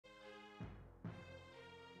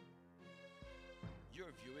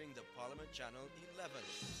viewing the Parliament Channel 11,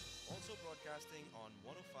 also broadcasting on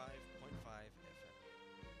 105.5 FM.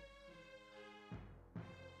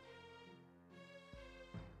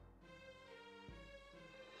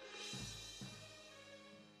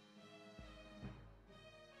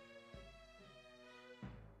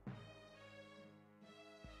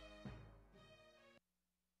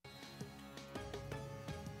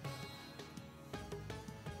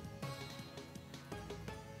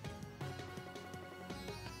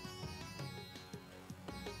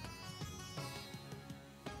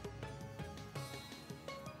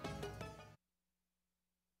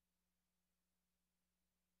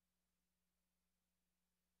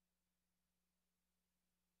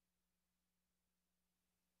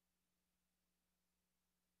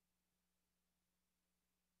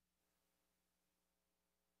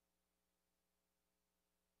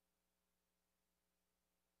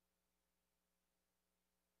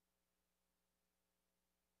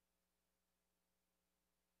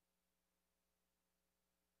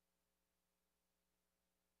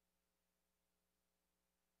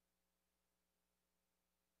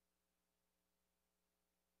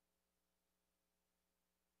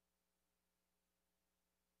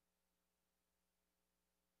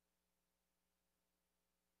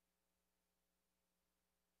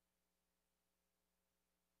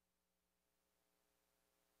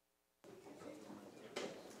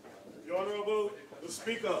 The Honorable, the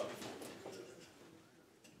Speaker.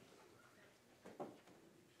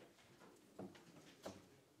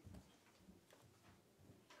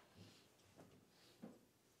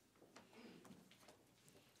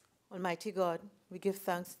 Almighty God, we give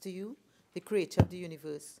thanks to you, the creator of the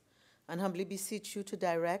universe, and humbly beseech you to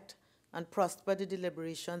direct and prosper the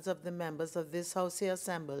deliberations of the members of this house here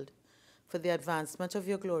assembled for the advancement of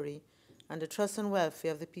your glory and the trust and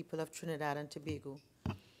welfare of the people of Trinidad and Tobago.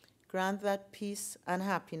 Grant that peace and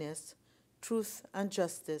happiness, truth and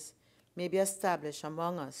justice may be established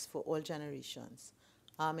among us for all generations.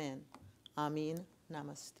 Amen. Amen.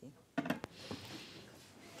 Namaste.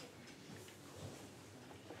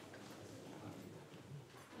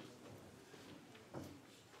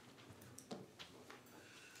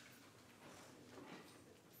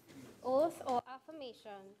 Oath or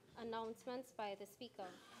affirmation, announcements by the Speaker.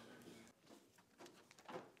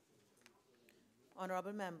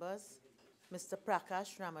 Honorable members, Mr.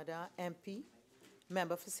 Prakash Ramada, MP,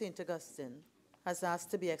 member for St. Augustine, has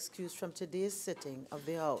asked to be excused from today's sitting of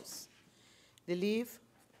the House. The leave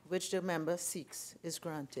which the member seeks is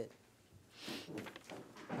granted.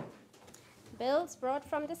 Bills brought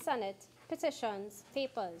from the Senate, petitions,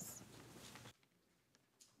 papers.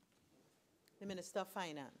 The Minister of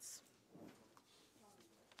Finance.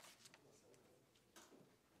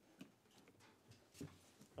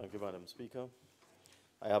 Thank you, Madam Speaker.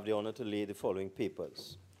 I have the honor to lay the following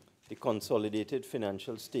papers. The consolidated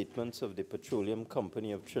financial statements of the Petroleum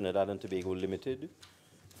Company of Trinidad and Tobago Limited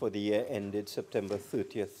for the year ended September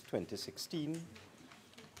 30th, 2016.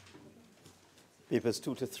 Papers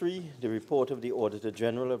 2 to 3, the report of the Auditor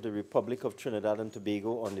General of the Republic of Trinidad and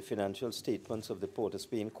Tobago on the financial statements of the Port of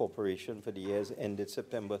Spain Corporation for the years ended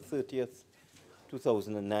September 30th,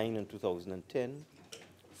 2009 and 2010.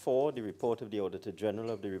 4, the report of the Auditor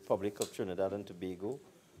General of the Republic of Trinidad and Tobago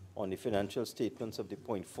on the financial statements of the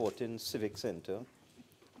Point Fortin Civic Center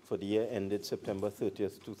for the year ended September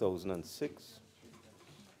 30th, 2006.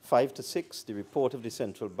 5 to 6, the report of the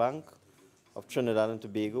Central Bank of Trinidad and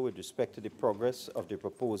Tobago with respect to the progress of the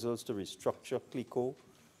proposals to restructure CLICO,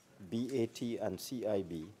 BAT, and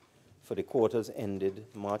CIB for the quarters ended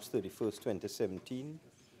March 31st, 2017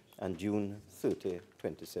 and June 30,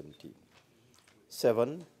 2017.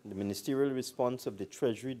 7, the ministerial response of the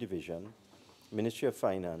Treasury Division, Ministry of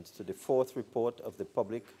Finance, to the 4th report of the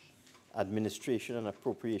Public Administration and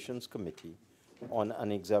Appropriations Committee on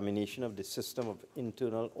an examination of the system of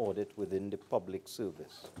internal audit within the public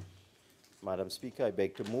service. Madam Speaker, I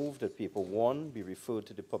beg to move that paper 1 be referred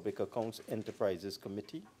to the Public Accounts Enterprises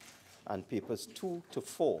Committee and papers 2 to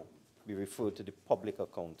 4 be referred to the Public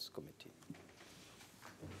Accounts Committee.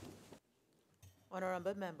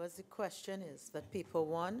 Honorable members, the question is that paper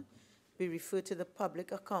 1 be referred to the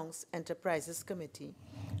Public Accounts Enterprises Committee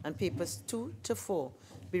and papers 2 to 4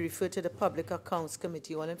 be referred to the Public Accounts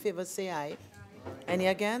Committee. All in favor say aye. Aye. Any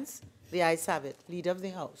against? The ayes have it. Leader of the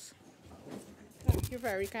House. Thank you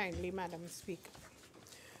very kindly, Madam Speaker.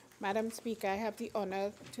 Madam Speaker, I have the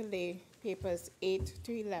honor to lay papers 8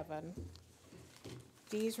 to 11.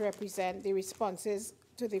 These represent the responses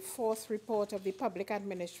to the 4th report of the Public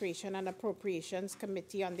Administration and Appropriations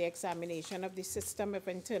Committee on the examination of the system of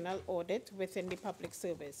internal audit within the public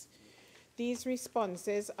service. These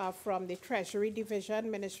responses are from the Treasury Division,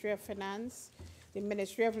 Ministry of Finance, the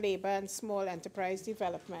Ministry of Labor and Small Enterprise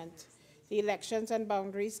Development, the Elections and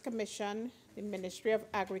Boundaries Commission, the Ministry of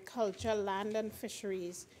Agriculture, Land and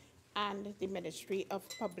Fisheries, and the Ministry of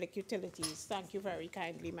Public Utilities. Thank you very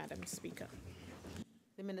kindly, Madam Speaker.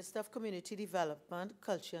 The Minister of Community Development,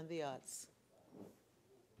 Culture and the Arts.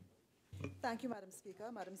 Thank you, Madam Speaker.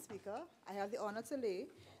 Madam Speaker, I have the honor to lay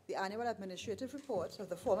the annual administrative report of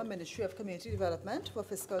the former Ministry of Community Development for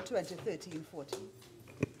fiscal 2013-14.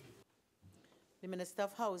 The Minister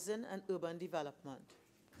of Housing and Urban Development.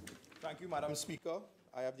 Thank you, Madam Speaker.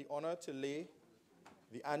 I have the honor to lay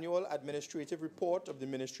the annual administrative report of the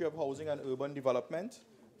Ministry of Housing and Urban Development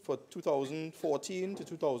for 2014 to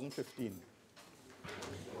 2015.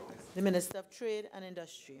 The Minister of Trade and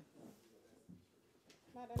Industry.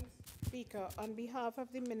 Madam Speaker, on behalf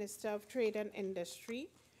of the Minister of Trade and Industry,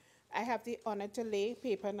 I have the honor to lay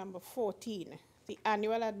paper number 14, the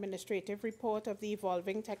annual administrative report of the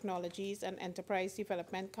Evolving Technologies and Enterprise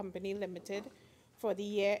Development Company Limited for the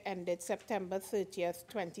year ended September 30th,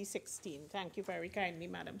 2016. Thank you very kindly,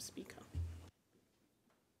 Madam Speaker.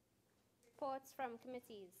 Reports from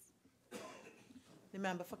committees. The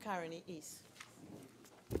member for Caroni East.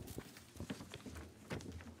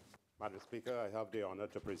 Madam Speaker, I have the honor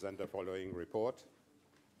to present the following report.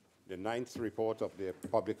 The 9th report of the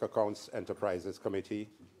Public Accounts Enterprises Committee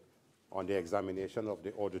on the examination of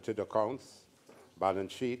the audited accounts,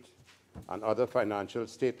 balance sheet, and other financial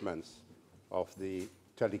statements of the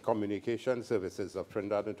Telecommunication Services of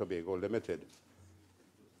Trinidad and Tobago Limited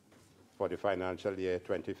for the financial year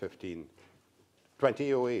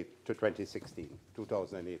 2008 to 2016,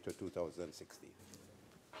 2008 to 2016.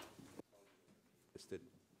 Listed.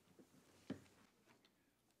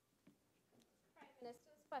 Prime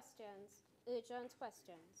Minister's questions. Urgent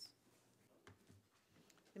questions.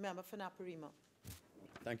 The member for Naparima.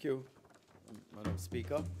 Thank you, Madam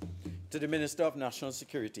Speaker. To the Minister of National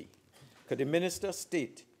Security, could the Minister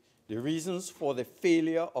state the reasons for the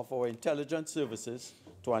failure of our intelligence services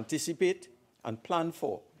to anticipate and plan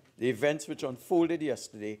for the events which unfolded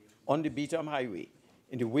yesterday on the Beetham Highway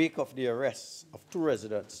in the wake of the arrests of 2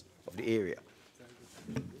 residents of the area?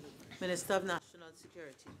 Minister of National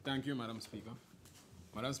Security. Thank you, Madam Speaker.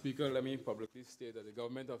 Madam Speaker, let me publicly state that the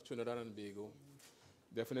government of Trinidad and Tobago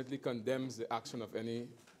definitely condemns the action of any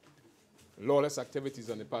lawless activities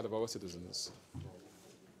on the part of our citizens.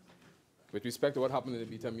 With respect to what happened in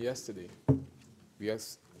the Beetham yesterday, we have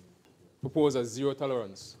proposed a zero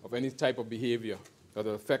tolerance of any type of behavior that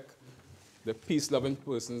will affect the peace-loving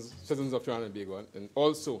persons, citizens of Trinidad and Tobago, and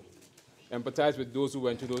also empathize with those who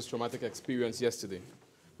went through those traumatic experiences yesterday.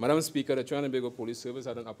 Madam Speaker, the Trinidad and Tobago Police Service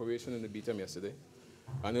had an operation in the Beetham yesterday,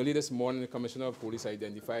 and early this morning the Commissioner of Police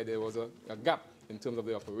identified there was a gap in terms of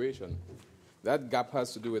the operation. That gap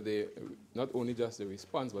has to do with not only just the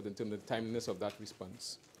response, but in terms of the timeliness of that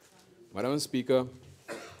response. Madam Speaker,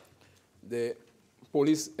 the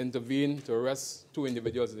police intervened to arrest 2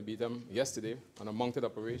 individuals in the Beetham yesterday on a mounted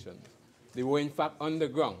operation. They were in fact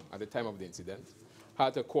underground at the time of the incident,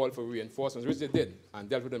 had to call for reinforcements, which they did, and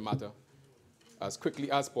dealt with the matter as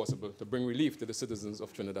quickly as possible to bring relief to the citizens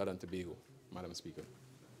of Trinidad and Tobago, Madam Speaker.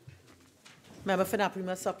 Member for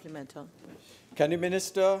Naparima Supplemental.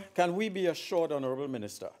 Can we be assured, Honorable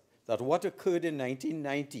Minister, that what occurred in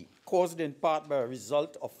 1990, caused in part by a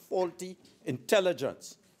result of faulty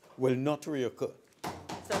intelligence, will not reoccur?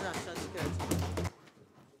 Minister of National Security.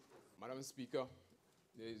 Madam Speaker,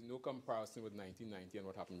 there is no comparison with 1990 and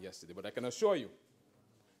what happened yesterday, but I can assure you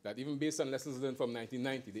that even based on lessons learned from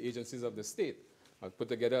 1990, the agencies of the state have put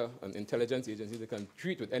together an intelligence agency that can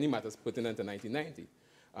treat with any matters pertinent to 1990.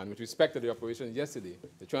 And with respect to the operation yesterday,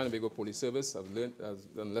 the Trinidad and Tobago Police Service has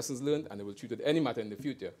done lessons learned, and they will treat with any matter in the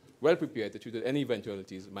future, well prepared to treat with any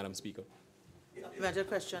eventualities, Madam Speaker. Supplementary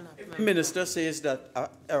question. The Minister says that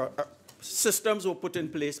systems were put in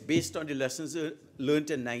place based on the lessons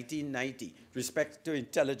learned in 1990 with respect to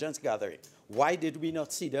intelligence gathering. Why did we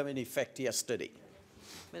not see them in effect yesterday?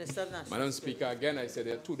 Minister of National Madam Security. Speaker, again, I said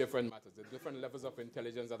there are 2 different matters. There are different levels of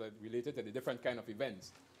intelligence that are related to the different kind of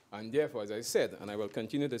events. And therefore, as I said, and I will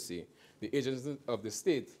continue to say, the agencies of the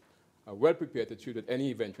state are well prepared to treat with any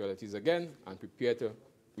eventualities again and prepared to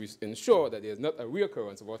ensure that there is not a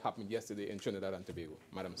reoccurrence of what happened yesterday in Trinidad and Tobago,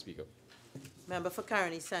 Madam Speaker. Member for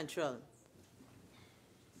Caroni Central.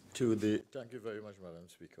 Thank you very much, Madam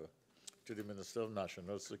Speaker. To the Minister of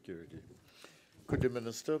National Security. Could the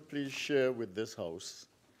Minister please share with this House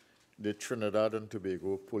the Trinidad and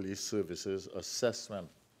Tobago Police Service's assessment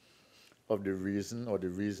of the reason or the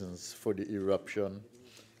reasons for the eruption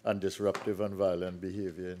and disruptive and violent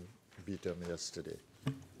behavior in Beetham yesterday?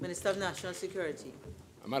 Minister of National Security.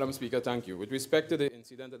 Madam Speaker, thank you. With respect to the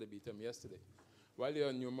incident at the Beetham yesterday, while there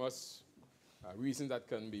are numerous reasons that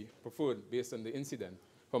can be preferred based on the incident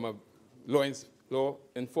from a law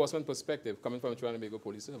enforcement perspective coming from the Trinidad and Tobago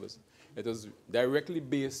Police Service, it was directly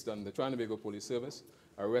based on the Trinidad and Tobago Police Service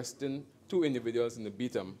arresting 2 individuals in the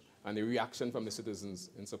Beetham and the reaction from the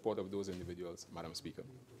citizens in support of those individuals, Madam Speaker,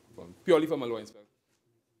 purely from a law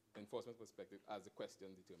enforcement perspective, as the question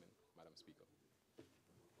determined, Madam Speaker.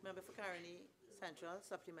 Member for Caroni Central,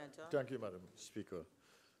 supplemental. Thank you, Madam Speaker.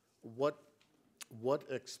 What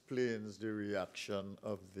explains the reaction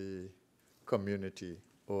of the community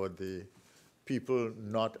or the people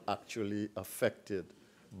not actually affected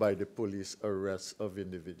by the police arrest of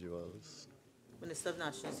individuals? Minister of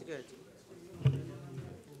National Security.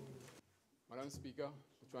 Madam Speaker,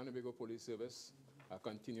 the Trinidad and Tobago Police Service are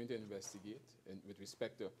continuing to investigate with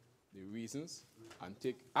respect to the reasons and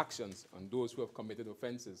take actions on those who have committed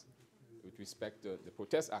offences with respect to the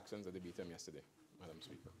protest actions at the Beetham yesterday, Madam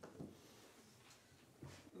Speaker.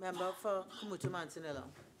 Member for Kumutu Mansinela.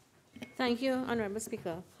 Thank you, Honourable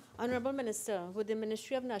Speaker. Honourable Minister, would the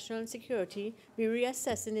Ministry of National Security be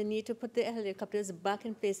reassessing the need to put the helicopters back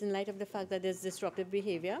in place in light of the fact that there's disruptive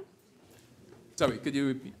behaviour? Sorry, could you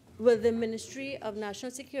repeat? Will the Ministry of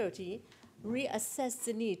National Security reassess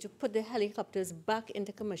the need to put the helicopters back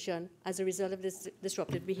into commission as a result of this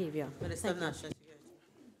disruptive behaviour? Minister of National Security.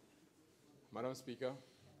 Madam Speaker,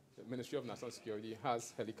 the Ministry of National Security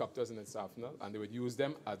has helicopters in its arsenal, and they would use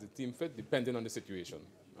them as the team fit, depending on the situation,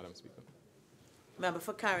 Madam Speaker. Member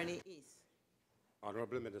for Caroni East.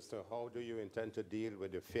 Honourable Minister, how do you intend to deal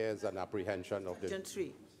with the fears and apprehension of the... Question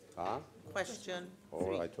 3. Huh? Question 3.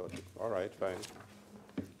 Oh, I thought... All right, fine.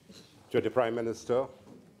 To the Prime Minister.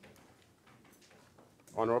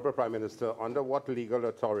 Honourable Prime Minister, under what legal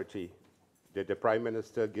authority did the Prime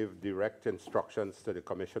Minister give direct instructions to the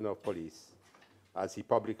Commissioner of Police, as he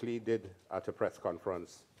publicly did at a press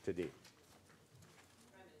conference today?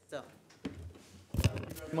 Prime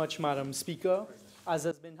Minister. Much, Madam Speaker. As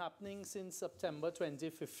has been happening since September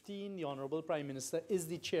 2015, the Honourable Prime Minister is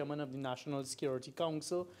the chairman of the National Security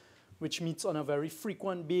Council, which meets on a very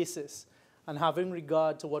frequent basis. And having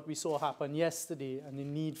regard to what we saw happen yesterday and the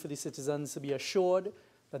need for the citizens to be assured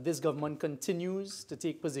that this government continues to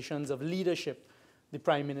take positions of leadership, the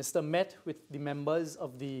Prime Minister met with the members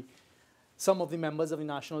of some of the members of the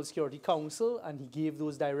National Security Council, and he gave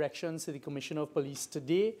those directions to the Commissioner of Police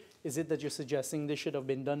today. Is it that you're suggesting this should have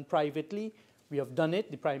been done privately? We have done it.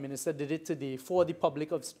 The Prime Minister did it today for the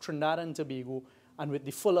public of Trinidad and Tobago, and with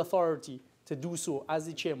the full authority to do so as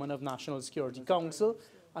the chairman of National Security Council.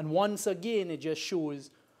 And once again, it just shows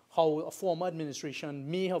how a former administration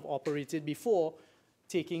may have operated before,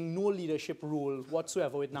 taking no leadership role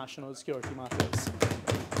whatsoever with national security matters.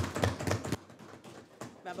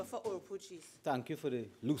 Member for Orupuchis. Thank you for the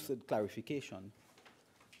lucid clarification.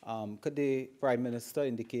 Could the Prime Minister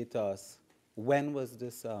indicate to us when was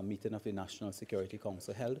this meeting of the National Security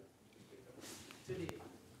Council held? Today.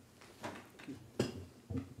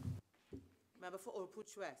 Member for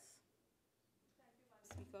Orupuch West.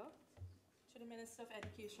 Speaker, to the Minister of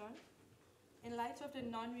Education, in light of the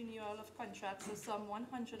non-renewal of contracts of some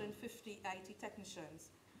 150 IT technicians,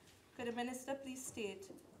 could the Minister please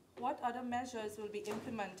state what other measures will be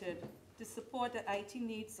implemented to support the IT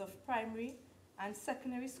needs of primary and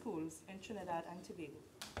secondary schools in Trinidad and Tobago?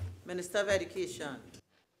 Minister of Education.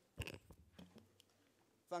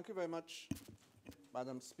 Thank you very much,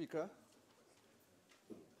 Madam Speaker.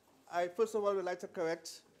 I first of all would like to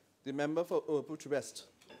correct the member for Orupuch West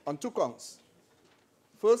on 2 counts.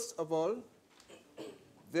 First of all,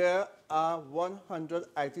 there are 100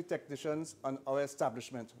 IT technicians on our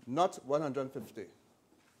establishment, not 150.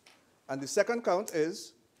 And the second count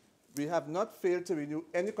is we have not failed to renew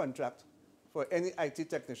any contract for any IT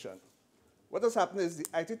technician. What has happened is the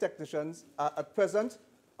IT technicians are at present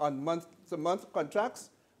on month-to-month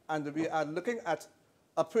contracts, and we are looking at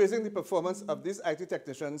appraising the performance of these IT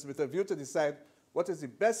technicians with a view to decide what is the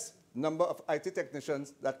best number of IT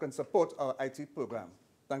technicians that can support our IT program.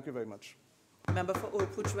 Thank you very much. Member for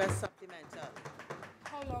Orupuch West supplemental.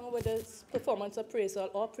 How long will this performance appraisal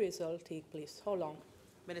or appraisal take place? How long?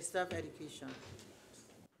 Minister of Education.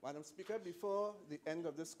 Madam Speaker, before the end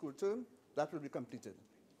of this school term, that will be completed.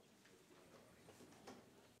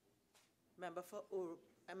 Member for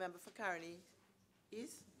Caroni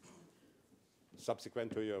East.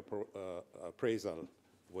 Subsequent to your appraisal,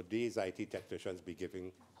 would these IT technicians be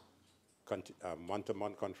giving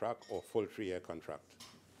month-to-month contract or full 3-year contract?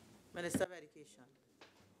 Minister of Education.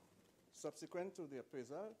 Subsequent to the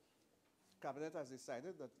appraisal, Cabinet has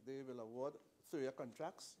decided that they will award 3-year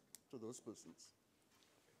contracts to those persons.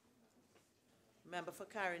 Member for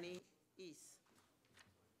Caroni East.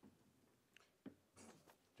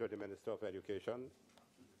 To the Minister of Education,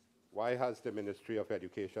 why has the Ministry of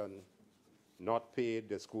Education not paid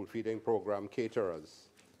the school feeding program caterers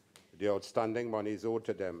the outstanding monies owed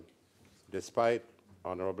to them, despite,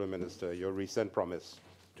 Honorable Minister, your recent promise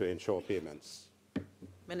to ensure payments?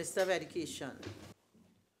 Minister of Education.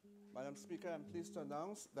 Madam Speaker, I'm pleased to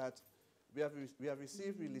announce that we have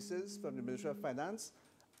received releases from the Ministry of Finance,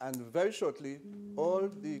 and very shortly, all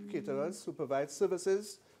the caterers who provide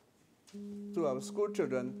services to our school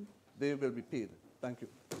children, they will be paid. Thank you.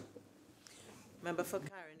 Member for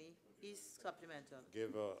Caroni East supplemental.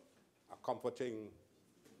 Give a comforting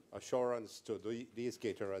assurance to these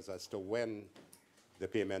caterers as to when the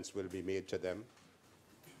payments will be made to them.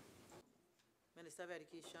 Minister of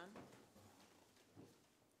Education.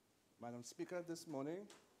 Madam Speaker, this morning,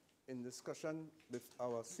 in discussion with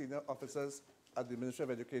our senior officers at the Ministry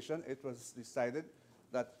of Education, it was decided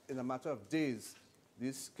that in a matter of days,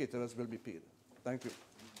 these caterers will be paid. Thank you.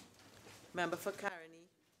 Member for Caroni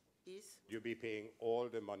East. You'll be paying all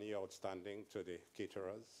the money outstanding to the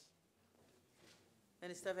caterers?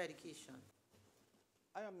 Minister of Education.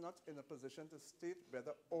 I am not in a position to state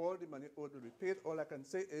whether all the money owed will be paid. All I can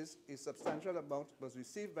say is a substantial amount was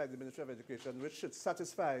received by the Ministry of Education, which should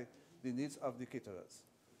satisfy the needs of the caterers.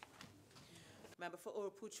 Member for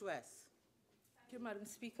Oropouche West. Thank you, Madam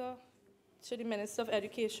Speaker. To the Minister of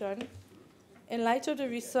Education, in light of the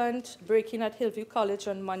recent break-in at Hillview College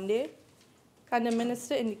on Monday, can the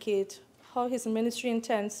Minister indicate how his ministry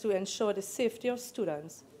intends to ensure the safety of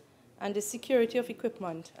students and the security of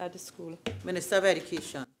equipment at the school? Minister of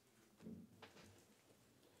Education.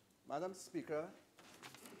 Madam Speaker,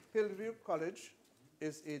 Hillview College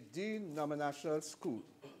is a denominational school.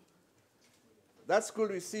 That school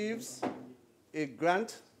receives a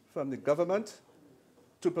grant from the government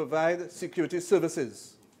to provide security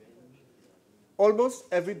services. Almost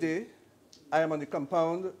every day, I am on the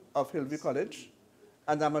compound of Hillview College,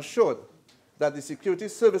 and I'm assured that the security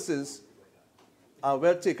services are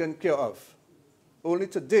well taken care of. Only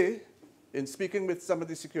today, in speaking with some of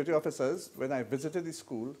the security officers when I visited the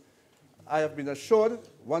school, I have been assured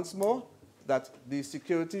once more that the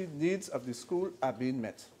security needs of the school are being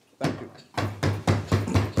met. Thank you.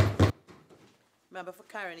 Member for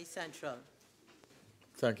Caroni Central.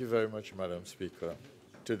 Thank you very much, Madam Speaker.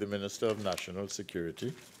 To the Minister of National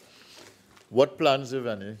Security, what plans, if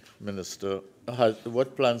any,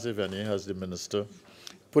 has the Minister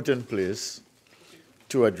put in place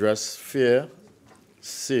to address fear,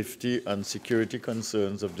 safety, and security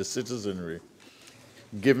concerns of the citizenry,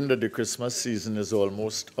 given that the Christmas season is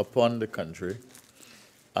almost upon the country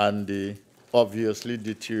and the obviously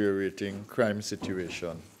deteriorating crime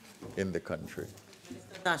situation in the country?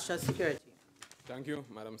 National Security. Thank you,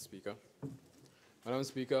 Madam Speaker. Madam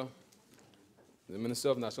Speaker, the Minister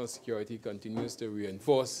of National Security continues to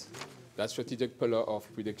reinforce that strategic pillar of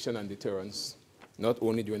prediction and deterrence, not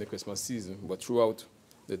only during the Christmas season, but throughout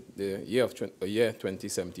the year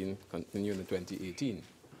 2017, continuing in 2018.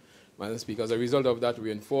 Madam Speaker, as a result of that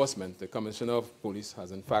reinforcement, the Commissioner of Police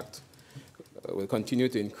has, in fact, will continue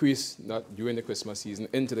to increase, not during the Christmas season,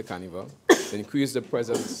 into the Carnival, increase the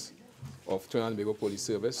presence of Trinidad and Tobago Police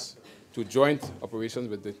Service to joint operations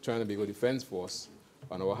with the Trinidad and Tobago Defense Force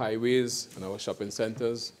on our highways, on our shopping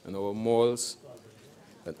centers, and our malls.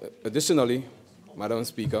 Additionally, Madam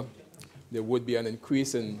Speaker, there would be an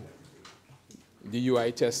increase in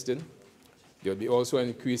DUI testing. There will be also an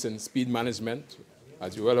increase in speed management.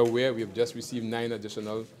 As you're well aware, we have just received 9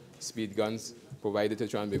 additional speed guns provided to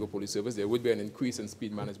Trinidad and Tobago Police Service. There would be an increase in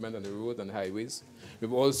speed management on the road and highways.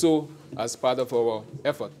 We've also, as part of our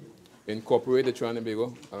effort, incorporated the Trinidad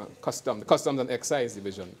and Tobago the Customs and Excise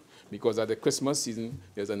Division, because at the Christmas season,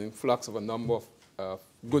 there's an influx of a number of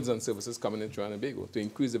goods and services coming in Trinidad and Tobago to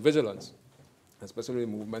increase the vigilance, especially the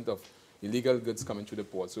movement of illegal goods coming through the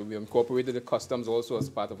port. So we incorporated the customs also as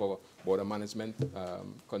part of our border management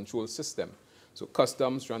control system. So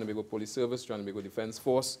Customs, Trinidad and Tobago Police Service, Trinidad and Tobago Defense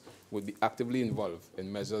Force would be actively involved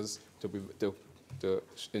in measures to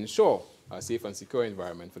ensure a safe and secure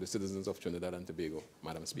environment for the citizens of Trinidad and Tobago,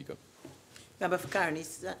 Madam Speaker. Member for Caroni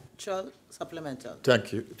Central supplemental.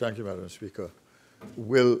 Thank you, Madam Speaker.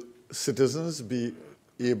 Will citizens be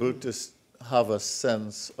able to have a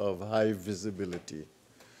sense of high visibility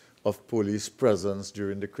of police presence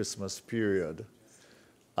during the Christmas period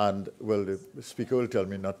And, well, the Speaker will tell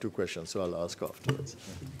me not to question, so I'll ask afterwards.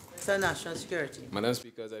 Sir, National Security. Madam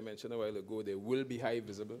Speaker, as I mentioned a while ago, there will be high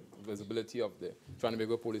visibility of the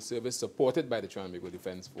Trinidad Police Service supported by the Trinidad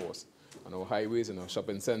Defence Force on our highways, and our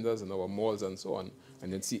shopping centres, and our malls, and so on.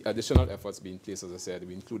 And then see additional efforts being placed, as I said.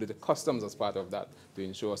 We included the customs as part of that to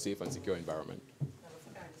ensure a safe and secure environment.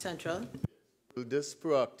 Central. Will this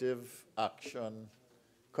proactive action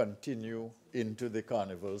continue into the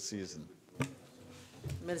carnival season?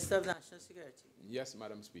 Minister of National Security. Yes,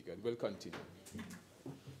 Madam Speaker, it will continue.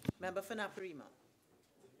 Member for Naparima.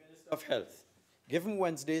 Minister of Health, given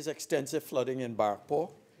Wednesday's extensive flooding in Barkpore,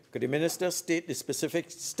 could the minister state the specific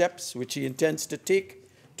steps which he intends to take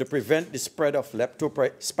to prevent the spread of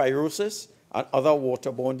leptospirosis and other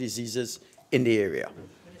waterborne diseases in the area?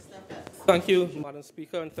 Thank you, Madam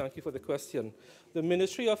Speaker, and thank you for the question. The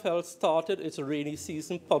Ministry of Health started its rainy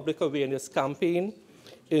season public awareness campaign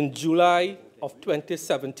in July of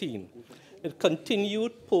 2017. It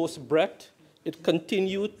continued post-Brett. It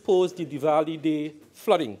continued post the Diwali Day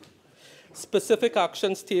flooding. Specific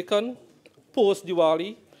actions taken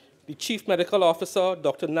post-Diwali. The Chief Medical Officer,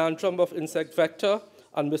 Dr. Nandram of Insect Vector,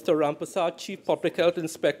 and Mr. Rampasad, Chief Public Health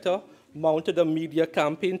Inspector, mounted a media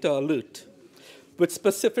campaign to alert. With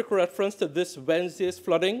specific reference to this Wednesday's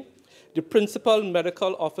flooding, the Principal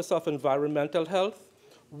Medical Officer of Environmental Health,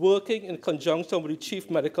 working in conjunction with the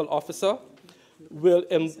Chief Medical Officer,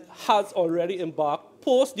 has already embarked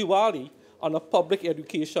post-Diwali on a public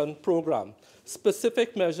education program.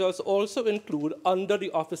 Specific measures also include, under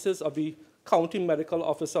the offices of the County Medical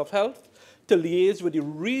Officer of Health, to liaise with the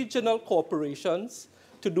regional corporations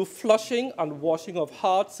to do flushing and washing of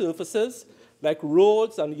hard surfaces like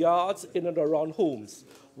roads and yards in and around homes.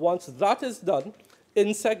 Once that is done,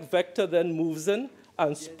 Insect Vector then moves in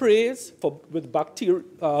and sprays with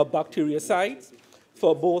bactericides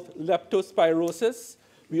for both leptospirosis.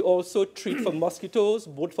 We also treat for mosquitoes,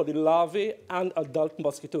 both for the larvae and adult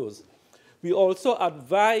mosquitoes. We also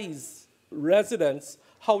advise residents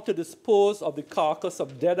how to dispose of the carcass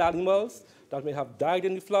of dead animals that may have died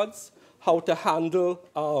in the floods, how to handle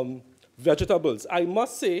vegetables. I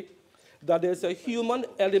must say that there's a human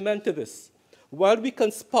element to this. While we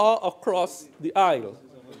can spar across the aisle,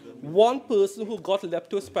 one person who got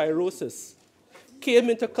leptospirosis came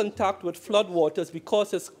into contact with floodwaters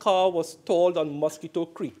because his car was stalled on Mosquito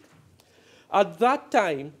Creek. At that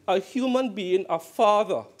time, a human being, a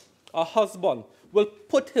father, a husband, will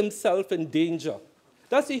put himself in danger.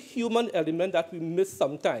 That's a human element that we miss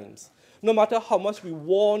sometimes, no matter how much we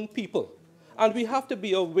warn people. And we have to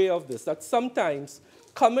be aware of this, that sometimes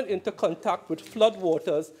coming into contact with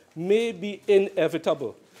floodwaters may be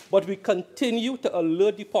inevitable. But we continue to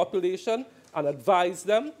alert the population and advise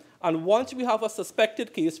them. And once we have a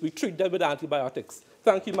suspected case, we treat them with antibiotics.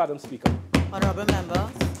 Thank you, Madam Speaker. Honourable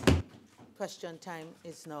members, question time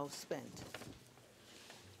is now spent.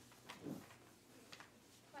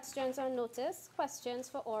 Questions on notice, questions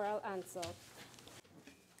for oral answer.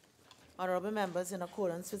 Honourable members, in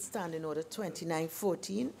accordance with Standing Order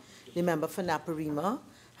 2914, the member for Naparima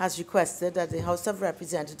has requested that the House of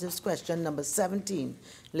Representatives question number 17,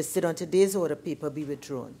 listed on today's order paper, be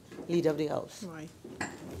withdrawn. Leader of the House. Right.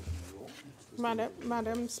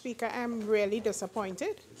 Madam Speaker, I'm really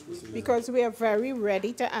disappointed because we are very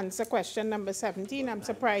ready to answer question number 17. I'm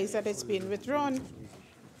surprised that it's been withdrawn.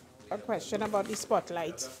 A question about the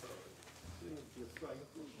spotlight.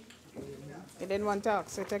 I didn't want to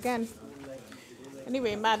ask it again.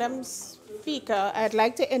 Anyway, Madam Speaker, I'd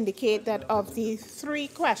like to indicate that of the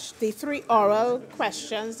three oral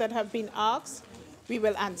questions that have been asked, we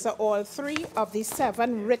will answer all three. Of the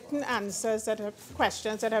 7 written answers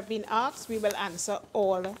questions that have been asked, we will answer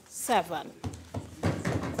all 7.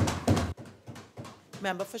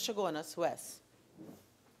 Member for Chaguanas West.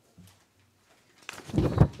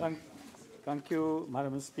 Thank you,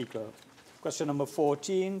 Madam Speaker. Question number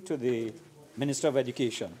 14 to the Minister of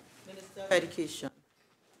Education. Minister of Education.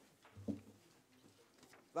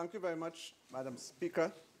 Thank you very much, Madam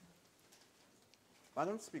Speaker.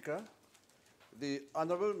 Madam Speaker, the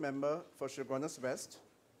honourable member for Chaguanas West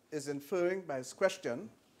is inferring by his question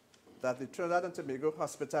that the Trinidad and Tobago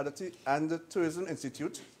Hospitality and Tourism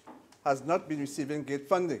Institute has not been receiving gate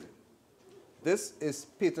funding. This is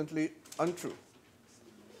patently untrue.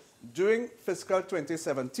 During fiscal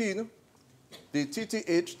 2017, the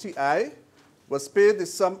TTHTI was paid the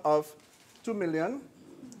sum of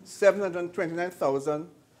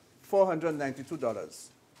 $2,729,492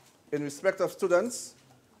 in respect of students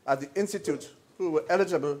at the Institute who were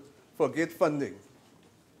eligible for gate funding.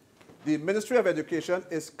 The Ministry of Education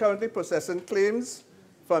is currently processing claims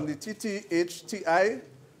from the TTHTI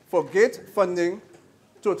for gate funding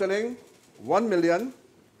totaling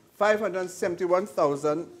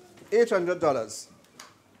 $1,571,800.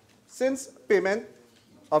 Since payment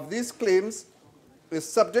of these claims is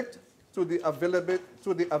subject to the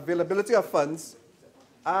availability of funds,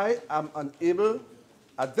 I am unable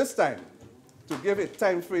at this time to give a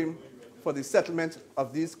time frame for the settlement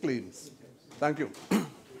of these claims. Thank you.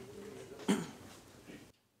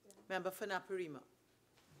 Member for Naparima.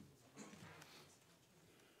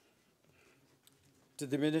 To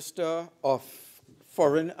the Minister of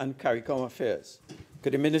Foreign and CARICOM Affairs,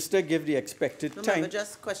 could the Minister give the expected time? Remember,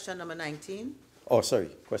 just question number 19. Oh, sorry.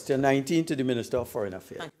 Question 19 to the Minister of Foreign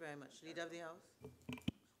Affairs. Thank you very much. Leader of the House.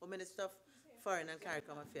 Or Minister of Foreign and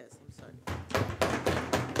CARICOM Affairs. I'm sorry.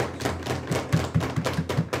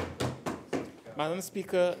 Madam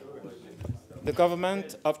Speaker, the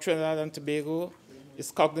government of Trinidad and Tobago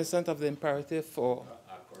is cognizant of the imperative for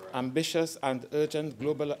ambitious and urgent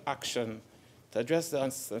global action to address the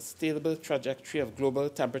unsustainable trajectory of global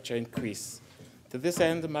temperature increase. To this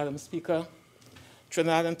end, Madam Speaker,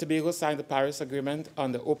 Trinidad and Tobago signed the Paris Agreement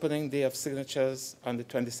on the opening day of signatures on the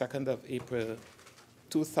 22nd of April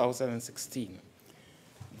 2016,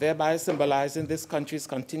 thereby symbolizing this country's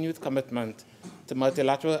continued commitment to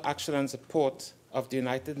multilateral action and support of the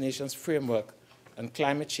United Nations framework on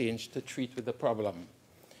climate change to treat with the problem.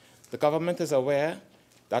 The government is aware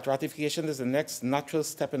that ratification is the next natural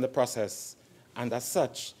step in the process, and as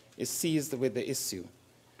such is seized with the issue.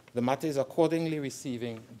 The matter is accordingly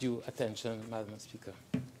receiving due attention, Madam Speaker.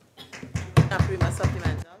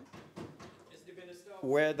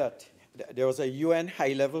 Aware that there was a UN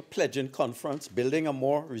high-level pledging conference building a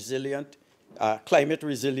more resilient,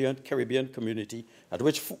 climate-resilient Caribbean community, at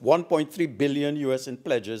which 1.3 billion US in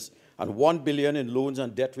pledges and 1 billion in loans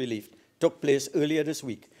and debt relief took place earlier this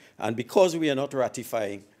week. And because we are not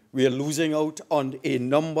ratifying, we are losing out on a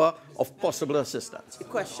number of possible assistance. The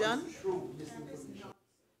question.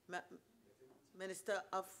 Minister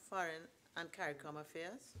of Foreign and CARICOM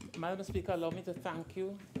Affairs. Madam Speaker, allow me to thank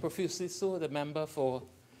you profusely so, the member, for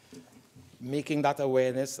making that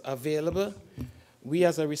awareness available. We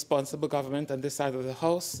as a responsible government on this side of the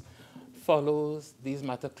House follows these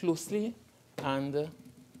matters closely and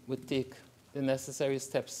would take the necessary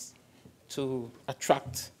steps to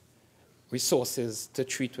attract resources to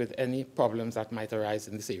treat with any problems that might arise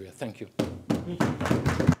in this area. Thank you.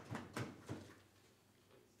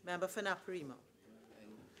 Member for Naparima.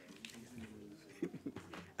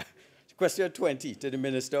 Question 20 to the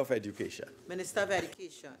Minister of Education. Minister of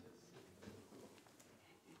Education.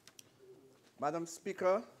 Madam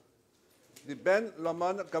Speaker, the Ben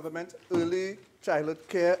Lomond Government Early Childhood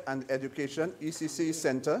Care and Education ECC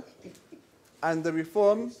Center and the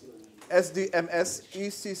Reform SDMS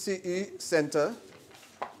ECCE Center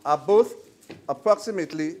are both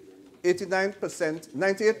approximately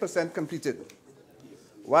 98% completed,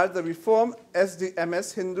 while the Reform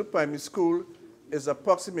SDMS Hindu Primary School is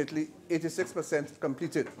approximately 86%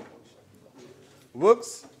 completed.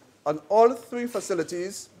 Works on all three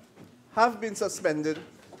facilities have been suspended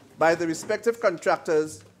by the respective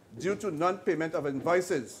contractors due to non-payment of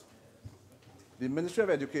invoices. The Ministry of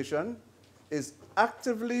Education is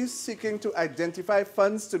actively seeking to identify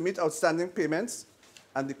funds to meet outstanding payments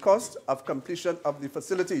and the cost of completion of the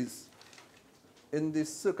facilities. In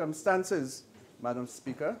these circumstances, Madam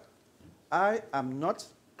Speaker, I am not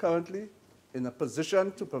currently in a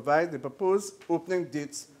position to provide the proposed opening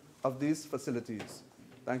dates of these facilities.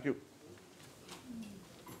 Thank you.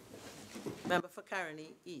 Member for Caroni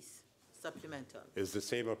East, supplemental. Is the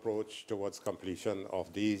same approach towards completion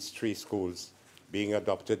of these 3 schools being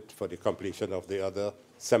adopted for the completion of the other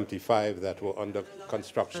 75 that were under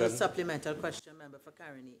construction? A supplemental question, member for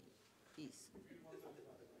Caroni East.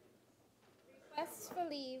 Request for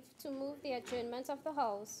leave to move the adjournment of the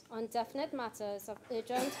House on definite matters of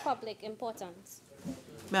urgent public importance.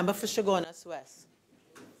 Member for Chaguanas West.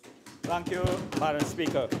 Thank you, Madam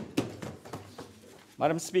Speaker.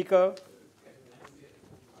 Madam Speaker,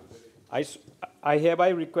 I hereby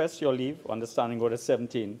request your leave under Standing Order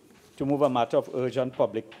 17 to move a matter of urgent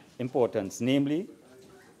public importance, namely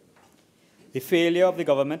the failure of the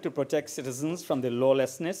government to protect citizens from the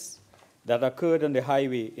lawlessness that occurred on the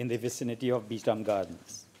highway in the vicinity of Beecham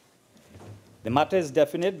Gardens. The matter is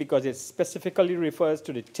definite because it specifically refers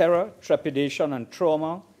to the terror, trepidation, and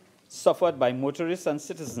trauma suffered by motorists and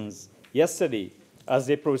citizens yesterday as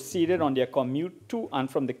they proceeded on their commute to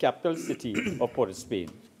and from the capital city of Port of Spain.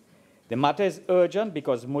 The matter is urgent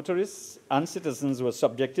because motorists and citizens were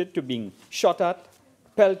subjected to being shot at,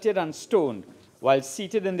 pelted, and stoned while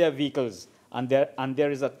seated in their vehicles, and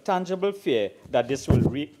there is a tangible fear that this will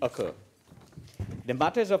reoccur. The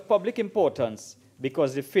matter is of public importance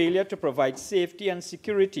because the failure to provide safety and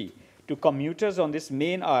security to commuters on this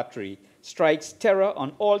main artery strikes terror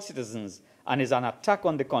on all citizens and is an attack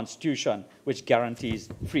on the Constitution, which guarantees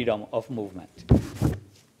freedom of movement.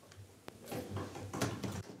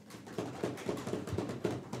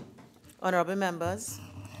 Honorable members,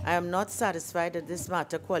 I am not satisfied that this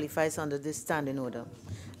matter qualifies under this standing order.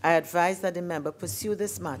 I advise that the member pursue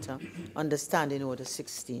this matter under Standing Order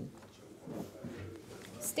 16.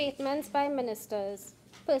 Statements by ministers,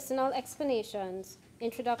 personal explanations,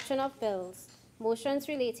 introduction of bills, motions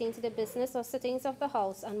relating to the business or sittings of the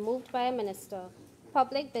House and moved by a minister,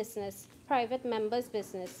 public business, private members'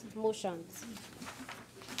 business, motions.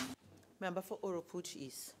 Member for Oropuch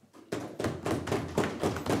East.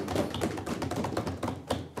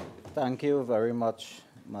 Thank you very much,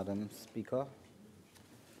 Madam Speaker.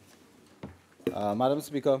 Madam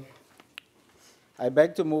Speaker, I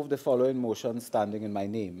beg to move the following motion standing in my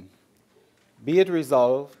name. Be it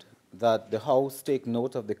resolved that the House take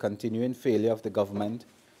note of the continuing failure of the government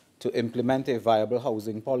to implement a viable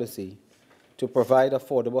housing policy to provide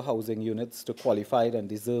affordable housing units to qualified and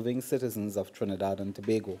deserving citizens of Trinidad and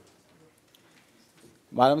Tobago.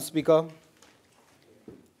 Madam Speaker,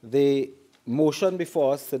 the motion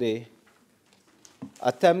before us today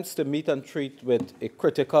attempts to meet and treat with a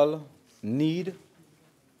critical need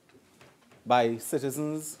by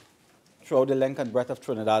citizens throughout the length and breadth of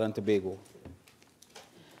Trinidad and Tobago.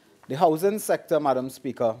 The housing sector, Madam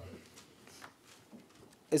Speaker,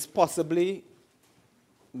 is possibly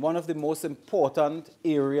one of the most important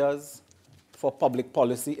areas for public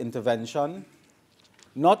policy intervention,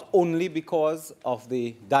 not only because of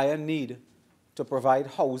the dire need to provide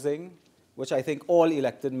housing, which I think all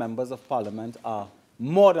elected members of Parliament are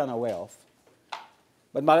more than aware of.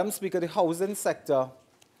 But, Madam Speaker, the housing sector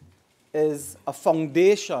is a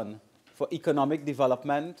foundation for economic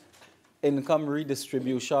development, income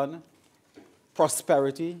redistribution,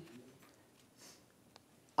 prosperity,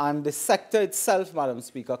 and the sector itself, Madam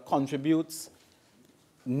Speaker, contributes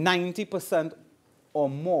 90% or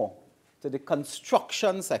more to the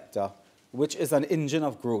construction sector, which is an engine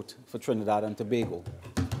of growth for Trinidad and Tobago.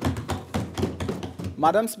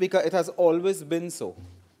 Madam Speaker, it has always been so.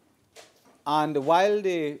 And while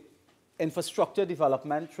the infrastructure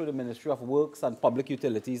development through the Ministry of Works and Public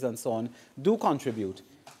Utilities and so on do contribute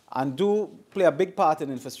and do play a big part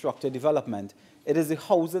in infrastructure development, it is the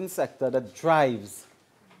housing sector that drives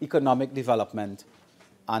economic development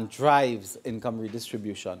and drives income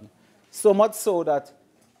redistribution. So much so that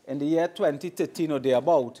in the year 2013 or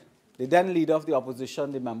thereabout, the then leader of the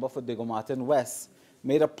opposition, the member for Diego Martin West,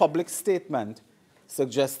 made a public statement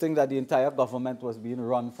suggesting that the entire government was being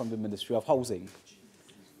run from the Ministry of Housing.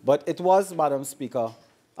 But it was, Madam Speaker,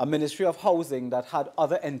 a Ministry of Housing that had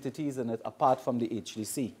other entities in it apart from the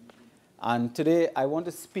HDC. And today I want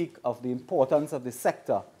to speak of the importance of the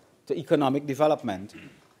sector to economic development.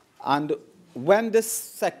 And when this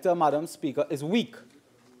sector, Madam Speaker, is weak,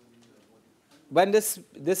 when this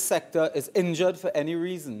sector is injured for any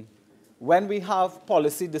reason, when we have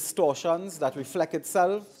policy distortions that reflect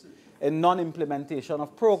itself in non-implementation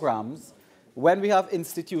of programs, when we have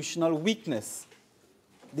institutional weakness,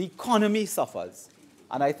 the economy suffers.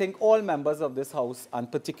 And I think all members of this House,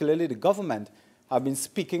 and particularly the government, have been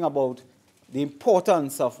speaking about the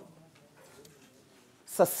importance of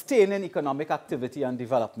sustaining economic activity and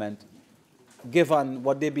development, given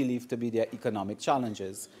what they believe to be their economic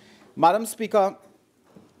challenges. Madam Speaker,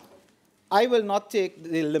 I will not take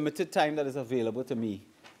the limited time that is available to me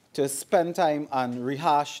to spend time and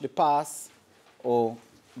rehash the past or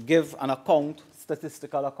give an account,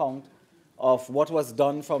 statistical account, of what was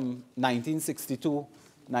done from 1962,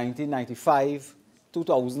 1995,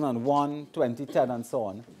 2001, 2010, and so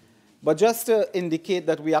on. But just to indicate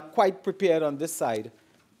that we are quite prepared on this side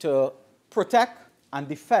to protect and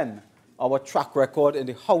defend our track record in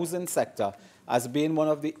the housing sector as being one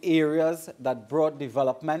of the areas that brought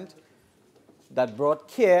development, that brought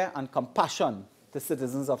care and compassion to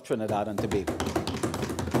citizens of Trinidad and Tobago.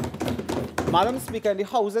 Madam Speaker, in the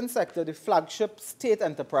housing sector, the flagship state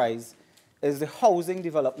enterprise is the Housing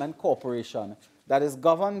Development Corporation that is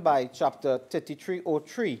governed by Chapter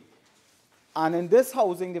 3303. And in this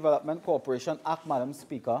Housing Development Corporation Act, Madam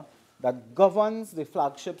Speaker, that governs the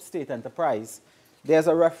flagship state enterprise, there's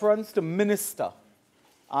a reference to minister.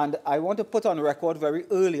 And I want to put on record very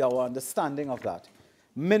early our understanding of that.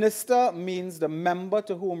 Minister means the member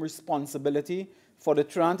to whom responsibility for the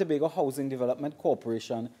Trinidad and Tobago Housing Development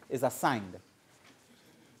Corporation is assigned.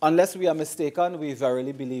 Unless we are mistaken, we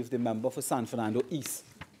verily believe the member for San Fernando East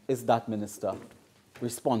is that minister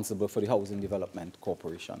responsible for the Housing Development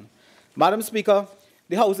Corporation. Madam Speaker,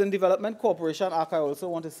 The Housing Development Corporation Act, I also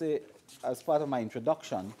want to say, as part of my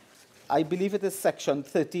introduction, I believe it is Section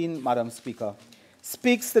 13, Madam Speaker,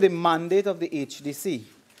 speaks to the mandate of the HDC.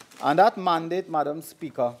 And that mandate, Madam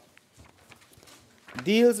Speaker,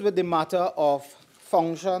 deals with the matter of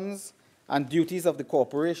functions and duties of the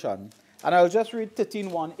corporation. And I'll just read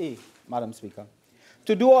 13(1)(a), Madam Speaker.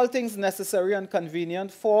 To do all things necessary and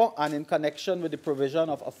convenient for and in connection with the provision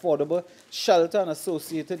of affordable shelter and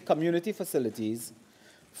associated community facilities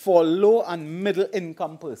for low and middle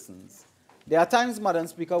income persons. There are times, Madam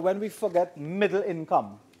Speaker, when we forget middle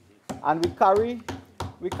income and we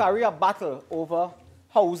carry a battle over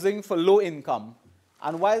housing for low income.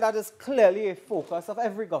 And while that is clearly a focus of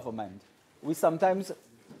every government, we sometimes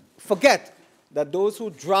forget that those who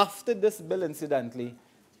drafted this bill, incidentally,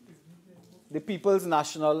 the People's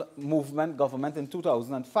National Movement government in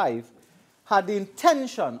 2005, had the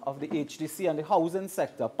intention of the HDC and the housing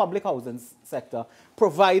sector, public housing sector,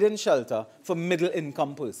 providing shelter for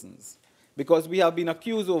middle-income persons. Because we have been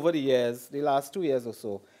accused over the years, the last 2 years or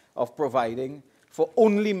so, of providing for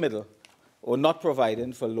only middle, or not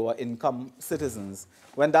providing for lower-income citizens,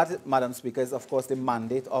 when that, Madam Speaker, is, of course, the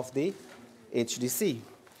mandate of the HDC.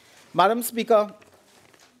 Madam Speaker,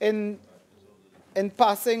 in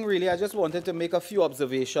passing, really, I just wanted to make a few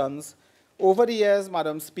observations. Over the years,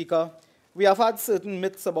 Madam Speaker, we have had certain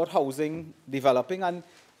myths about housing developing, and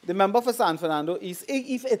the member for San Fernando East,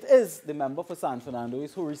 if it is the member for San Fernando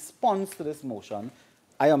East who responds to this motion,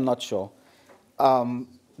 I am not sure.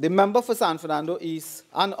 The member for San Fernando East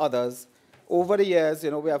and others, over the years,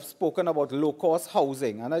 we have spoken about low-cost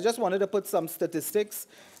housing, and I just wanted to put some statistics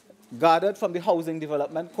gathered from the Housing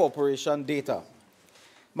Development Corporation data.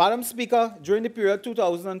 Madam Speaker, during the period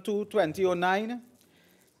 2002-2009,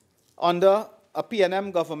 under a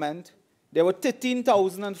PNM government, there were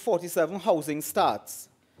 13,047 housing starts.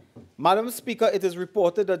 Madam Speaker, it is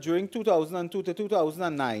reported that during 2002 to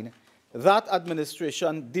 2009, that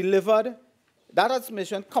administration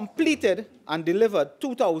completed and delivered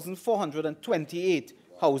 2,428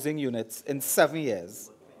 housing units in 7 years.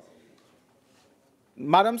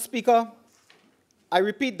 Madam Speaker, I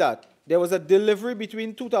repeat that. There was a delivery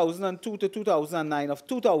between 2002 to 2009 of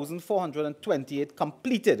 2,428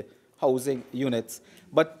 completed housing units,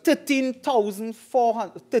 but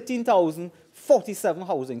 13,047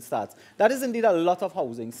 housing starts. That is indeed a lot of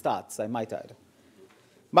housing starts, I might add.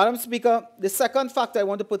 Madam Speaker, the second fact I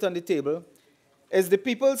want to put on the table is the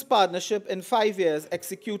People's Partnership in 5 years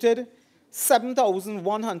executed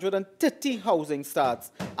 7,130 housing starts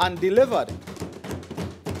and delivered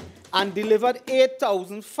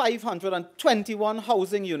 8,521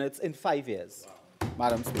 housing units in 5 years,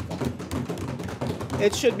 Madam Speaker.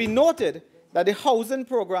 It should be noted that the housing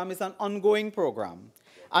program is an ongoing program,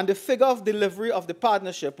 and the figure of delivery of the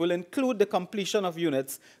partnership will include the completion of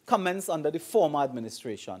units commenced under the former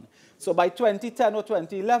administration. So by 2010 or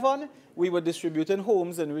 2011, we were distributing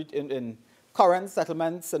homes in current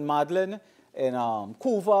settlements in Madlin, in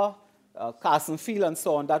Couva, Carsonfield, and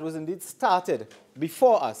so on. That was indeed started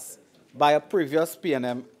before us by a previous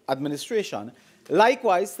PNM administration.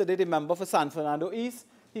 Likewise, today the member for San Fernando East,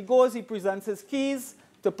 he presents his keys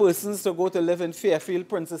to persons to go to live in Fairfield,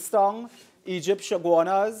 Princestown, Egypt,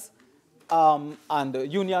 Chaguanas, and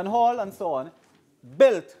Union Hall, and so on,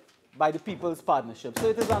 built by the People's Partnership. So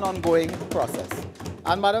it is an ongoing process.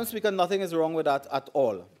 And Madam Speaker, nothing is wrong with that at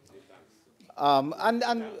all.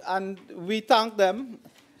 And we thank them.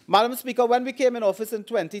 Madam Speaker, when we came in office in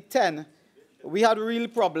 2010, we had real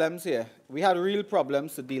problems here. We had real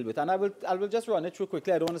problems to deal with. And I will just run it through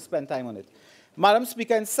quickly. I don't want to spend time on it. Madam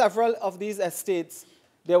Speaker, in several of these estates,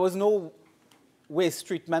 there was no waste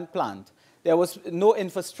treatment plant. There was no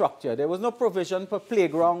infrastructure. There was no provision for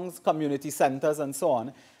playgrounds, community centers, and so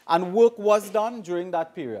on. And work was done during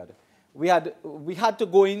that period. We had to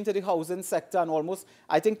go into the housing sector, and almost,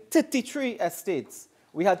 I think, 33 estates,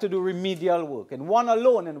 we had to do remedial work. In one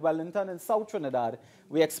alone in Wellington and South Trinidad,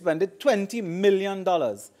 we expended $20 million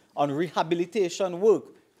on rehabilitation work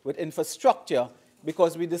with infrastructure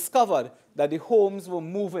because we discovered that the homes were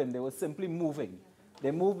moving. They were simply moving.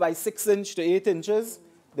 They moved by 6 inches to 8 inches.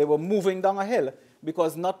 They were moving down a hill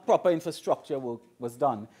because not proper infrastructure work was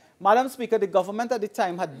done. Madam Speaker, the government at the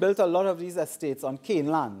time had built a lot of these estates on cane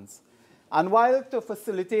lands. And while to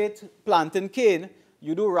facilitate planting cane,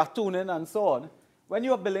 you do rattooning and so on, when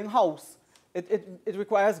you are building a house, it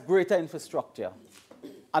requires greater infrastructure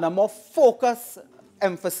and a more focused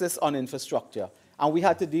emphasis on infrastructure. And we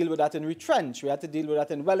had to deal with that in Retrench. We had to deal with that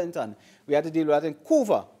in Wellington. We had to deal with that in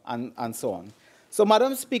Couva and so on. So,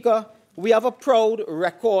 Madam Speaker, we have a proud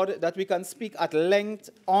record that we can speak at length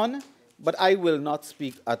on, but I will not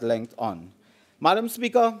speak at length on. Madam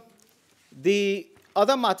Speaker, the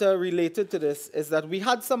other matter related to this is that we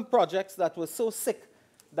had some projects that were so sick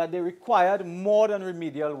that they required more than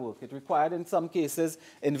remedial work. It required, in some cases,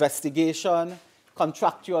 investigation,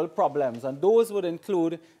 contractual problems, and those would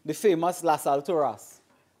include the famous Las Alturas,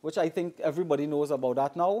 which I think everybody knows about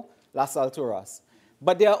that now, Las Alturas.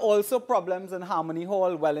 But there are also problems in Harmony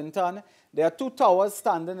Hall, Wellington. There are 2 towers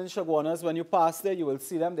standing in Chaguanas. When you pass there, you will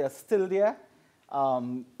see them. They are still there.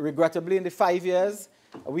 Regrettably, in the 5 years,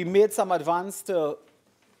 we made some advance to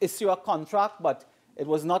issue a contract, but it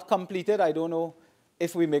was not completed. I don't know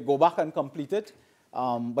if we may go back and complete it.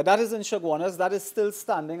 But that is in Chaguanas. That is still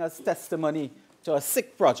standing as testimony to a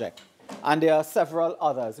sick project. And there are several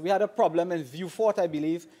others. We had a problem in Viewfort, I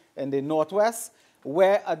believe, in the northwest,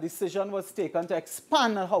 where a decision was taken to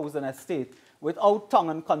expand a housing estate without tongue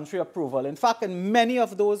and country approval. In fact, in many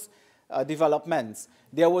of those developments,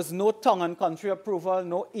 there was no tongue and country approval,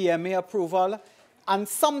 no EMA approval, and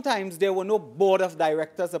sometimes there were no board of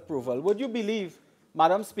directors approval. Would you believe,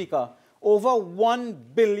 Madam Speaker, over $1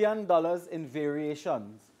 billion in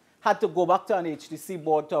variations had to go back to an HDC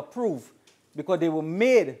board to approve because they were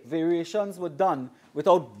made, variations were done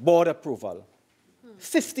without board approval.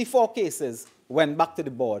 54 cases went back to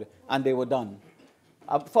the board and they were done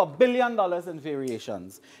for $1 billion in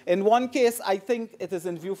variations. In one case, I think it is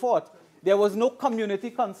in Viewfort, there was no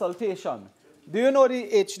community consultation. Do you know the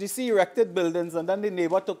HDC erected buildings and then the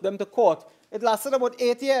neighbor took them to court? It lasted about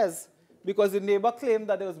 8 years because the neighbor claimed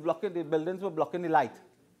that it was blocking, the buildings were blocking the light.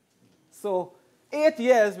 So 8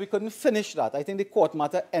 years, we couldn't finish that. I think the court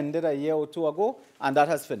matter ended a year or 2 ago, and that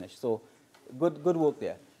has finished. So good work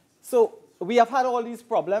there. So we have had all these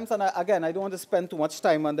problems, and again, I don't want to spend too much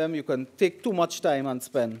time on them. You can take too much time and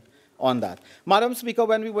spend on that. Madam Speaker,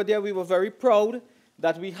 when we were there, we were very proud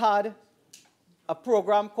that we had a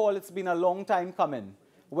program called It's Been a Long Time Coming,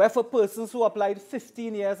 where for persons who applied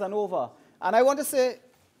 15 years and over. And I want to say,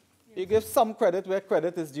 you give some credit where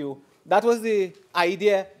credit is due. That was the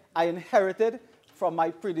idea I inherited from my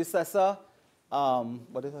predecessor,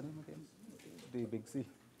 what is her name again? The big C.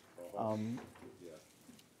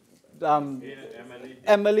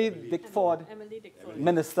 Emily Dickford,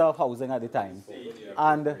 Minister of Housing at the time.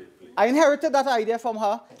 And I inherited that idea from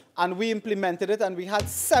her, and we implemented it, and we had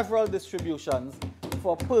several distributions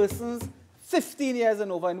for persons 15 years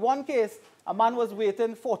and over. In one case, a man was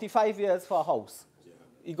waiting 45 years for a house.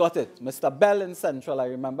 He got it. Mr. Bell in Central, I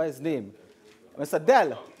remember his name. Mr.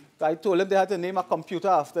 Dell, I told him they had to name a computer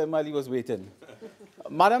after him while he was waiting.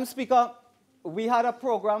 Madam Speaker, we had a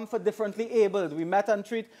program for differently abled. We met and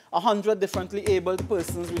treat 100 differently abled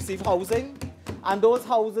persons receive housing, and those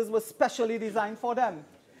houses were specially designed for them.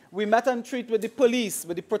 We met and treat with the police,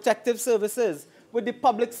 with the protective services, with the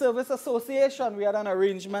Public Service Association. We had an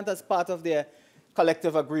arrangement as part of their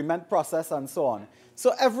collective agreement process and so on.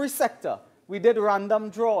 So every sector, we did random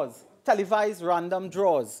draws, televised random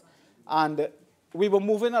draws, and we were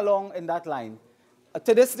moving along in that line.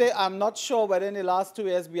 To this day, I'm not sure whether in the last 2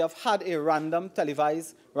 years we have had a random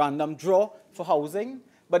televised random draw for housing,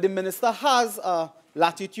 but the minister has a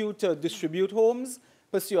latitude to distribute homes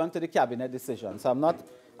pursuant to the cabinet decision. So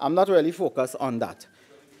I'm not really focused on that.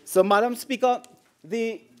 So, Madam Speaker,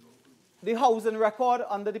 the housing record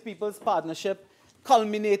under the People's Partnership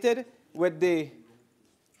culminated with the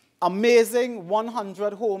amazing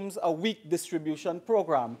 100 homes a week distribution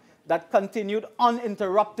program that continued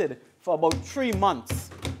uninterrupted for about 3 months.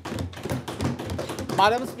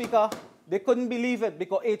 Madam Speaker, they couldn't believe it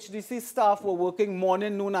because HDC staff were working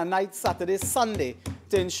morning, noon, and night, Saturday, Sunday,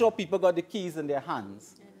 to ensure people got the keys in their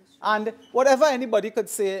hands. And whatever anybody could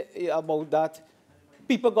say about that,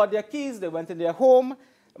 people got their keys, they went in their home.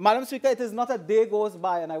 Madam Speaker, it is not a day goes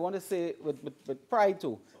by, and I want to say with pride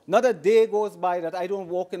too, not a day goes by that I don't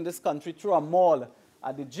walk in this country through a mall,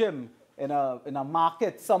 at the gym, in a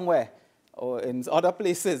market somewhere, or in other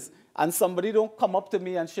places, and somebody don't come up to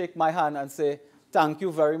me and shake my hand and say, thank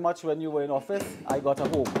you very much when you were in office, I got a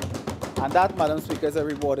home. And that, Madam Speaker, is a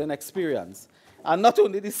rewarding experience. And not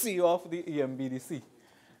only the CEO of the EMBDC,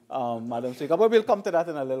 Madam Speaker, but we'll come to that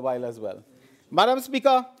in a little while as well. Madam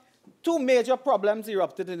Speaker, 2 major problems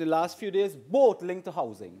erupted in the last few days, both linked to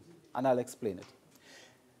housing, and I'll explain it.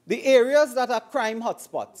 The areas that are crime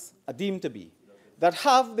hotspots are deemed to be, that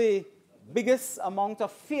have the biggest amount of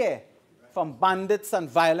fear from bandits and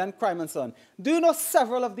violent crime and so on. Do you know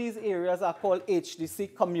several of these areas are called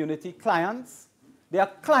HDC community clients? They are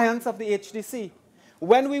clients of the HDC.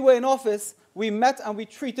 When we were in office, we met and we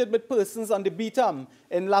treated with persons on the Beatum,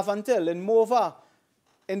 in Lavantil, in Mova,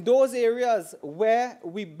 in those areas where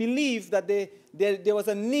we believe that there was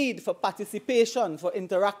a need for participation, for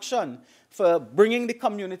interaction, for bringing the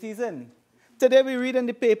communities in. Today we read in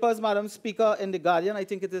the papers, Madam Speaker, in The Guardian, I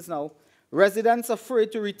think it is now, residents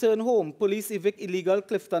afraid to return home. Police evict illegal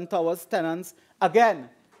Clifton Towers tenants again.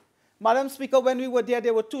 Madam Speaker, when we were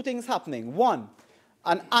there were two things happening. One,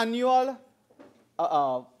 an annual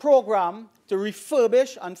program to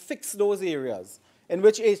refurbish and fix those areas, in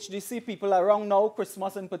which HDC people around now,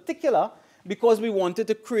 Christmas in particular, because we wanted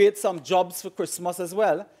to create some jobs for Christmas as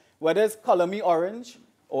well, whether it's Color Me Orange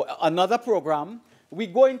or another program, we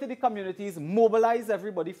go into the communities, mobilize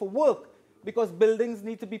everybody for work, because buildings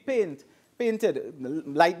need to be painted,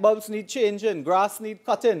 light bulbs need changing, grass need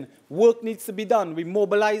cutting, work needs to be done. We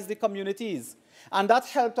mobilize the communities. And that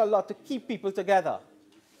helped a lot to keep people together.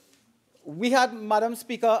 We had, Madam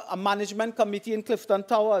Speaker, a management committee in Clifton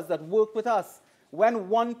Towers that worked with us. When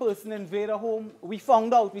one person invaded a home, we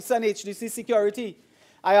found out, we sent HDC security.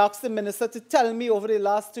 I asked the minister to tell me over the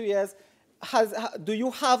last 2 years, do you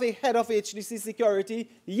have a head of HDC security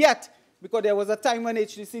yet? Because there was a time when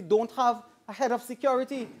HDC don't have a head of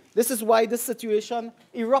security. This is why this situation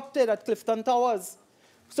erupted at Clifton Towers.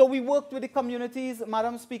 So we worked with the communities,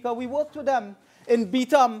 Madam Speaker, we worked with them. In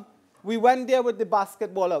Beetham, we went there with the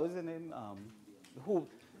basketballer, what's his name? Who?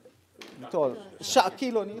 Tall.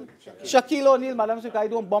 Shaquille O'Neal. Shaquille O'Neal, Madam Speaker, I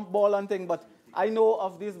don't bump ball and thing, but I know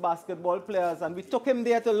of these basketball players, and we took him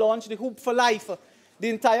there to launch the Hoop for Life. The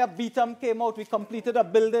entire Beetham came out. We completed a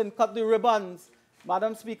building, cut the ribbons.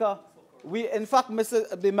 Madam Speaker, we, in fact,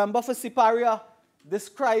 the member for Siparia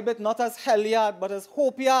described it not as hell yard, but as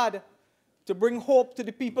hope yard, to bring hope to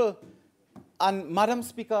the people. And Madam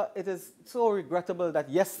Speaker, it is so regrettable that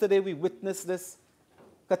yesterday we witnessed this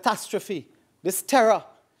catastrophe, this terror.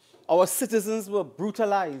 Our citizens were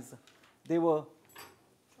brutalized. They were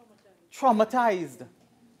traumatized.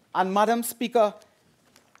 And Madam Speaker,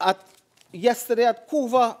 yesterday at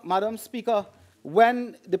Couva, Madam Speaker,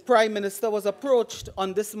 when the Prime Minister was approached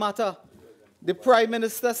on this matter, the Prime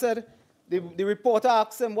Minister said, the reporter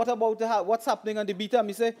asked him, what's happening on the Beetham?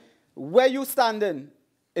 He said, where you standing?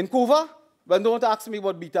 In Couva? Well, don't ask me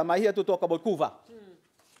about Beetham. I'm here to talk about Couva.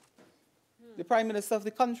 The Prime Minister of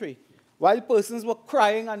the country. While persons were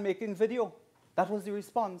crying and making video. That was the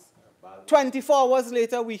response. 24 hours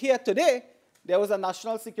later, we hear today, there was a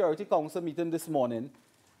National Security Council meeting this morning.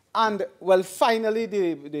 And, well, finally,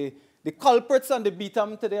 the culprits on the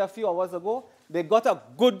Beetham today, a few hours ago, they got a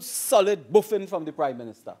good, solid buffing from the Prime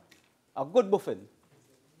Minister. A good buffing.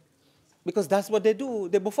 Because that's what they do.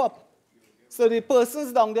 They buff up. So the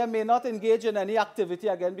persons down there may not engage in any activity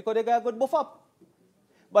again because they got a good buff up.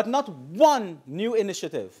 But not one new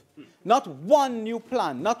initiative, not one new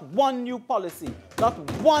plan, not one new policy, not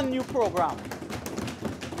one new program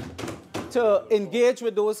to engage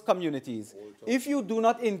with those communities. If you do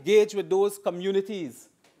not engage with those communities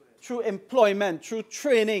through employment, through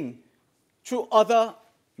training, through other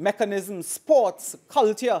mechanisms, sports,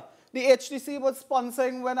 culture, the HDC was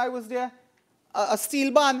sponsoring, when I was there, a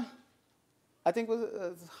steel band. I think it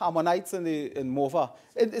was Harmonites in Mova.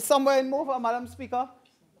 Somewhere in Mova, Madam Speaker.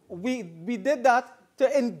 We did that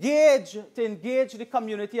to engage the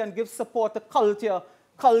community and give support to culture.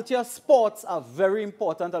 Culture, sports are very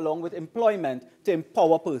important along with employment to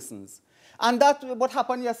empower persons. And that, what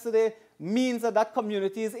happened yesterday, means that that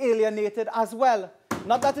community is alienated as well.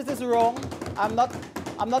 Not that it is wrong. I'm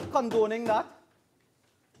not condoning that.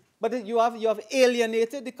 But you have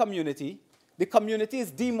alienated the community. The community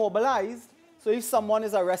is demobilized. So if someone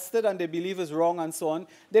is arrested and they believe is wrong and so on,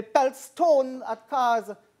 they pelt stone at cars,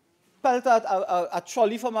 pelt at a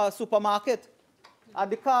trolley from a supermarket, at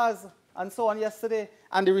the cars, and so on yesterday.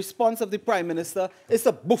 And the response of the Prime Minister is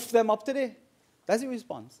to buff them up today. That's the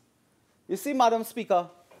response. You see, Madam Speaker,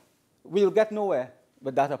 we'll get nowhere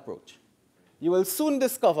with that approach. You will soon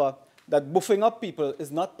discover that buffing up people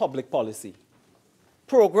is not public policy.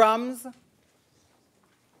 Programs,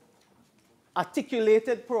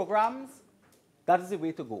 articulated programs, that is the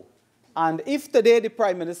way to go. And if today the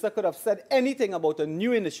Prime Minister could have said anything about a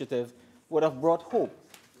new initiative, would have brought hope.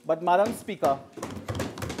 But, Madam Speaker,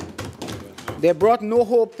 they brought no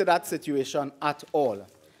hope to that situation at all.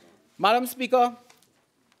 Madam Speaker,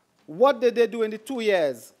 what did they do in the 2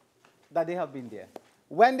 years that they have been there?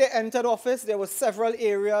 When they entered office, there were several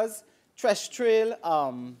areas, Tresh Trail,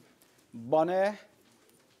 Bonnet,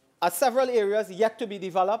 several areas yet to be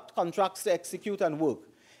developed, contracts to execute and work.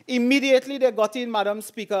 Immediately they got in, Madam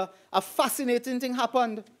Speaker, a fascinating thing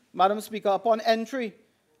happened, Madam Speaker, upon entry,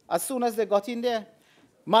 as soon as they got in there.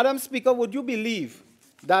 Madam Speaker, would you believe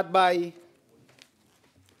that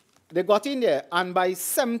they got in there, and by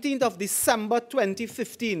 17th of December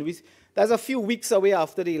 2015, that's a few weeks away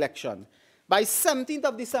after the election, by 17th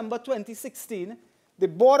of December 2016, the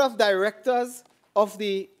Board of Directors of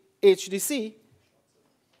the HDC,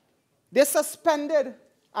 they suspended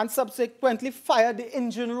and subsequently fired the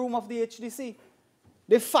engine room of the HDC.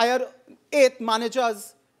 They fired 8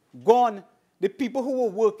 managers, gone, the people who were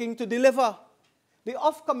working to deliver. The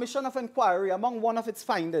Off Commission of Inquiry, among one of its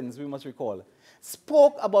findings, we must recall,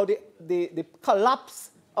 spoke about the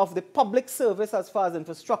collapse of the public service as far as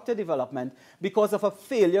infrastructure development because of a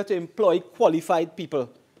failure to employ qualified people,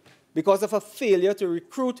 because of a failure to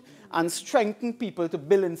recruit and strengthen people to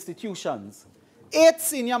build institutions. 8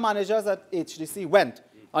 senior managers at HDC went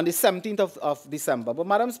on the 17th of December. But,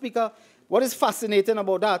 Madam Speaker, what is fascinating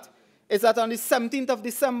about that is that on the 17th of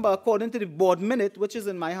December, according to the board minute, which is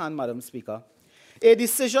in my hand, Madam Speaker, a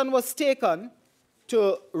decision was taken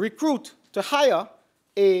to recruit, to hire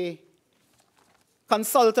a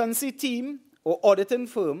consultancy team or auditing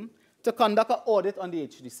firm to conduct an audit on the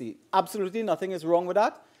HDC. Absolutely nothing is wrong with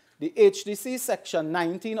that. The HDC, Section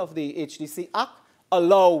 19 of the HDC Act,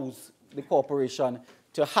 allows the corporation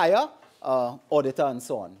to hire an auditor and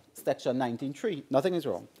so on. Section 19.3, nothing is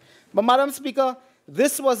wrong. But, Madam Speaker,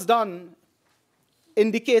 this was done,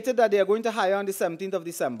 indicated that they are going to hire on the 17th of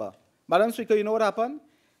December. Madam Speaker, you know what happened?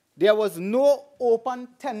 There was no open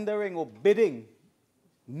tendering or bidding,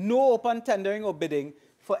 no open tendering or bidding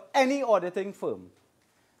for any auditing firm.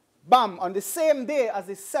 Bam, on the same day as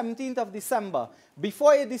the 17th of December,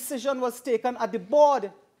 before a decision was taken at the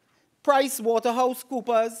board,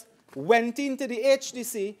 PricewaterhouseCoopers went into the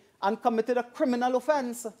HDC and committed a criminal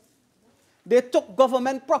offense. They took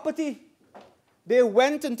government property. They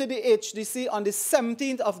went into the HDC on the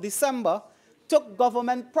 17th of December, took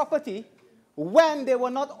government property when they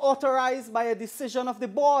were not authorized by a decision of the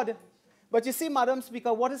board. But you see, Madam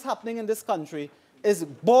Speaker, what is happening in this country is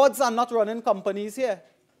boards are not running companies here.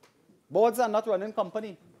 Boards are not running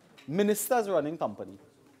company. Ministers running company.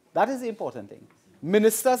 That is the important thing.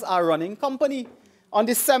 Ministers are running company. On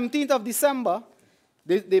the 17th of December,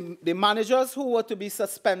 the managers who were to be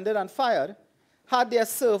suspended and fired had their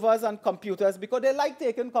servers and computers because they like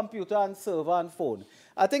taking computer and server and phone.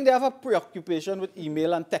 I think they have a preoccupation with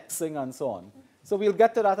email and texting and so on. So we'll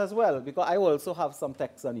get to that as well because I also have some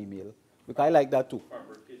text and email because I like that too.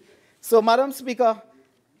 So, Madam Speaker,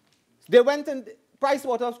 they went in,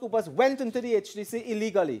 PricewaterhouseCoopers went into the HDC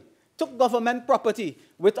illegally, took government property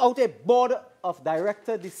without a board of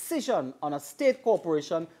director decision on a state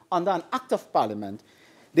corporation under an act of parliament.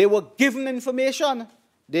 They were given information.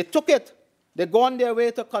 They took it. They go on their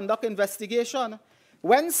way to conduct investigation.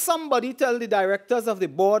 When somebody tells the directors of the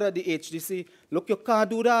board at the HDC, look, you can't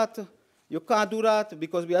do that. You can't do that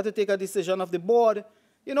because we have to take a decision of the board.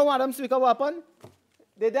 You know, Madam Speaker, what happened?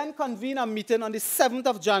 They then convened a meeting on the 7th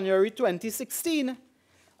of January 2016.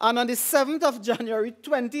 And on the 7th of January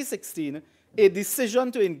 2016, a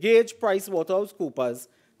decision to engage PricewaterhouseCoopers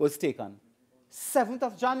was taken. 7th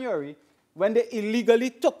of January, when they illegally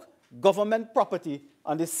took government property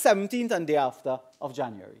on the 17th and day after of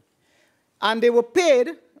January. And they were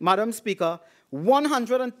paid, Madam Speaker,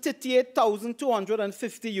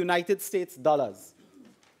 $138,250 United States dollars.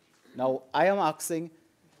 Now, I am asking,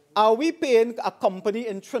 are we paying a company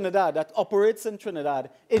in Trinidad that operates in Trinidad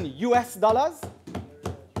in US dollars?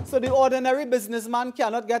 So the ordinary businessman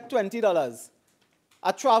cannot get $20.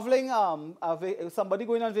 A traveling, somebody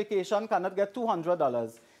going on vacation cannot get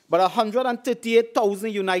 $200. But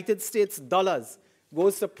 138,000 United States dollars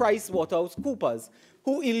goes to PricewaterhouseCoopers,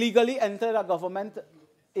 who illegally entered a government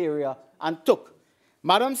area and took.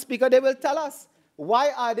 Madam Speaker, they will tell us,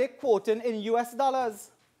 why are they quoting in US dollars?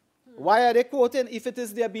 Why are they quoting if it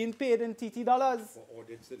is they're being paid in TT dollars? For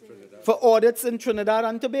audits in Trinidad. For audits in Trinidad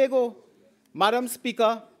and Tobago. Madam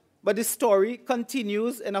Speaker, but the story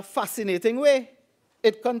continues in a fascinating way.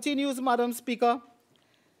 It continues, Madam Speaker.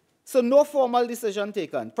 So no formal decision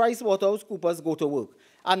taken. PricewaterhouseCoopers go to work.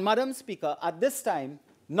 And Madam Speaker, at this time,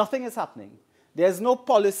 nothing is happening. There's no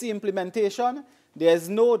policy implementation. There's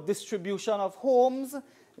no distribution of homes.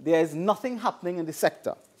 There's nothing happening in the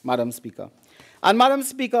sector, Madam Speaker. And Madam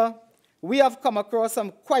Speaker, we have come across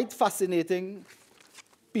some quite fascinating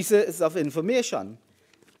pieces of information.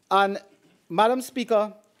 And Madam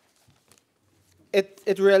Speaker,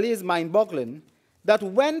 it really is mind-boggling that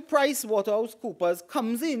when PricewaterhouseCoopers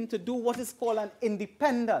comes in to do what is called an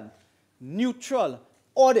independent, neutral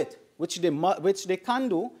audit, which they can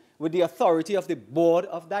do with the authority of the board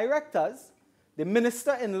of directors, the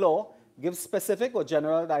minister-in-law gives specific or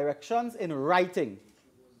general directions in writing.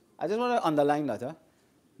 I just want to underline that.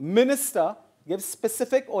 Minister gives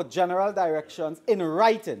specific or general directions in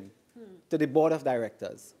writing to the board of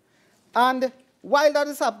directors. And while that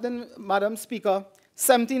is happening, Madam Speaker,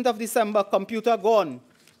 17th of December, computer gone,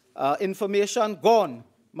 information gone,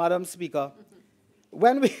 Madam Speaker.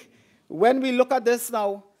 When when we look at this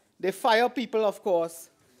now, they fire people, of course.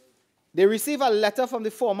 They receive a letter from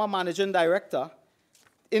the former managing director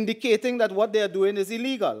indicating that what they are doing is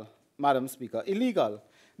illegal, Madam Speaker, illegal.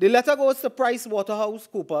 The letter goes to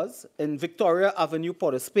PricewaterhouseCoopers in Victoria Avenue,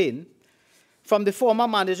 Port of Spain, from the former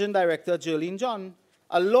managing director, Jerlene John,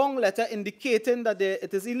 a long letter indicating that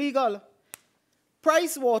it is illegal.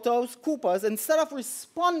 PricewaterhouseCoopers, instead of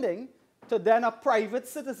responding to then a private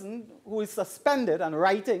citizen who is suspended and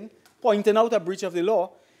writing, pointing out a breach of the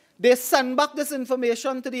law, they send back this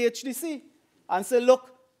information to the HDC and say,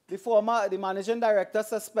 look, the managing director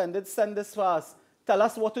suspended, send this for us. Tell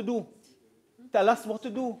us what to do. Tell us what to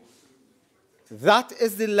do. That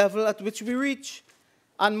is the level at which we reach.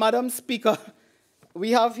 And Madam Speaker,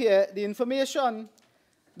 we have here the information.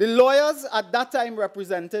 The lawyers at that time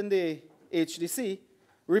representing the HDC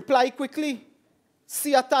reply quickly.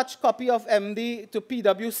 See attached copy of MD to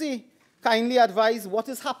PwC. Kindly advise what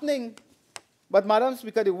is happening. But Madam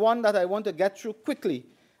Speaker, the one that I want to get through quickly,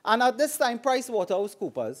 and at this time,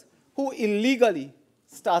 PricewaterhouseCoopers, who illegally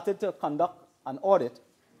started to conduct an audit,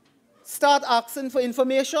 start asking for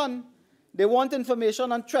information. They want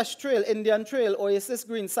information on Thresh Trail, Indian Trail, Oasis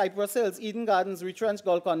Green, Cypress Hills, Eden Gardens, Retrench,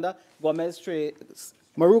 Golconda, Gomez Trail,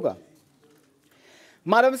 Maruga.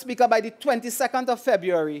 Madam Speaker, by the 22nd of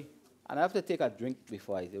February, and I have to take a drink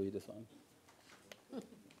before I do this one.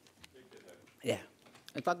 Yeah.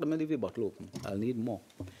 In fact, I'm going to leave the bottle open. I'll need more.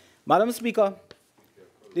 Madam Speaker,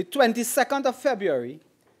 the 22nd of February,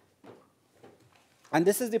 and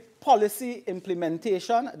this is the policy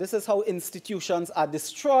implementation. This is how institutions are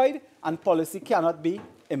destroyed and policy cannot be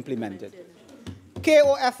implemented.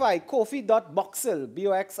 KOFI, Kofi.Boxill,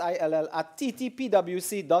 B-O-X-I-L-L, at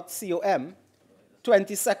ttpwc.com,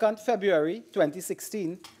 22nd February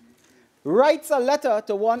 2016, writes a letter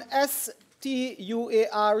to one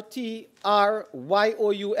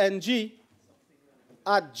STUARTRYOUNG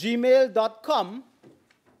at gmail.com,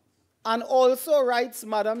 and also writes,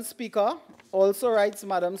 Madam Speaker, a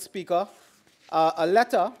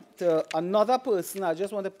letter to another person. I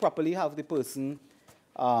just want to properly have the person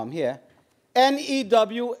here.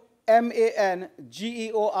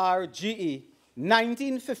 NEWMANGEORGE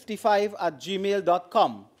 1955 at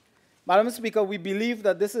gmail.com. Madam Speaker, we believe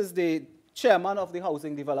that this is the chairman of the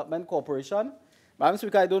Housing Development Corporation. Madam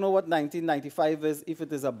Speaker, I don't know what 1995 is, if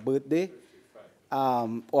it is a birthday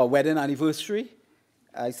or wedding anniversary.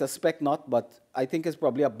 I suspect not, but I think it's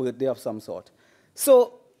probably a birthday of some sort.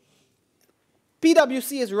 So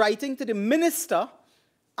PwC is writing to the minister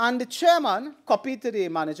and the chairman, copied to the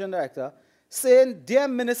managing director, saying, dear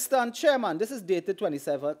minister and chairman, this is dated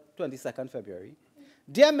 22nd February.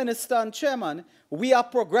 Dear minister and chairman, we are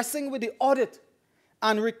progressing with the audit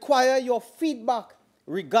and require your feedback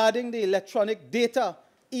regarding the electronic data,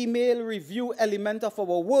 email review element of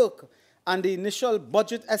our work, and the initial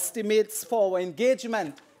budget estimates for our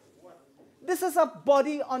engagement. This is a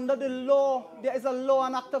body under the law. There is a law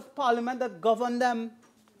and act of parliament that govern them,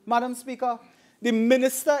 Madam Speaker. The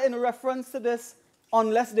minister in reference to this,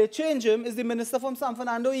 unless they change him, is the minister from San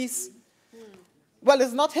Fernando East. Well,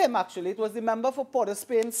 it's not him, actually. It was the member for Port of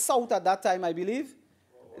Spain South at that time, I believe.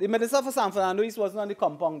 The minister for San Fernando East wasn't on the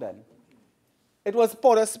compound then. It was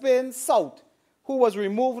Port of Spain South, who was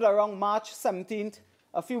removed around March 17th.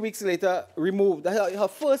 A few weeks later, removed. Her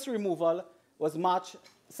first removal was March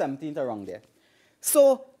 17th, around there.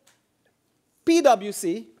 So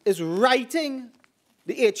PwC is writing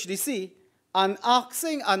the HDC and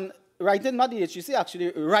asking, and writing, not the HDC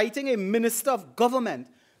actually, writing a minister of government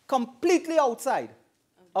completely outside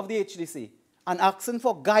of the HDC and asking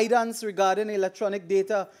for guidance regarding electronic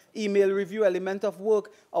data, email review, element of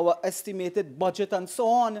work, our estimated budget, and so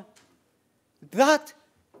on. That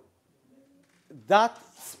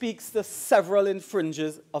speaks to several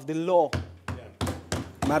infringes of the law.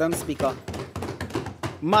 Madam Speaker.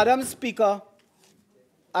 Madam Speaker,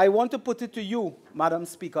 I want to put it to you, Madam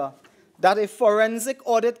Speaker, that a forensic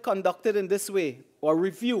audit conducted in this way, or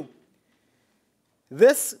review,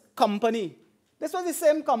 this company, this was the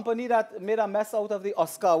same company that made a mess out of the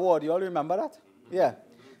Oscar award. You all remember that? Yeah.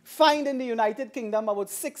 Fined in the United Kingdom about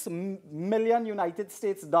 $6 million United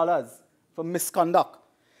States dollars for misconduct.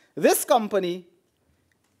 This company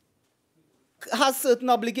has certain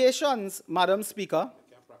obligations, Madam Speaker.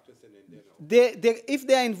 If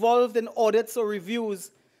they are involved in audits or reviews,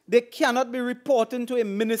 they cannot be reporting to a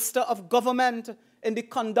minister of government in the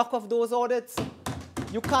conduct of those audits.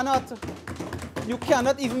 You cannot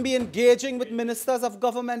even be engaging with ministers of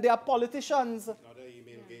government. They are politicians.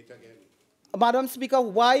 Madam Speaker,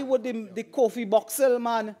 why would the Kofi Boxill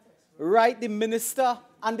man write the minister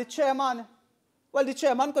and the chairman? Well, the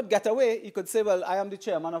chairman could get away. He could say, well, I am the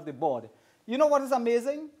chairman of the board. You know what is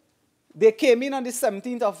amazing? They came in on the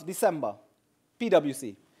 17th of December,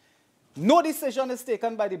 PwC. No decision is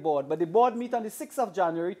taken by the board, but the board meet on the 6th of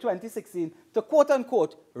January 2016 to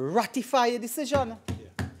quote-unquote ratify a decision.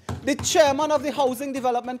 Yeah. The chairman of the Housing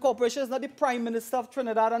Development Corporation is not the Prime Minister of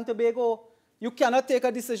Trinidad and Tobago. You cannot take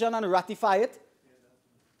a decision and ratify it.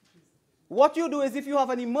 What you do is if you have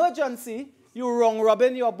an emergency, you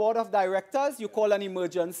wrong-robin your board of directors, you call an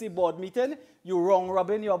emergency board meeting, you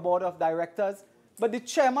wrong-robin your board of directors. But the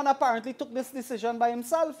chairman apparently took this decision by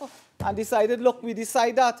himself and decided, look, we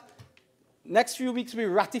decide that. Next few weeks we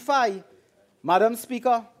ratify. Madam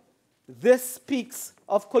Speaker, this speaks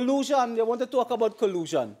of collusion. They want to talk about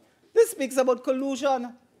collusion. This speaks about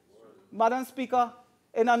collusion. Madam Speaker,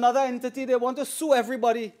 in another entity, they want to sue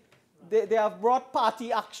everybody. They have brought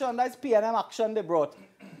party action. That's PNM action they brought.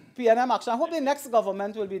 PNM action. I hope the next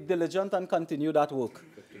government will be diligent and continue that work.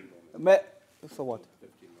 For what?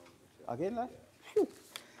 Again, like?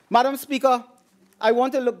 Madam Speaker, I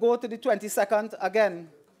want to go to the 22nd again.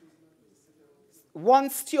 One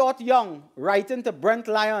Stuart Young writing to Brent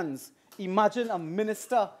Lyons. Imagine a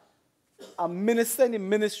minister in the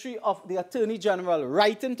Ministry of the Attorney General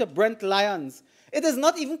writing to Brent Lyons. It is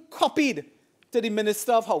not even copied to the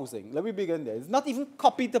Minister of Housing. Let me begin there. It's not even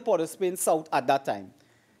copied to Port of Spain South at that time.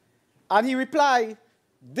 And he replied,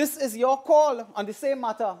 this is your call on the same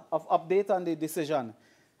matter of update on the decision.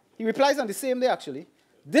 He replies on the same day, actually.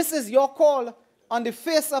 This is your call. On the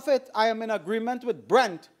face of it, I am in agreement with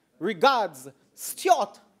Brent. Regards,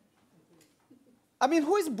 Stuart. I mean,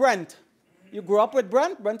 who is Brent? You grew up with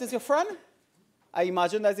Brent? Brent is your friend? I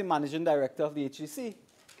imagine as the managing director of the HEC.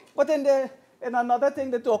 But in another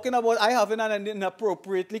thing they're talking about, I having an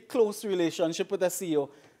inappropriately close relationship with the CEO.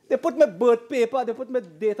 They put my birth paper, they put my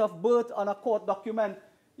date of birth on a court document.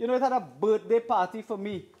 You know, it had a birthday party for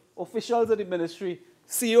me, officials of the ministry.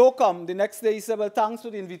 CEO come, the next day he said, well, thanks for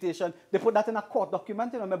the invitation. They put that in a court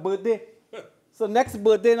document, you know, my birthday. So next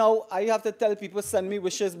birthday now, I have to tell people, send me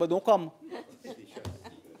wishes, but don't come.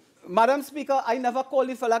 Madam Speaker, I never call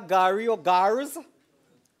the fella Gary or Gars.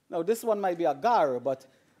 Now, this one might be a Gar, but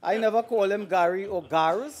I never call him Gary or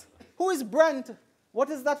Gars. Who is Brent? What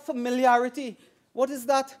is that familiarity? What is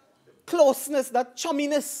that closeness, that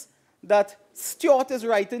chumminess that Stuart is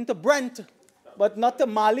writing to Brent, but not to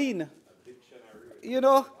Marlene? You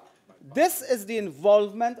know, this is the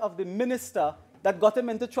involvement of the minister that got him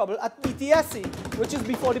into trouble at PTSC, which is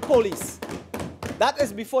before the police. That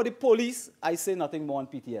is before the police. I say nothing more on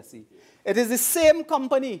PTSC. It is the same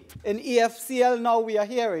company in EFCL now we are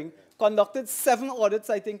hearing, conducted 7 audits,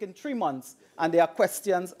 I think, in 3 months, and there are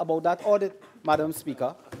questions about that audit, Madam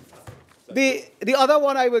Speaker. The other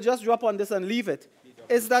one I will just drop on this and leave it,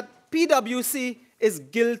 is that PwC is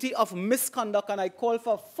guilty of misconduct, and I call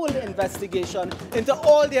for full investigation into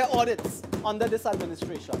all their audits under this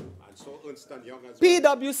administration. And so Ernst & Young as well.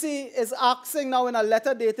 PwC is asking now in a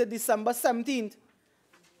letter dated December 17th.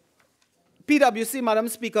 PwC, Madam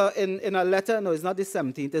Speaker, in a letter, no, it's not the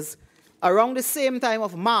 17th, it's around the same time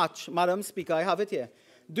of March, Madam Speaker, I have it here.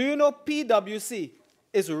 Do you know PwC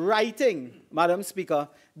is writing, Madam Speaker,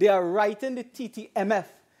 they are writing the TTMF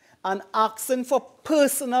and asking for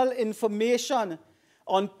personal information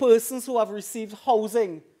on persons who have received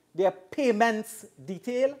housing, their payments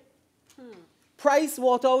detail.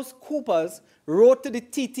 PricewaterhouseCoopers wrote to the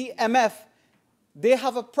TTMF, they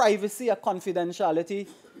have a privacy, a confidentiality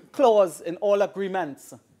clause in all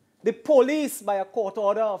agreements. The police, by a court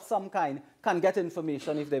order of some kind, can get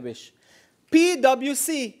information if they wish.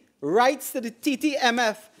 PwC writes to the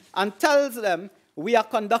TTMF and tells them, we are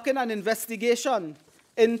conducting an investigation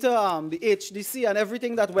into the HDC and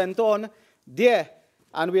everything that went on there,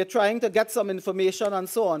 and we are trying to get some information and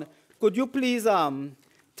so on. Could you please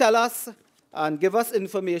tell us and give us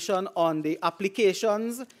information on the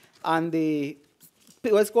applications and the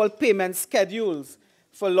what's called payment schedules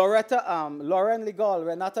for Lauren Legal,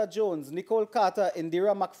 Renata Jones, Nicole Carter,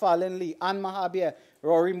 Indira McFarlane Lee, Anne Mahabir,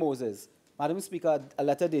 Rory Moses. Madam Speaker, a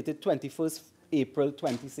letter dated 21st April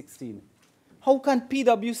 2016. How can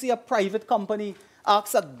PwC, a private company,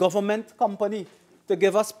 ask a government company to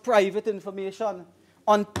give us private information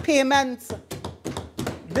on payments?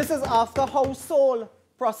 This is after household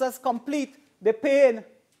process complete, they paying.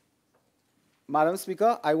 Madam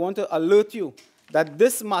Speaker, I want to alert you that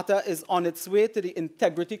this matter is on its way to the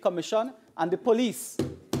Integrity Commission and the police.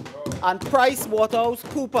 And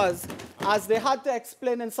PricewaterhouseCoopers, as they had to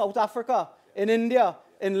explain in South Africa, in India,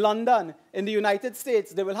 in London, in the United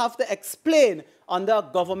States, they will have to explain under a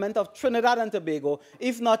government of Trinidad and Tobago,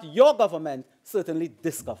 if not your government, certainly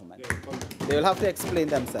this government. They will have to explain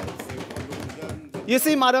themselves. You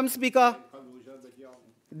see, Madam Speaker,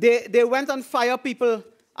 they went and fire people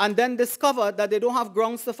and then discovered that they don't have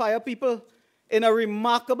grounds to fire people. In a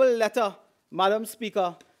remarkable letter, Madam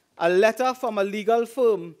Speaker, a letter from a legal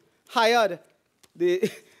firm hired. The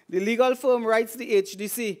legal firm writes the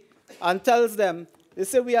HDC and tells them, they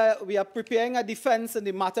say, we are preparing a defense in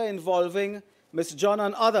the matter involving Ms. John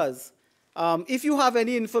and others. If you have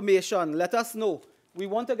any information, let us know. We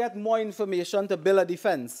want to get more information to build a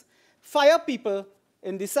defense. Fire people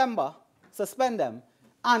in December, suspend them,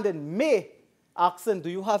 and in May, ask them, do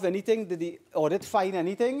you have anything? Did the audit find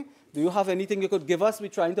anything? Do you have anything you could give us? We're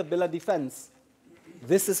trying to build a defense.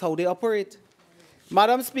 This is how they operate.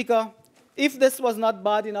 Madam Speaker, if this was not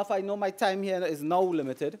bad enough, I know my time here is now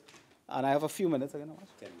limited, and I have a few minutes.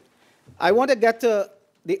 I want to get to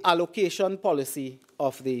the allocation policy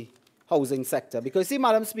of the housing sector. Because, see,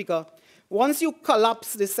 Madam Speaker, once you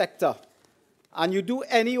collapse the sector and you do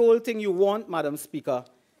any old thing you want, Madam Speaker,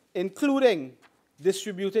 including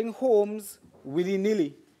distributing homes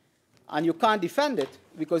willy-nilly, and you can't defend it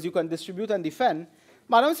because you can distribute and defend,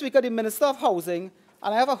 Madam Speaker, the Minister of Housing,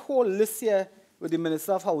 and I have a whole list here with the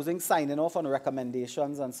Minister of Housing signing off on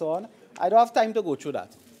recommendations and so on. I don't have time to go through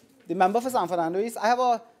that. The member for San Fernando East, I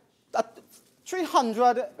have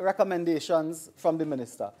 300 recommendations from the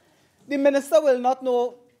Minister. The Minister will not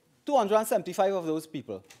know 275 of those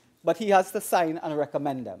people, but he has to sign and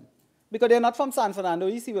recommend them. Because they're not from San Fernando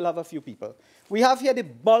East, he will have a few people. We have here the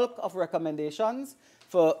bulk of recommendations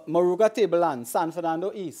for Moruga Tableland, San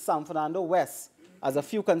Fernando East, San Fernando West, as a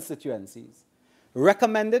few constituencies.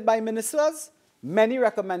 Recommended by ministers, many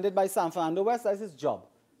recommended by San Fernando West. That's his job.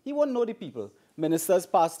 He won't know the people. Ministers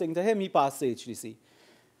pass things to him, he passed to HDC.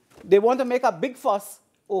 They want to make a big fuss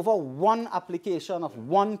over one application of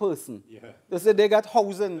one person. Yeah. They say they got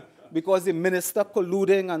housing because the minister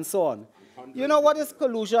colluding and so on. You know what is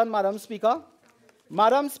collusion, Madam Speaker?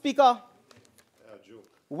 Madam Speaker,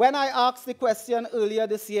 when I asked the question earlier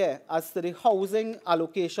this year as to the housing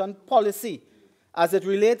allocation policy as it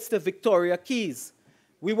relates to Victoria Keys,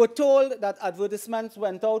 we were told that advertisements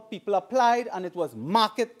went out, people applied, and it was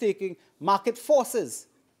market forces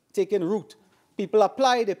taking root. People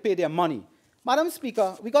apply, they pay their money. Madam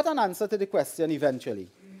Speaker, we got an answer to the question eventually.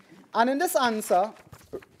 And in this answer,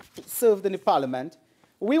 served in the Parliament,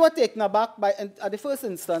 we were taken aback by, at the first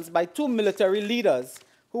instance, by two military leaders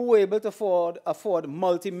who were able to afford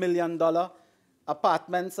multi-million-dollar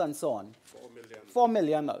apartments and so on. $4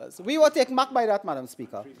 million. We were taken back by that, Madam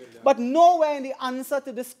Speaker. But nowhere in the answer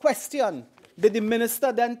to this question did the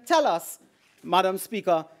minister then tell us, Madam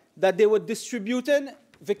Speaker, that they were distributing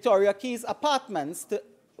Victoria Keys apartments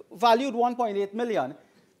valued $1.8 million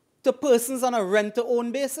to persons on a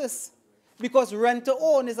rent-to-own basis. Because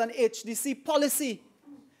rent-to-own is an HDC policy.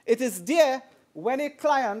 It is there when a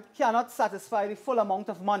client cannot satisfy the full amount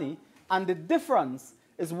of money, and the difference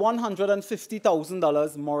is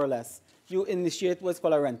 $150,000 more or less. You initiate what's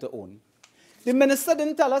called a rent-to-own. The minister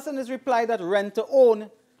didn't tell us in his reply that rent-to-own,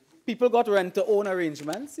 people got rent-to-own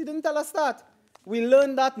arrangements. He didn't tell us that. We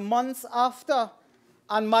learned that months after.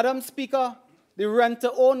 And Madam Speaker, the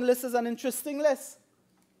rent-to-own list is an interesting list.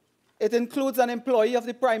 It includes an employee of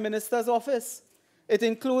the Prime Minister's office. It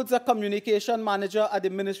includes a communication manager at the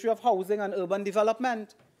Ministry of Housing and Urban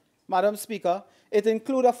Development. Madam Speaker, it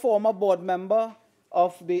includes a former board member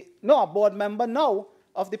of the, no, a board member now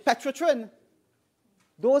of the Petrotrin.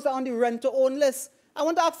 Those are on the rent-to-own list. I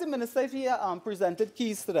want to ask the minister if he presented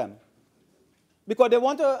keys to them. Because they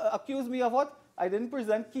want to accuse me of what? I didn't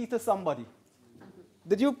present key to somebody.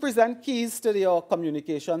 Did you present keys to your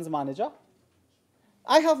communications manager?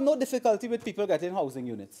 I have no difficulty with people getting housing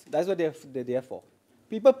units. That's what they're there for.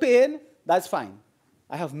 People paying, that's fine.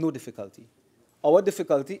 I have no difficulty. Our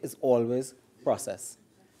difficulty is always process.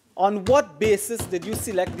 On what basis did you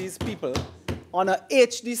select these people on a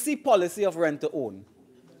HDC policy of rent-to-own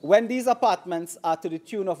when these apartments are to the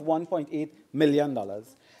tune of $1.8 million?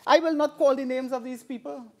 I will not call the names of these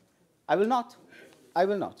people. I will not. I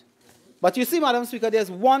will not. But you see, Madam Speaker,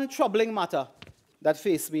 there's one troubling matter that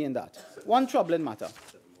faced me in that. One troubling matter.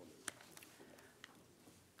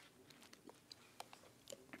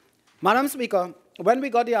 Madam Speaker, when we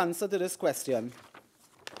got the answer to this question,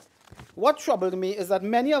 what troubled me is that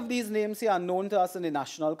many of these names here are known to us in the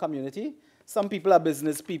national community. Some people are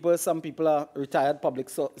business people, some people are retired public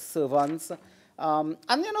servants. And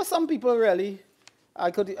you know, some people really,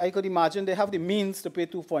 I could imagine they have the means to pay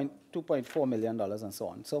 $2.4 million and so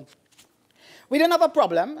on. So we didn't have a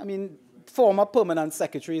problem. I mean, former permanent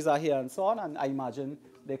secretaries are here and so on, and I imagine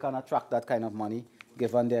they can attract that kind of money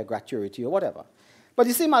given their gratuity or whatever. But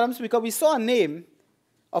you see, Madam Speaker, we saw a name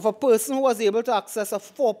of a person who was able to access a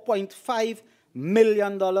 $4.5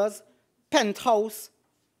 million penthouse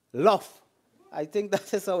loft. I think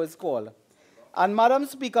that is how it's called. And Madam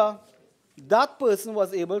Speaker, that person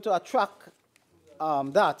was able to attract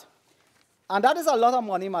that. And that is a lot of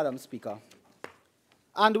money, Madam Speaker.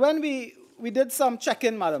 And when we did some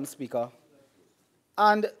check-in, Madam Speaker,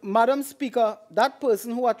 and Madam Speaker, that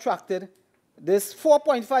person who attracted this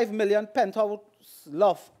 4.5 million penthouse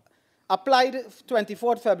loft applied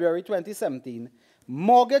 24th February 2017,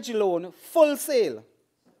 mortgage loan, full sale.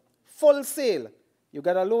 Full sale. You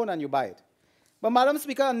get a loan and you buy it. But Madam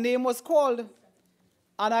Speaker, a name was called,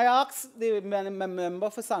 and I asked the member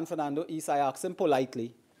for San Fernando East, I asked him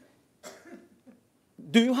politely,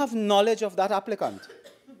 do you have knowledge of that applicant?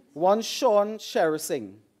 One Sean Sherry.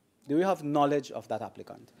 Do you have knowledge of that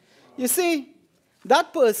applicant? You see,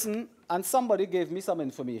 that person, and somebody gave me some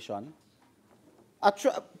information,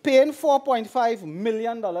 paying $4.5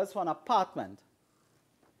 million for an apartment.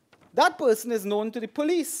 That person is known to the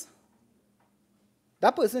police.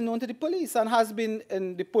 That person is known to the police and has been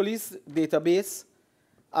in the police database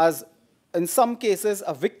as, in some cases,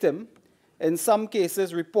 a victim, in some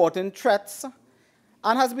cases, reporting threats,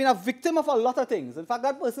 and has been a victim of a lot of things. In fact,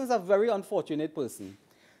 that person is a very unfortunate person.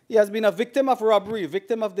 He has been a victim of robbery,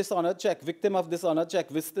 victim of dishonored check, victim of dishonored check,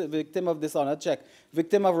 victim of dishonored check,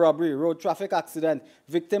 victim of robbery, road traffic accident,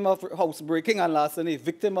 victim of housebreaking and larceny,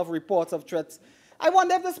 victim of reports of threats. I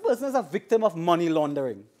wonder if this person is a victim of money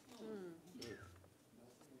laundering.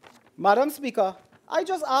 Madam Speaker, I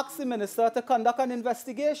just asked the minister to conduct an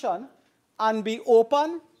investigation and be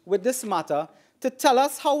open with this matter to tell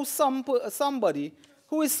us how somebody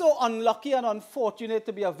who is so unlucky and unfortunate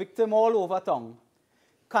to be a victim all over town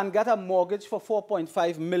can get a mortgage for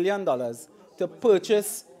 $4.5 million to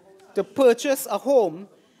purchase a home,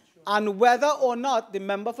 and whether or not the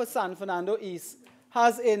member for San Fernando East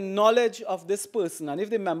has a knowledge of this person. And if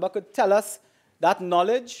the member could tell us that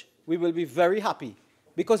knowledge, we will be very happy,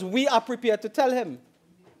 because we are prepared to tell him.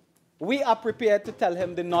 We are prepared to tell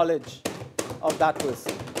him the knowledge of that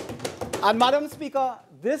person. And Madam Speaker,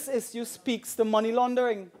 this issue speaks to money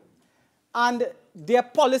laundering. And their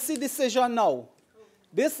policy decision now,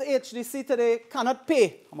 this HDC today cannot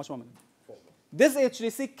pay. How much more money? This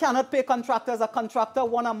HDC cannot pay contractors. A contractor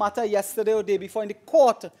won a matter yesterday or day before in the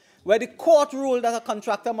court, where the court ruled that a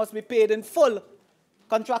contractor must be paid in full.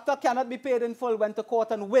 Contractor cannot be paid in full, went to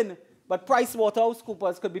court and win. But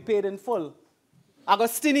PricewaterhouseCoopers could be paid in full.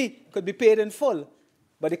 Agostini could be paid in full.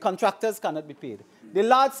 But the contractors cannot be paid. The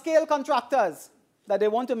large-scale contractors that they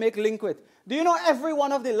want to make link with. Do you know every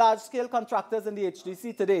one of the large-scale contractors in the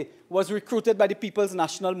HDC today was recruited by the People's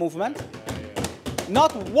National Movement?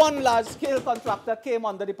 Not one large-scale contractor came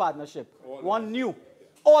under the partnership. One new.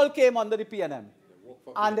 All came under the PNM.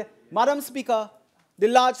 And, Madam Speaker, the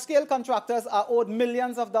large-scale contractors are owed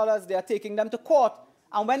millions of dollars. They are taking them to court.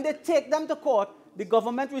 And when they take them to court, the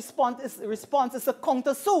government response is a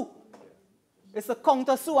counter-sue. It's a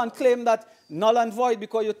counter-sue and claim that null and void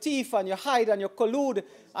because you thief and you hide and you collude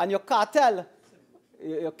and you cartel.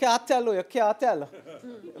 Your cartel or your cartel.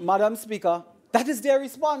 Madam Speaker, that is their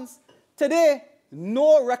response. Today,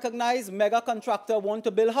 no recognized mega contractor want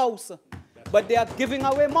to build house, but they are giving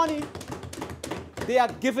away money. They are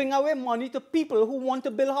giving away money to people who want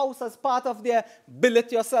to build house as part of their build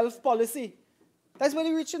it yourself policy. That's where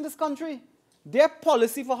they reach in this country. Their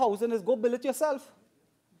policy for housing is go build it yourself.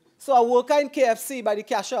 So a worker in KFC by the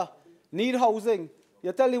cashier need housing.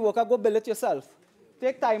 You tell the worker, go build it yourself.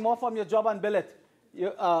 Take time off from your job and build it.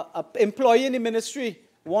 An employee in the ministry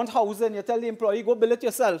want housing. You tell the employee, go build it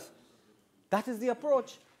yourself. That is the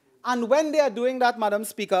approach. And when they are doing that, Madam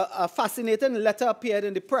Speaker, a fascinating letter appeared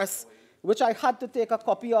in the press, which I had to take a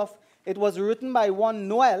copy of. It was written by one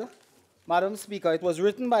Noel, Madam Speaker. It was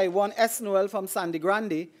written by one S. Noel from Sandy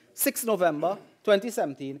Grande, 6 November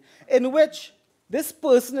 2017, in which this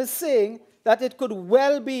person is saying that it could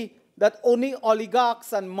well be that only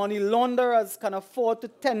oligarchs and money launderers can afford to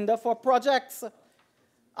tender for projects.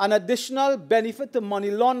 An additional benefit to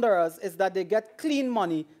money launderers is that they get clean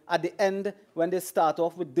money at the end when they start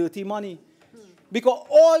off with dirty money. Because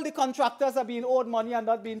all the contractors are being owed money and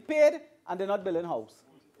not being paid, and they're not building house.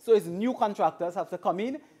 So it's new contractors have to come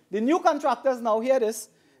in. The new contractors now, hear this,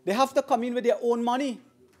 they have to come in with their own money.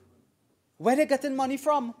 Where are they getting money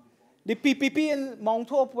from? The PPP in Mount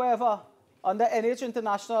Hope, wherever, under NH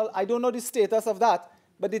International, I don't know the status of that,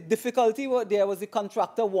 but the difficulty there was the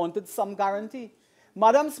contractor wanted some guarantee.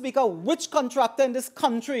 Madam Speaker, which contractor in this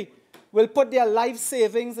country will put their life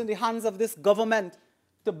savings in the hands of this government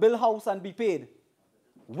to build house and be paid?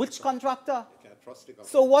 Which contractor?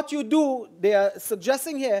 So what you do, they are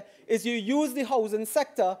suggesting here, is you use the housing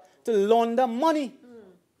sector to launder money.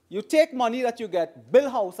 You take money that you get,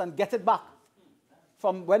 build house, and get it back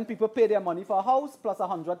from when people pay their money for a house plus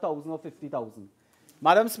 100,000 or 50,000.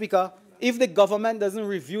 Madam Speaker, if the government doesn't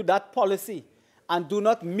review that policy and do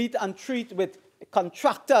not meet and treat with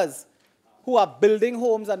contractors who are building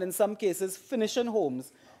homes and in some cases finishing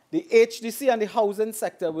homes, the HDC and the housing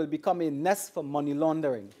sector will become a nest for money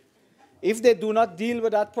laundering. If they do not deal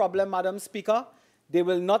with that problem, Madam Speaker, they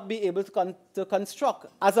will not be able to construct.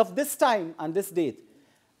 As of this time and this date,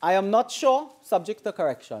 I am not sure, subject to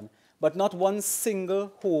correction, but not one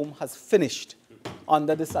single home has finished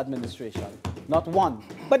under this administration. Not one.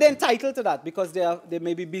 But they're entitled to that because they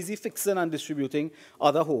may be busy fixing and distributing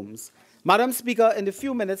other homes. Madam Speaker, in the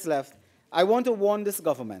few minutes left, I want to warn this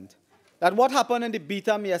government that what happened in the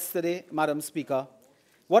Beetham yesterday, Madam Speaker,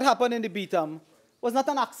 what happened in the Beetham was not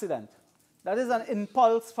an accident. That is an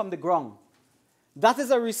impulse from the ground. That is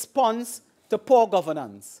a response to poor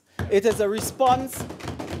governance. It is a response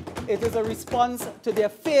to their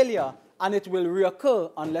failure, and it will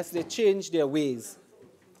reoccur unless they change their ways.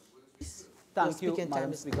 Thank you,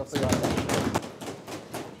 Madam Speaker, for your attention.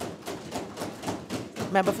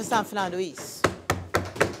 Member for San Fernando East.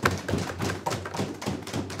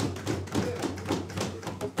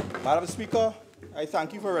 Madam Speaker, I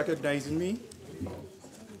thank you for recognizing me,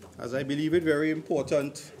 as I believe it very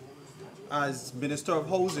important as Minister of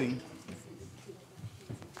Housing.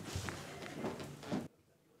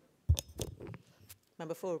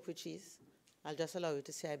 Member for Orupuchis, I'll just allow you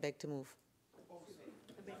to say I beg to move.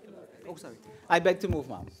 Oh, sorry. I beg to move,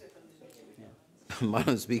 ma'am. Yeah.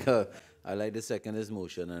 Madam Speaker, I'd like to second this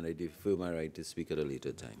motion and I defer my right to speak at a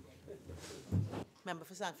later time. Member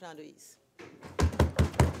for San Fernando East.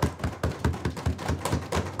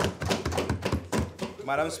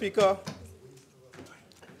 Madam Speaker,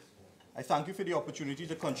 I thank you for the opportunity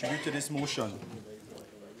to contribute to this motion.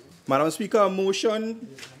 Madam Speaker, a motion,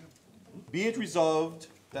 be it resolved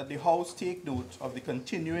that the House take note of the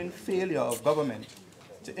continuing failure of government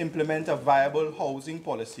to implement a viable housing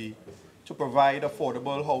policy to provide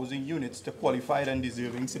affordable housing units to qualified and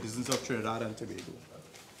deserving citizens of Trinidad and Tobago.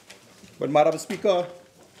 But Madam Speaker,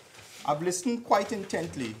 I've listened quite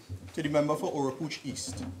intently to the member for Orupuch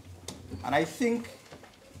East, and I think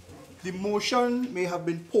the motion may have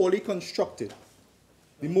been poorly constructed.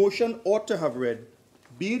 The motion ought to have read,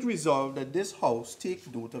 be it resolved that this House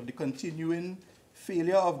take note of the continuing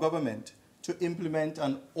failure of government to implement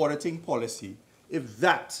an auditing policy, if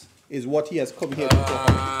that is what he has come here to talk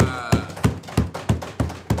about.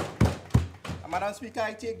 Madam Speaker,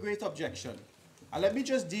 I take great objection. And let me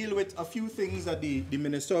just deal with a few things that the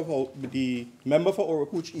member for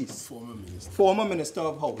Orupuch East, former Minister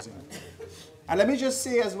of Housing. And let me just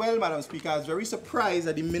say as well, Madam Speaker, I was very surprised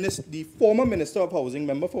that the former Minister of Housing,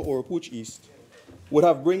 member for Orupuch East, would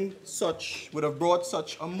have brought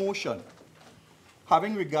such a motion,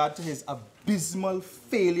 having regard to his abysmal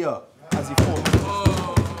failure as a former minister.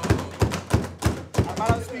 And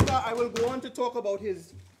Madam Speaker, I will go on to talk about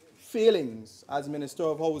his failings as Minister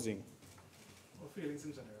of Housing. Or failings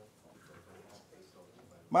in general.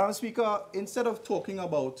 Madam Speaker, instead of talking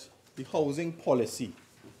about the housing policy,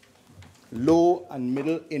 low and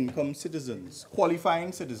middle income citizens,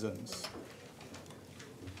 qualifying citizens,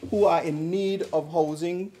 who are in need of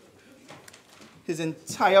housing, his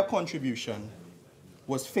entire contribution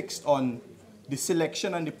was fixed on the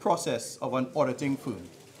selection and the process of an auditing firm.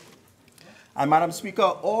 And Madam Speaker,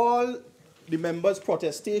 all the members'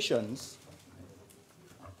 protestations,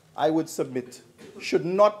 I would submit, should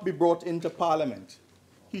not be brought into Parliament.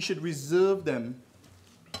 He should reserve them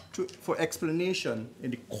for explanation in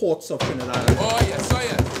the courts of Trinidad. Oh, yes, oh,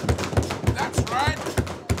 yes. That's right.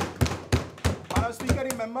 Madam Speaker,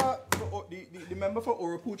 the member for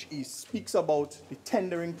Orupuch East speaks about the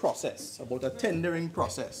tendering process, about a tendering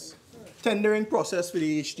process. Tendering process for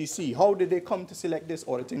the HDC. How did they come to select this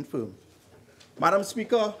auditing firm? Madam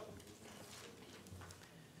Speaker,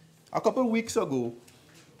 a couple of weeks ago,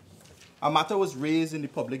 a matter was raised in the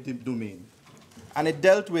public domain, and it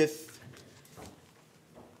dealt with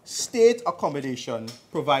state accommodation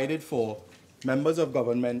provided for members of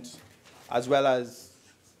government as well as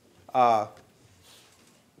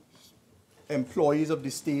employees of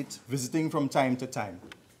the state visiting from time to time.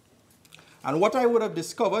 And what I would have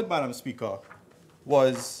discovered, Madam Speaker,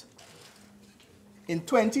 was in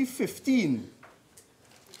 2015,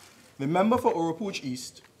 the member for Orupuch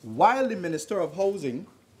East, while the Minister of Housing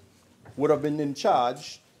would have been in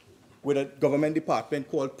charge with a government department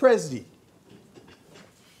called PRESD.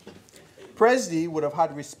 PRESD would have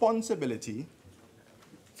had responsibility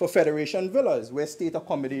for Federation Villas, where state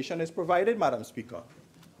accommodation is provided, Madam Speaker.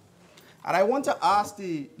 And I want to ask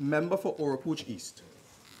the member for Orupuch East,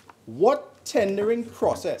 what tendering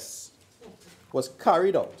process was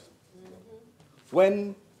carried out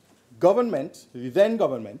when government, the then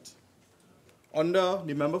government, under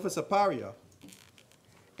the member for Saparia,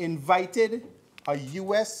 invited a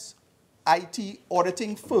US IT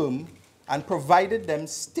auditing firm and provided them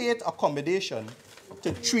state accommodation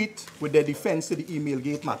to treat with their defense to the email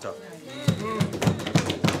gate matter.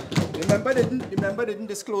 The member didn't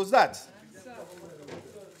disclose that.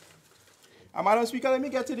 And Madam Speaker, let me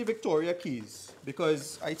get to the Victoria Keys,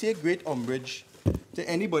 because I take great umbrage to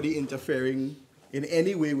anybody interfering in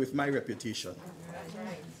any way with my reputation.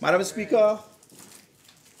 Madam Speaker,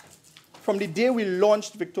 from the day we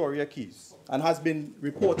launched Victoria Keys, and has been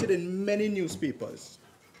reported in many newspapers,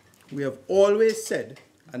 we have always said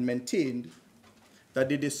and maintained that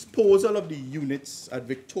the disposal of the units at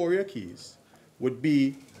Victoria Keys would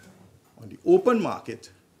be on the open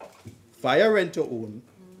market, via rent-to-own,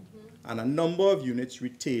 and a number of units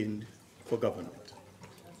retained for government.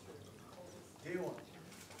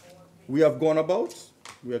 We have gone about,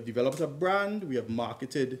 we have developed a brand, we have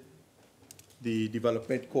marketed the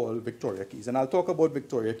development called Victoria Keys. And I'll talk about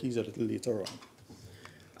Victoria Keys a little later on.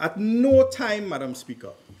 At no time, Madam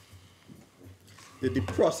Speaker, did the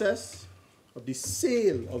process of the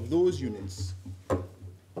sale of those units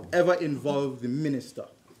ever involve the minister,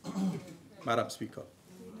 Madam Speaker.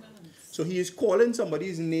 So he is calling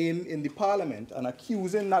somebody's name in the parliament and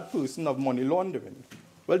accusing that person of money laundering.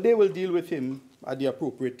 Well, they will deal with him at the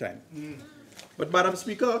appropriate time. But Madam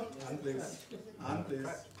Speaker,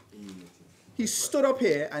 he stood up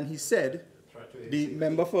here and he said, the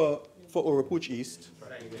member for Oropouche East,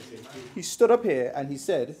 he stood up here and he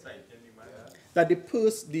said that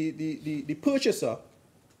the purchaser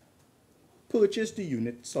purchased the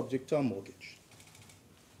unit subject to a mortgage.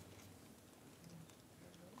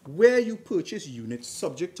 Where you purchase units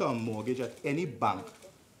subject to a mortgage at any bank,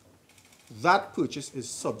 that purchase is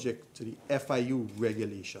subject to the FIU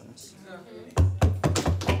regulations. And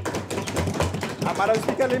Madam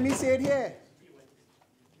Speaker, let me say it here.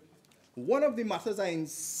 One of the matters I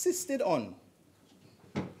insisted on,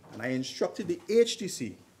 and I instructed the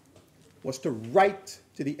HTC, was to write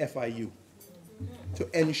to the FIU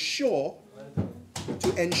to ensure,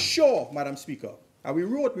 Madam Speaker, and we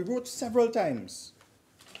wrote several times,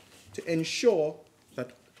 to ensure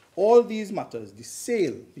that all these matters, the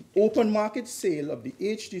sale, the open market sale of the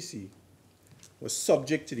HTC, was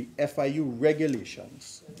subject to the FIU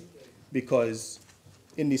regulations, because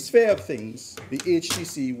in the sphere of things, the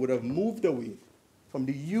HTC would have moved away from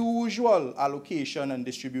the usual allocation and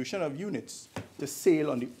distribution of units to sale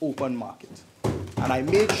on the open market. And I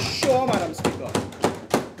made sure, Madam Speaker,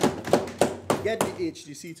 to get the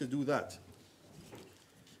HTC to do that.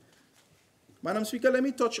 Madam Speaker, let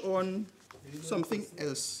me touch on something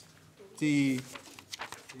else.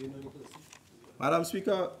 Madam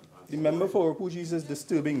Speaker, the member for Oropouche East is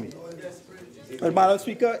disturbing me. But Madam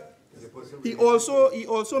Speaker, he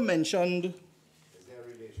also mentioned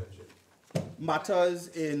matters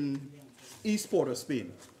in East Port of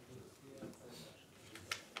Spain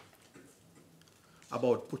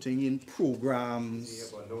about putting in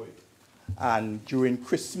programs and during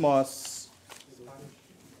Christmas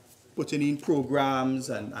putting in programs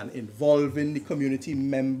and involving the community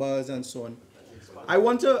members and so on. I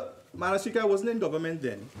want to, Madam Speaker, I wasn't in government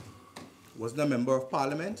then, wasn't a member of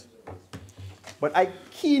parliament, but I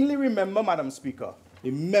keenly remember, Madam Speaker, a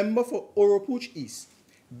member for Oropouche East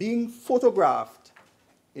being photographed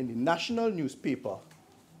in the national newspaper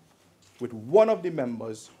with one of the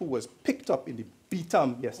members who was picked up in the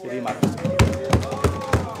beat-up yesterday, Madam Speaker.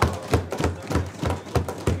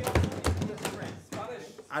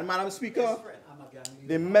 And Madam Speaker,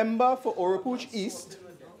 the member for Oropouche East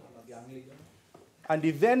and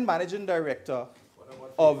the then managing director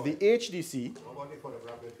of the HDC,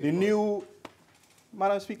 the new,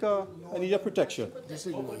 Madam Speaker, I need your protection.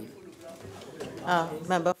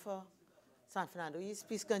 Member for San Fernando East,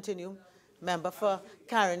 please continue. Member for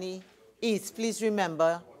Caroni East, please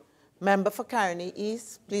remember. Member for Caroni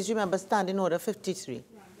East, please remember Standing Order 53.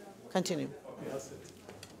 Continue.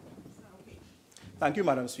 Thank you,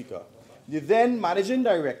 Madam Speaker. The then managing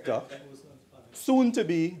director, soon to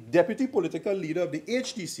be deputy political leader of the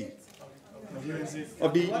HDC,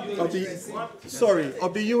 of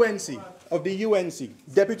the UNC,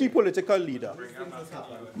 deputy political leader.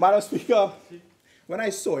 Madam Speaker, when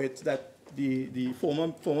I saw it that the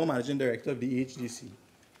former managing director of the HDC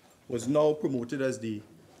was now promoted as the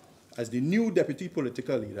new deputy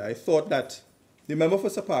political leader, I thought that the member for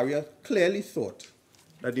Saparia clearly thought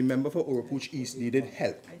that the member for Oropouche East needed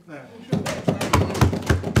help.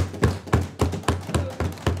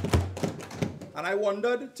 And And I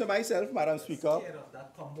wondered to myself, Madam Speaker,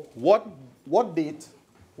 what date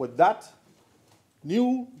would that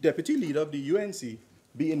new deputy leader of the UNC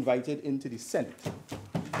be invited into the Senate?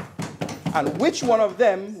 And which one of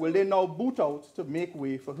them will they now boot out to make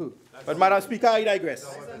way for her? But Madam Speaker, I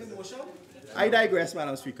digress. I digress,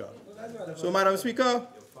 Madam Speaker. So, Madam Speaker,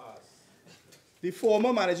 the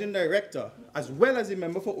former managing director, as well as the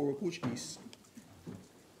member for Oropuch East,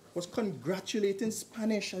 was congratulating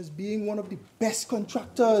Spanish as being one of the best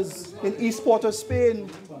contractors in East Port of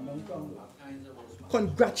Spain.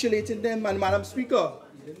 Congratulating them. And Madam Speaker,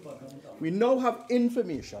 we now have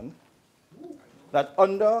information that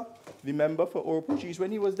under the member for Oropuch East,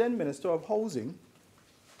 when he was then Minister of Housing,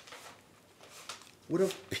 would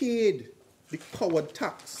have paid the coward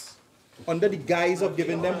tax under the guise of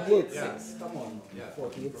giving them work. Yes, come on. Yeah.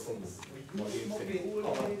 48 cents.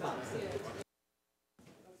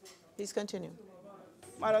 Please continue.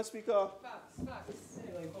 Madam Speaker,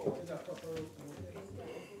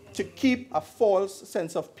 to keep a false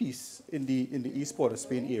sense of peace in the East Port of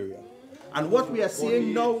Spain area. And what we are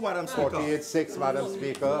seeing now, Madam Speaker. 48-6, Madam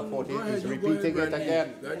Speaker. 48 is repeating it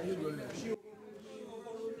again.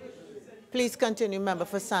 Please continue, member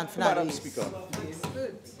for San Fernando. Madam Speaker.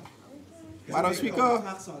 Madam Speaker.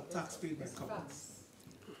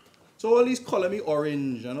 So all these color me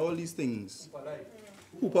orange and all these things.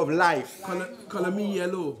 Hoop of life. Color me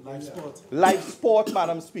yellow. Life sport. Life sport,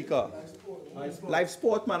 Madam Speaker. Life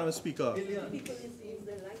sport, Madam Speaker.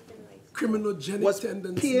 Criminogenic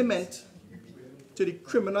tendencies. Payment to the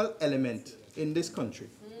criminal element in this country,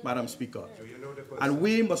 Madam Speaker. And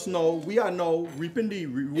we are now reaping the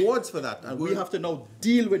rewards for that, and we have to now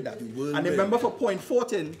deal with that. And the member for Point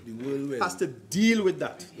 14 has to deal with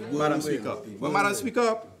that, Madam Speaker. Well, Madam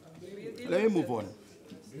Speaker, let me move on.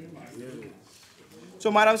 So,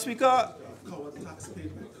 Madam Speaker,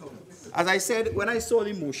 as I said, when I saw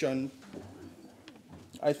the motion,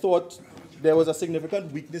 I thought there was a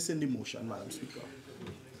significant weakness in the motion, Madam Speaker.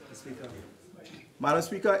 Madam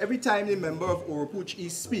Speaker, every time the member of Oropuch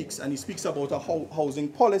East speaks, and he speaks about a housing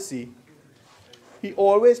policy, he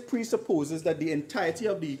always presupposes that the entirety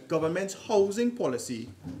of the government's housing policy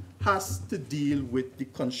has to deal with the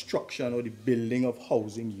construction or the building of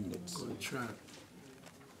housing units.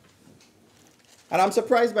 And I'm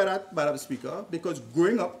surprised by that, Madam Speaker, because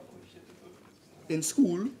growing up in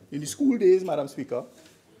school, in the school days, Madam Speaker,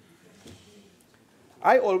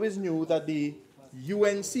 I always knew that the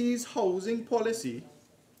UNC's housing policy,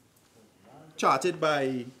 charted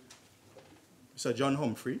by Sir John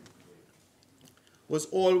Humphrey, was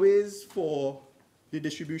always for the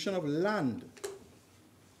distribution of land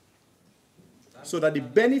so that the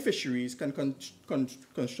beneficiaries can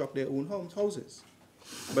construct their own houses.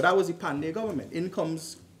 But that was the Pandey government. In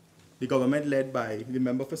comes the government led by the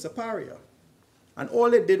member for Saparia. And all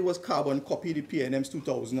they did was carbon copy the PNM's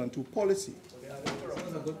 2002 policy.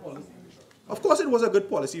 Of course it was a good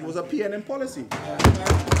policy. It was a PNM policy.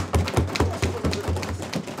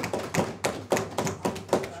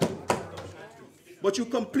 But you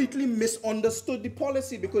completely misunderstood the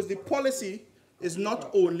policy, because the policy is not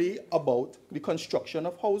only about the construction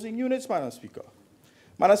of housing units, Madam Speaker.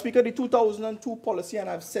 Madam Speaker, the 2002 policy, and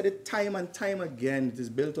I've said it time and time again, it is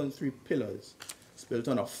built on 3 pillars. It's built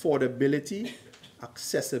on affordability,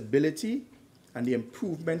 accessibility, and the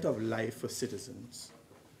improvement of life for citizens.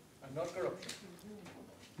 And not corruption.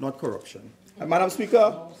 Not corruption. And Madam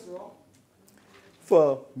Speaker,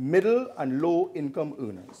 for middle and low income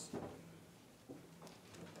earners,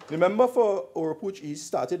 the member for Oropuch East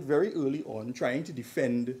started very early on trying to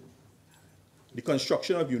defend the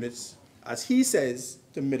construction of units, as he says,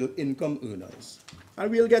 to middle income earners.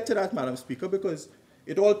 And we'll get to that, Madam Speaker, because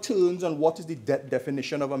it all turns on what is the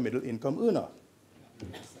definition of a middle income earner.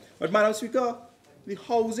 But Madam Speaker, the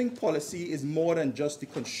housing policy is more than just the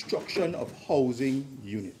construction of housing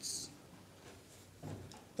units.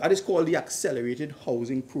 That is called the Accelerated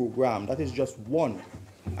Housing Program. That is just one.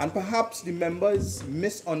 And perhaps the member's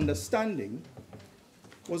misunderstanding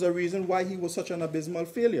was a reason why he was such an abysmal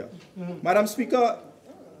failure. Madam Speaker,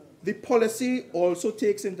 the policy also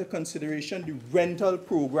takes into consideration the rental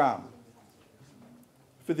program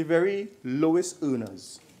for the very lowest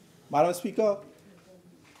earners. Madam Speaker,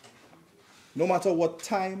 no matter what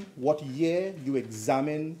time, what year you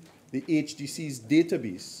examine the HDC's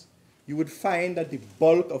database, you would find that the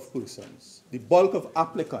bulk of persons, the bulk of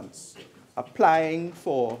applicants applying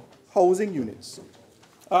for housing units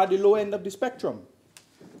are at the low end of the spectrum.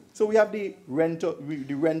 So we have the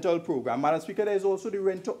rental program. Madam Speaker, there is also the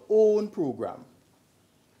rent-to-own program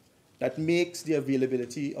that makes the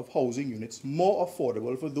availability of housing units more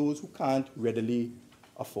affordable for those who can't readily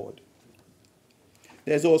afford.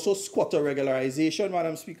 There's also squatter regularization,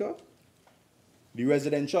 Madam Speaker, the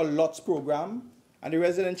residential lots program, and the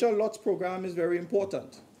residential lots program is very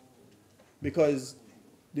important because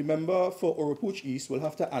the member for Oropuch East will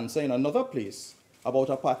have to answer in another place about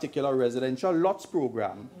a particular residential lots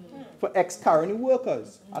program for ex-Caroni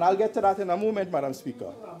workers. And I'll get to that in a moment, Madam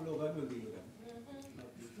Speaker.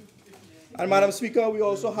 And Madam Speaker, we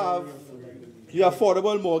also have the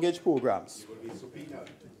affordable mortgage programs.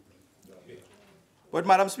 But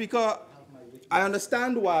Madam Speaker, I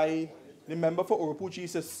understand why the member for Oropuch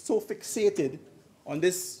East is so fixated on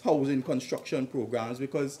this housing construction programs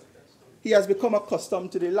because he has become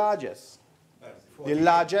accustomed to the largest. The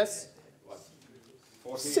largest.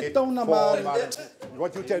 Sit down, man.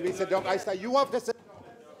 What you tell me, sit down. I say you have to sit.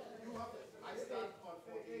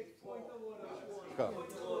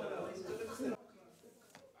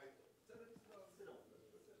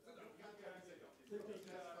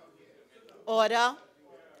 Order.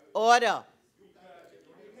 Order.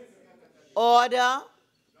 Order.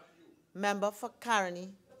 Member for Caroni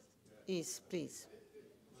East, please.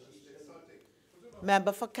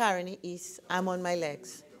 Member for Caroni East, I'm on my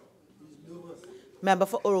legs. Member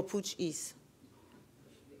for Oropuch East.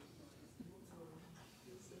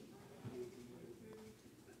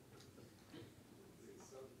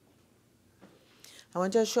 I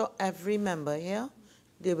want to assure every member here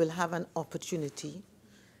they will have an opportunity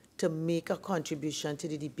to make a contribution to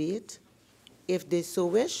the debate, if they so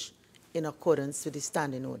wish, in accordance with the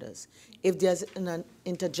standing orders. If there's an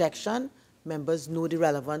interjection, members know the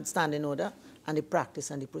relevant standing order and the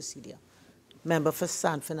practice and the procedure. Member for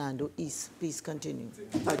San Fernando East, please continue.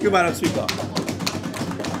 Thank you, Madam Speaker.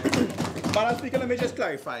 Madam Speaker, let me just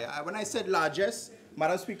clarify. When I said largest,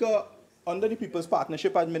 Madam Speaker, under the People's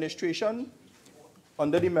Partnership Administration,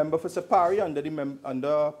 under the member for Sapari,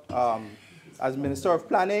 as Minister of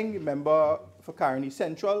Planning, member for Caroni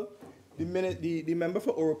Central, the member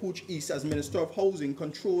for Oropuch East as Minister of Housing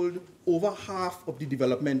controlled over half of the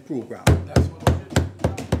development program.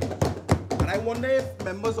 And I wonder if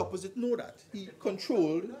members opposite know that. He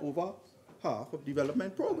controlled over half of the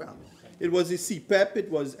development program. It was the CPEP,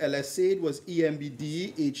 it was LSA, it was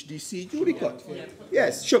EMBD, HDC, Judicot.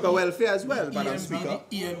 Yes, sugar welfare as well, Madam Speaker.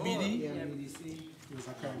 EMBD.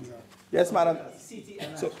 Yes, Madam.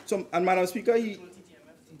 And Madam Speaker,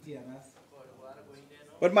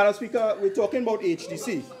 but Madam Speaker, we're talking about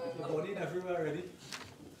HDC.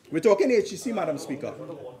 We're talking HDC, Madam Speaker.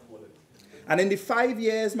 And in the 5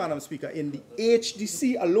 years, Madam Speaker, in the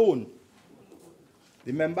HDC alone,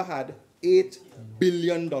 the member had $8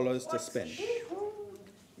 billion to spend.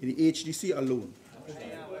 In the HDC alone.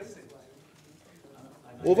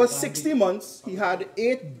 Over 60 months, he had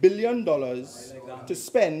 $8 billion to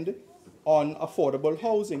spend on affordable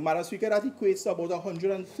housing. Madam Speaker, that equates to about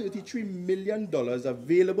 $133 million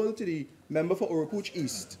available to the member for Oropuch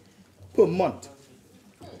East per month.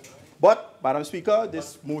 But, Madam Speaker,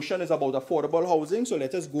 this motion is about affordable housing, so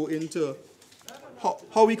let us go into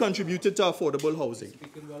how we contributed to affordable housing.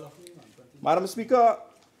 Madam Speaker,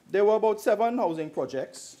 there were about 7 housing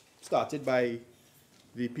projects started by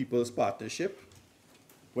the People's Partnership.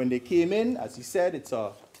 When they came in, as he said, it's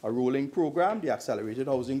a rolling program, the accelerated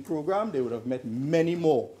housing program. They would have met many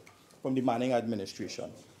more from the Manning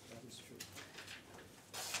administration.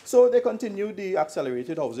 So they continued the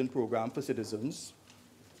accelerated housing program for citizens.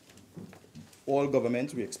 All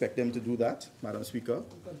governments, we expect them to do that, Madam Speaker.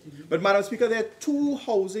 But Madam Speaker, there are 2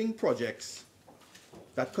 housing projects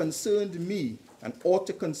that concerned me and ought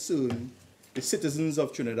to concern the citizens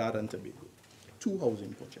of Trinidad and Tobago. 2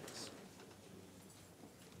 housing projects.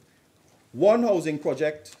 One housing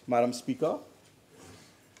project, Madam Speaker,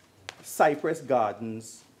 Cypress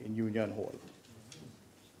Gardens in Union Hall.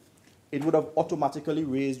 It would have automatically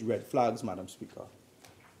raised red flags, Madam Speaker,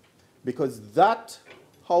 because that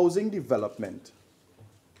housing development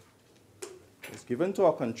was given to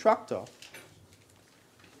a contractor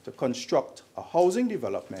to construct a housing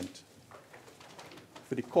development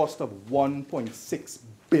for the cost of $1.6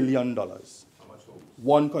 billion.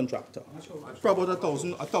 One contractor. For about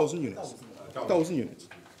 1,000 units. 1,000 units.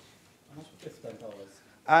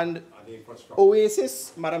 And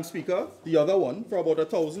Oasis, Madam Speaker, the other one, for about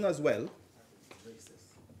 1,000 as well.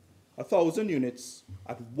 1,000 units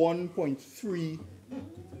at $1.3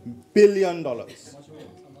 billion.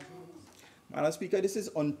 Madam Speaker, this is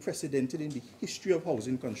unprecedented in the history of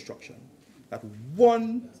housing construction. That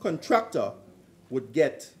one contractor would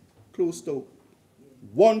get close to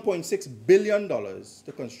 $1.6 billion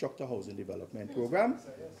to construct a housing development program,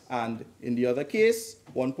 and in the other case,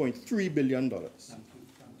 $1.3 billion.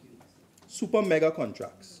 Super mega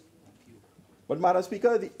contracts. But Madam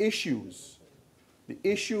Speaker, the issues the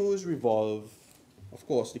issues revolve, of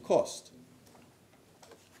course, the cost.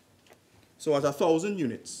 So at 1,000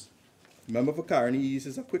 units, remember for Carney East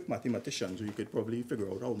is a quick mathematician, so you could probably figure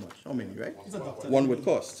out how many, right? One would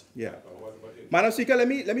cost, yeah. Madam Speaker, let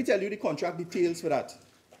me tell you the contract details for that.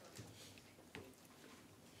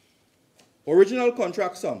 Original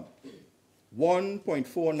contract sum,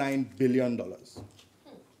 $1.49 billion.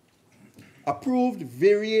 Approved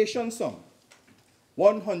variation sum,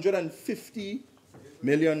 $150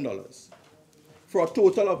 million, for a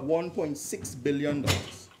total of $1.6 billion.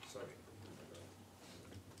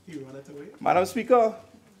 Madam Speaker,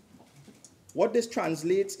 what this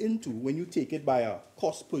translates into when you take it by a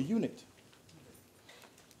cost per unit.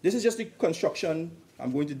 This is just the construction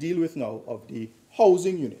I'm going to deal with now of the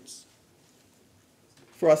housing units.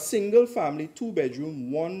 For a single family, two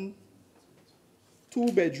bedroom, one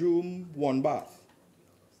bath,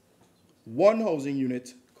 one housing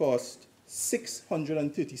unit cost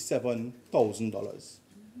 $637,000.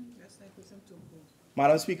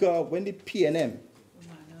 Madam Speaker, when the PNM,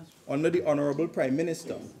 under the Honorable Prime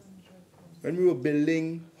Minister, when we were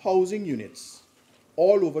building housing units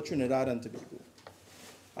all over Trinidad and Tobago,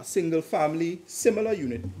 a single family, similar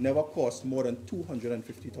unit never cost more than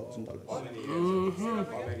 $250,000.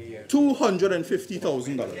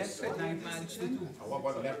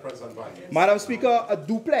 $250,000. Madam Speaker, a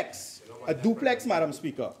duplex, Madam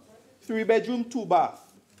Speaker, 3-bedroom,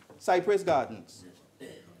 2-bath, Cypress Gardens,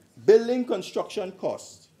 building construction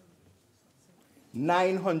cost,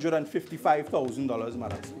 $955,000,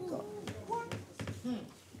 Madam Speaker.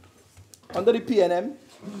 Under the PNM,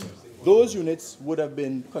 those units would have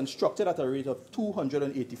been constructed at a rate of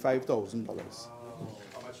 $285,000.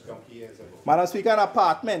 Madam Speaker, an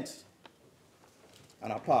apartment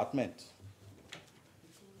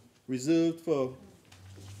reserved for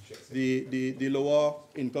the lower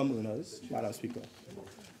income earners, Madam Speaker.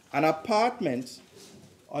 An apartment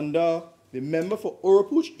under the member for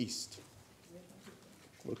Oropouche East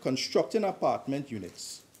will constructing apartment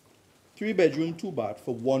units, 3-bedroom, 2-bath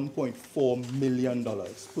for $1.4 million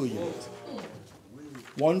per unit.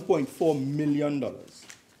 $1.4 million.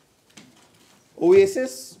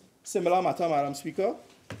 Oasis, similar matter, Madam Speaker.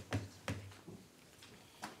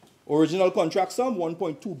 Original contract sum,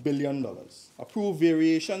 $1.2 billion. Approved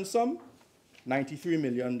variation sum, $93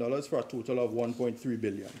 million for a total of $1.3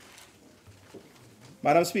 billion.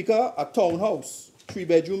 Madam Speaker, a townhouse,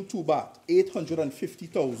 3-bedroom, 2-bath,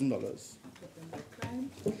 $850,000.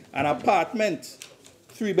 An apartment,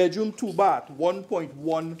 3-bedroom, 2-bath,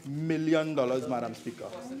 $1.1 million, Madam Speaker.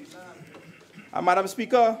 And Madam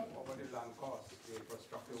Speaker,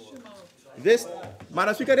 this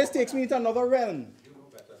takes me into another realm.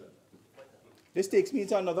 This takes me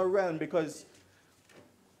into another realm because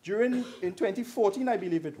in 2014, I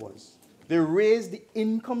believe it was, they raised the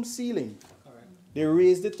income ceiling. They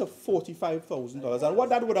raised it to $45,000. And what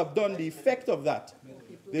that would have done, the effect of that,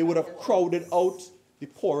 they would have crowded out the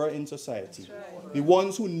poorer in society, the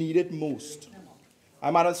ones who need it most.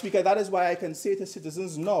 And Madam Speaker, that is why I can say to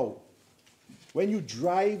citizens now, when you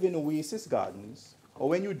drive in Oasis Gardens, or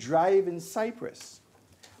when you drive in Cypress,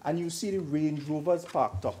 and you see the Range Rovers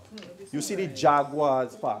parked up, you see the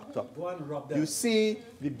Jaguars parked up, you see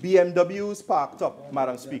the BMWs parked up,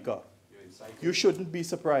 Madam Speaker, you shouldn't be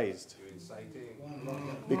surprised.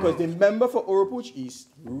 Because the member for Oropouche East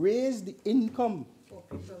raised the income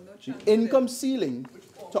ceiling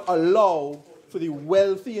to allow for the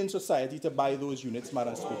wealthy in society to buy those units,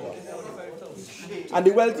 Madam Speaker. And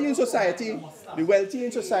the wealthy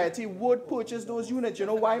in society would purchase those units. You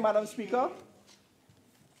know why, Madam Speaker?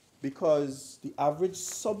 Because the average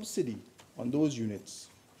subsidy on those units,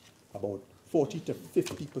 about 40 to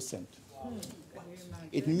 50%.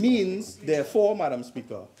 It means, therefore, Madam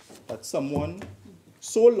Speaker, that someone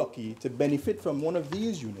so lucky to benefit from one of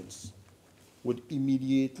these units would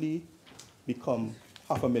immediately become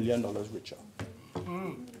 $500,000 richer.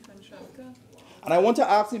 And I want to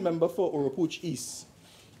ask the member for Oropouche East,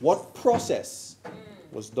 what process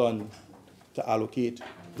was done to allocate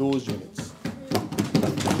those units?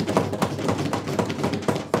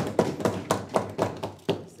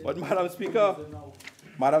 But Madam Speaker,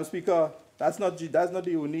 that's not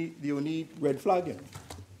the only red flag, you know.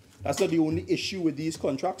 That's not the only issue with these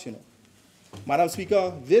contracts, you know. Madam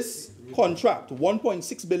Speaker, this contract,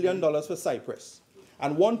 $1.6 billion for Cypress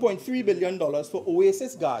and $1.3 billion for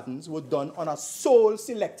Oasis Gardens, were done on a sole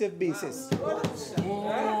selective basis.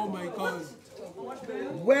 Oh my God.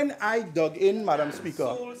 When I dug in, Madam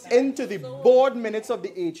Speaker, into the board minutes of the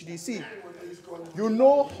HDC, you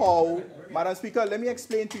know how, Madam Speaker, let me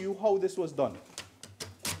explain to you how this was done.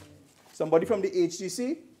 Somebody from the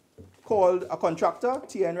HDC called a contractor,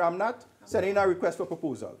 TN Ramnath, sending a request for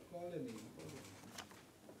proposal.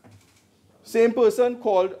 Same person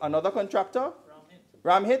called another contractor,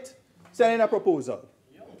 Ramhit, sending a proposal.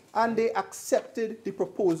 And they accepted the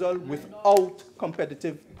proposal without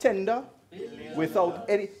competitive tender,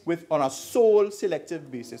 on a sole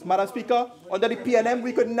selective basis. Madam Speaker, under the PNM,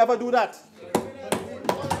 we could never do that.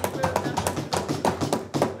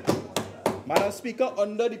 Madam Speaker,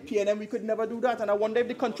 under the PNM, we could never do that. And I wonder if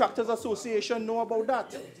the Contractors Association know about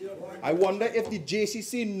that. I wonder if the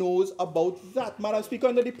JCC knows about that. Madam Speaker,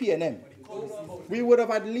 under the PNM, we would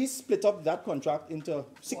have at least split up that contract into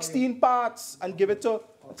 16 parts and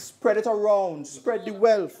spread it around, spread the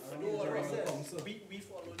wealth.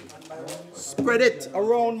 Spread it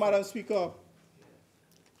around, Madam Speaker.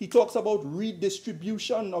 He talks about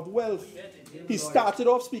redistribution of wealth. He started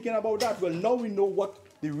off speaking about that. Well, now we know what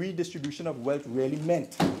the redistribution of wealth really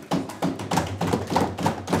meant.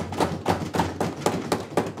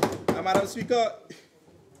 And Madam Speaker,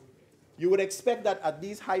 you would expect that at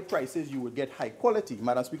these high prices you would get high quality.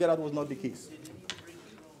 Madam Speaker, that was not the case.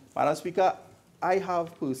 Madam Speaker, I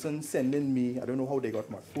have persons sending me, I don't know how they got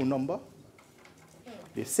my phone number.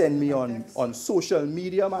 They send me on social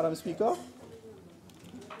media, Madam Speaker,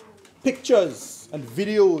 pictures and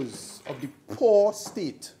videos of the poor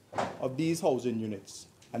state of these housing units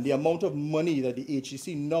and the amount of money that the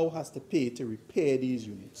HEC now has to pay to repair these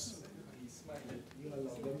units.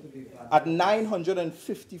 At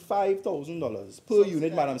 $955,000 per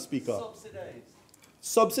unit, Madam Speaker.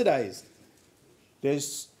 Subsidized.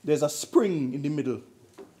 There's a spring in the middle.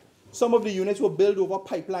 Some of the units were built over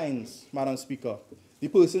pipelines, Madam Speaker. The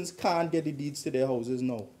persons can't get the deeds to their houses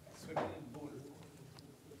now.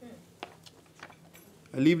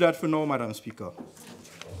 I leave that for now, Madam Speaker.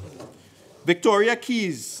 Victoria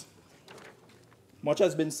Keys. Much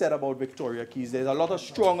has been said about Victoria Keys. There's a lot of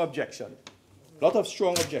strong objection. Now,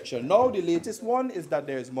 the latest one is that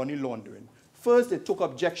there is money laundering. First, they took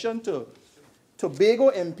objection to Tobago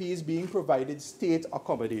MPs being state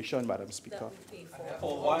accommodation, Madam Speaker.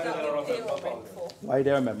 Why they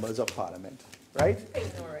are members of Parliament, right?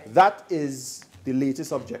 That is the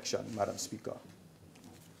latest objection, Madam Speaker.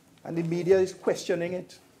 And the media is questioning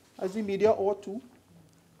it, as the media ought to.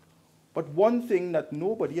 But one thing that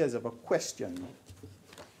nobody has ever questioned,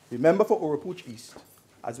 the member for Oropuch East,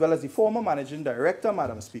 as well as the former managing director,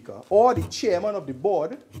 Madam Speaker, or the chairman of the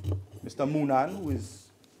board, Mr. Moonan, who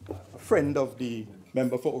is a friend of the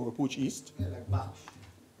member for Oropuch East,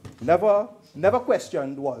 never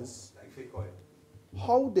questioned was,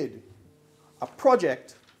 how did a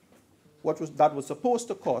project that was supposed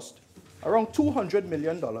to cost around $200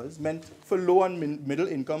 million, meant for low and middle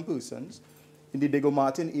income persons in the Diego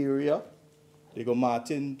Martin area, Diego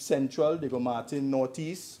Martin Central, Diego Martin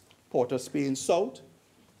Northeast, Port of Spain South,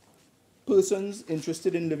 persons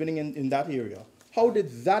interested in living in that area. How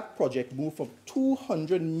did that project move from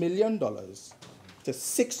 $200 million to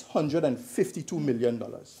 $652 million?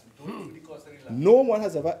 No one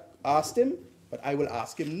has ever asked him, but I will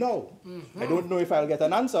ask him now. I don't know if I'll get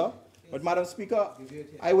an answer, but Madam Speaker,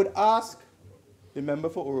 I would ask the member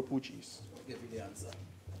for Oropuch East,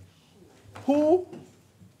 who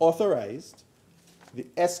authorized the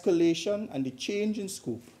escalation and the change in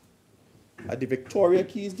scope at the Victoria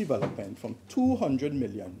Keys development from $200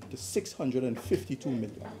 million to $652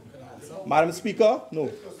 million? Madam Speaker,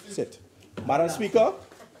 no, sit. Madam Speaker,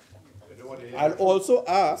 I'll also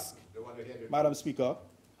ask, Madam Speaker,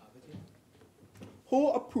 who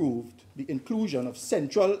approved the inclusion of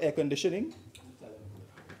central air conditioning?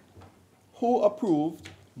 Who approved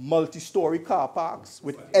multi-story car parks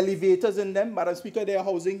with elevators in them? Madam Speaker, they are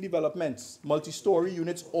housing developments, multi-story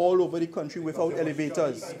units all over the country without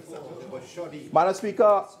elevators. Madam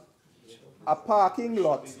Speaker, a parking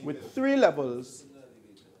lot with 3 levels,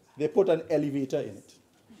 they put an elevator in it.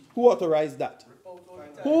 Who authorized that?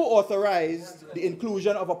 Who authorized the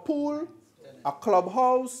inclusion of a pool, a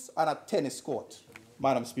clubhouse, and a tennis court?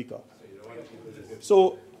 Madam Speaker.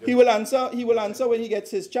 So he will answer when he gets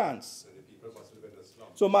his chance.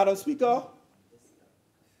 So, Madam Speaker,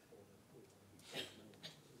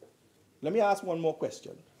 let me ask one more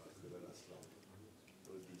question.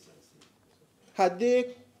 Had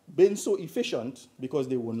they been so efficient, because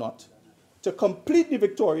they were not, to complete the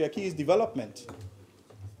Victoria Keys development,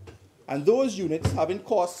 and those units having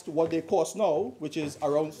cost what they cost now, which is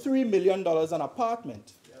around $3 million an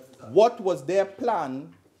apartment, what was their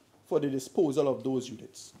plan for the disposal of those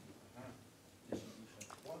units?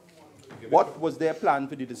 What was their plan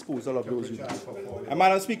for the disposal of those units? And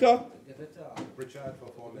Madam Speaker,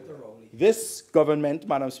 this government,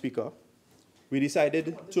 Madam Speaker, we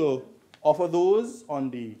decided to offer those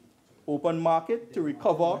on the open market to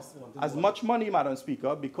recover as much money, Madam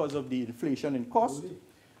Speaker, because of the inflation in cost.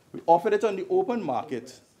 We offered it on the open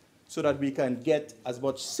market so that we can get as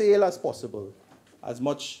much sale as possible, as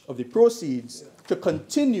much of the proceeds to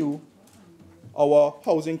continue our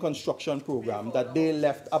housing construction program that they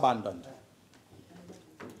left abandoned.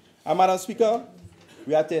 And Madam Speaker,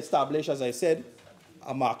 we had to establish, as I said,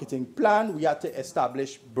 a marketing plan. We had to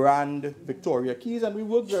establish brand Victoria Keys, and we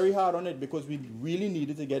worked very hard on it because we really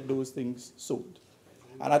needed to get those things sold.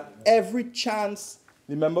 And at every chance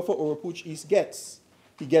the member for Oropuch East gets,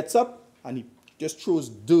 he gets up and he just throws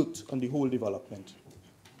dirt on the whole development.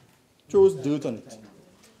 Throws dirt on it.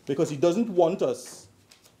 Because he doesn't want us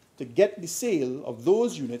to get the sale of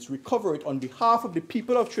those units, recover it on behalf of the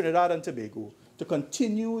people of Trinidad and Tobago, to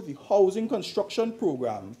continue the housing construction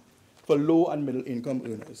program for low and middle income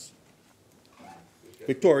earners.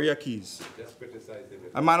 Victoria Keys.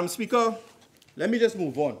 And Madam Speaker, let me just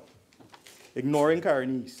move on, ignoring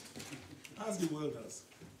Karen East. As the world does.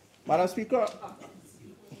 Madam Speaker,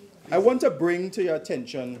 I want to bring to your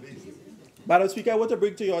attention, Madam Speaker, I want to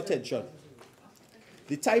bring to your attention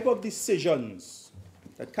the type of decisions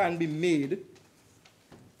that can be made,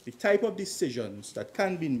 the type of decisions that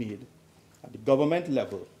can be made at the government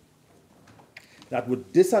level that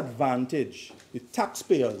would disadvantage the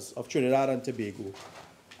taxpayers of Trinidad and Tobago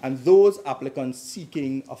and those applicants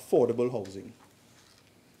seeking affordable housing.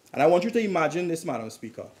 And I want you to imagine this, Madam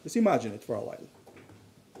Speaker. Just imagine it for a while.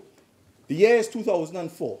 The year is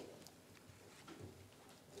 2004.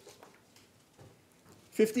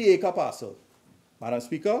 50-acre parcel. Madam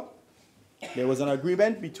Speaker, there was an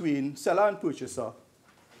agreement between seller and purchaser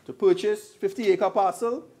to purchase 50-acre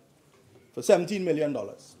parcel for $17 million.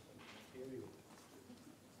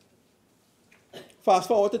 Fast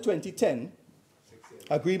forward to 2010,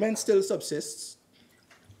 agreement still subsists.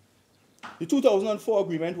 The 2004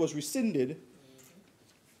 agreement was rescinded,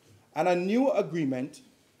 and a new agreement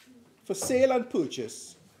for sale and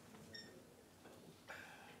purchase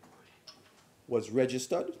was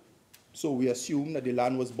registered, so we assume that the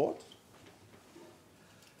land was bought.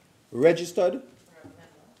 Registered.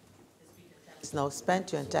 It's now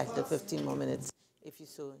spent. You're entitled to 15 more minutes, if you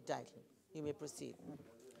so entitled. You may proceed.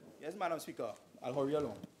 Yes, Madam Speaker. I'll hurry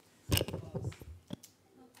along.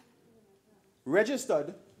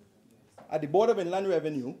 Registered at the Board of Inland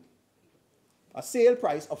Revenue a sale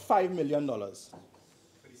price of $5 million.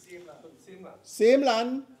 Same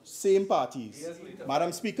land, same parties.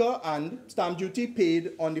 Madam Speaker, and stamp duty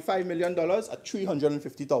paid on the $5 million at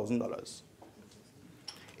 $350,000.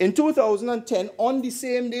 In 2010, on the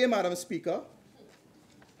same day, Madam Speaker,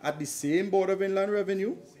 at the same Board of Inland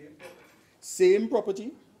Revenue, same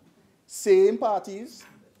property, same parties,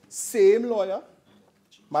 same lawyer,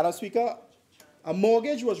 Madam Speaker, a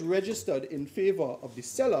mortgage was registered in favor of the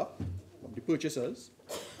seller, of the purchasers,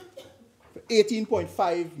 for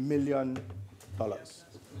 $18.5 million.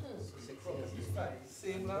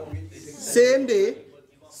 Same day,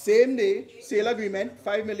 sale agreement,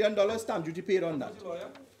 $5 million, stamp duty paid on that.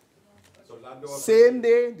 Same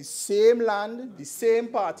day, the same land, the same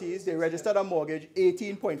parties, they registered a mortgage,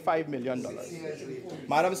 $18.5 million.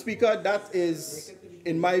 Madam Speaker, that is,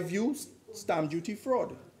 in my view, stamp duty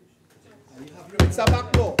fraud. It's a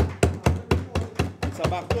backdoor. It's a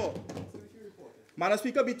backdoor. Madam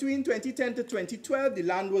Speaker, between 2010 to 2012, the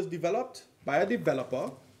land was developed by a developer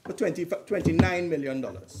for $29 million.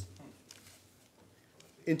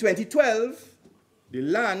 In 2012, the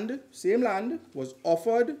land, same land, was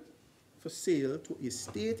offered for sale to a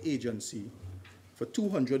state agency for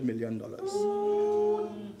 $200 million.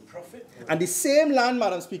 And the same land,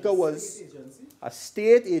 Madam Speaker, was a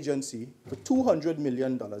state agency for $200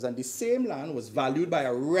 million. And the same land was valued by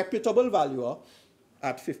a reputable valuer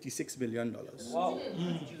at $56 million. Wow.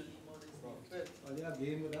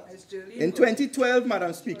 In 2012,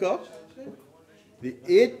 Madam Speaker,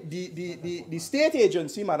 the state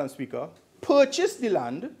agency, Madam Speaker, purchased the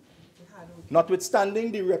land,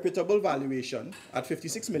 notwithstanding the reputable valuation at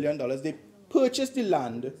 $56 million, they purchased the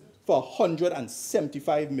land for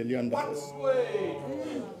 $175 million,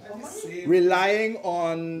 relying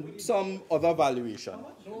on some other valuation.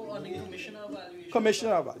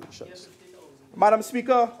 Commissioner valuations. Madam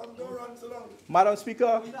Speaker,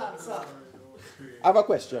 I have a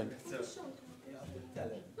question.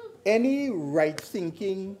 Any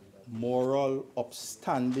right-thinking, moral,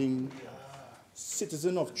 upstanding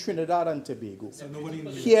citizen of Trinidad and Tobago,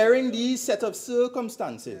 hearing these set of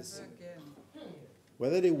circumstances,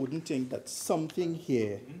 whether they wouldn't think that something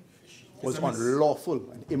here was unlawful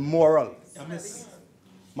and immoral.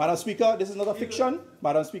 Madam Speaker, this is not a fiction.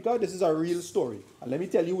 Madam Speaker, this is a real story. And let me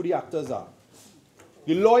tell you who the actors are.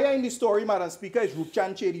 The lawyer in the story, Madam Speaker, is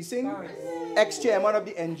Rupchan Chedi Singh, ex-chairman of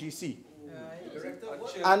the NGC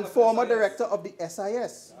and former director of the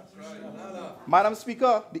SIS. Madam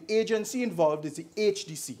Speaker, the agency involved is the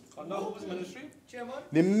HDC. Under whose ministry? Chairman?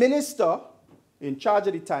 The minister in charge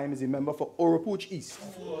at the time is a member for Oropuch East.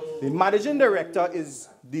 The managing director is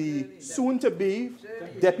the soon-to-be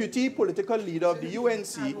deputy political leader of the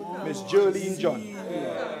UNC, Ms. Jerlene John.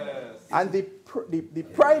 And the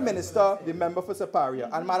prime minister, the member for Saparia.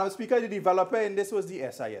 And Madam Speaker, the developer in this was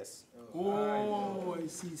the SIS. Oh, I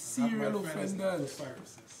see. Serial offenders.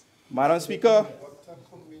 Madam Speaker,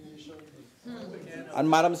 and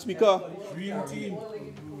Madam Speaker, Dream team.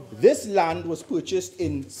 this land was purchased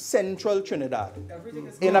in central Trinidad,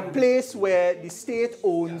 in a place where the state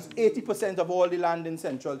owns 80% of all the land in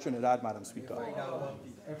central Trinidad, Madam Speaker.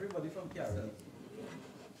 Everybody from Carolina.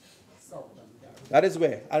 That is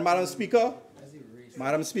where. And Madam Speaker,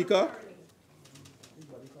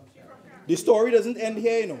 the story doesn't end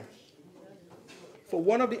here, you know. For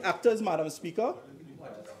one of the actors, Madam Speaker,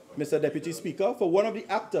 Mr. Deputy Speaker, for one of the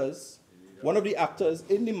actors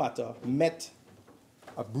in the matter met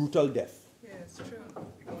a brutal death. Yes, true.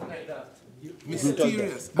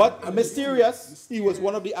 Mysterious. But mysterious, he was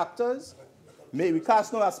one of the actors. May we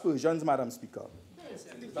cast no aspersions, Madam Speaker.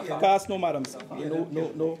 Cast no, Madam Speaker.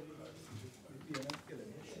 No.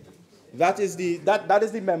 That is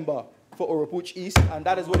the member for Oropuch East, and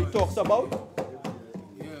that is what he talks about.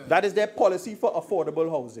 Yes. That is their policy for affordable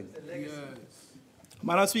housing. Yes.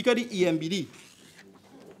 Madam Speaker, the EMBD.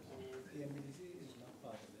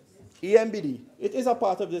 EMBD, it is a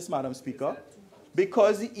part of this, Madam Speaker,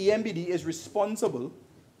 because the EMBD is responsible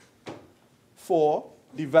for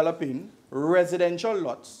developing residential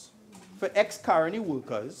lots for ex-Caroni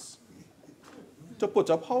workers to put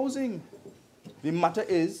up housing. The matter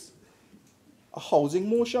is a housing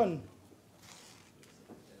motion.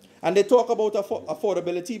 And they talk about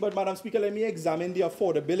affordability, but Madam Speaker, let me examine the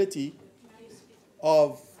affordability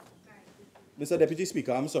of, Mr. Deputy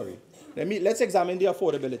Speaker, I'm sorry. Let's examine the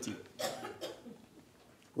affordability.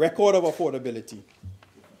 Record of affordability.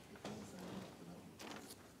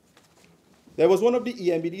 There was one of the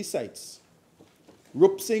EMBD sites,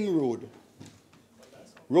 Rupsing Road.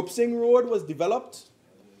 Rupsing Road was developed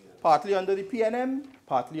partly under the PNM,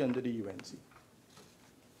 partly under the UNC.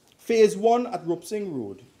 Phase 1 at Rupsing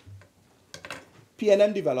Road,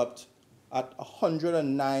 PNM developed at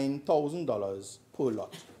 $109,000 per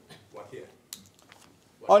lot. What year?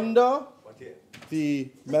 Under the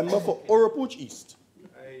member for Oropuch East,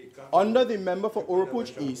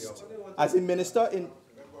 as a minister in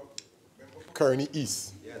Caroni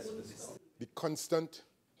East. The constant,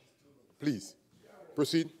 please,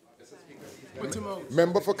 proceed.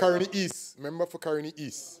 Member for Caroni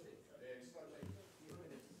East.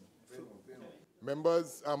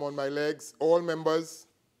 Members, I'm on my legs. All members.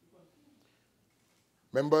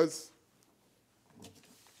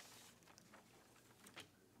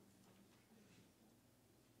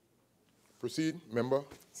 Proceed, member.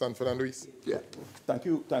 San Fernando East. Yeah. Thank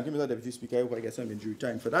you, Mr. Deputy Speaker. I hope I get some injury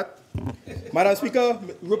time for that. Madam Speaker,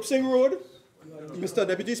 Rupsing Road, Mr.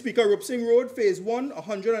 Deputy Speaker, Rupsing Road, Phase 1,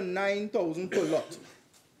 $109,000 per lot.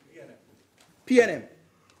 PNM.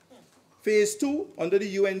 Phase 2, under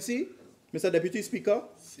the UNC, Mr. Deputy Speaker,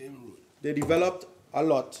 they developed a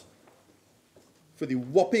lot for the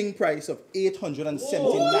whopping price of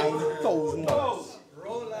 $879,000.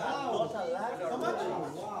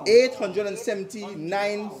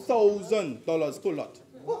 $879,000 per lot.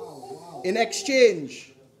 In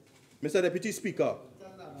exchange, Mr. Deputy Speaker,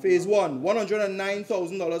 Phase 1,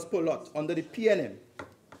 $109,000 per lot under the PNM.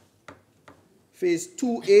 Phase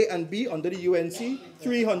 2A and B under the UNC,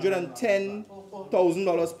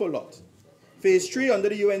 $310,000 per lot. Phase 3 under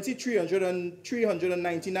the UNC,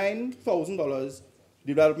 $399,000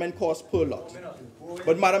 development cost per lot.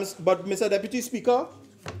 But Mr. Deputy Speaker,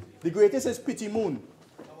 the greatest is Petty Moon.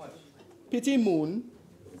 Petty Moon,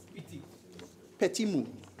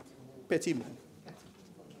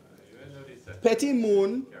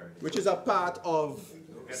 which is a part of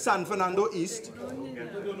San Fernando East.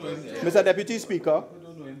 Mr. Deputy Speaker,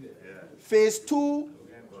 Phase 2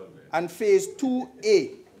 and Phase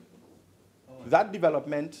 2A, that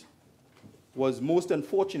development was most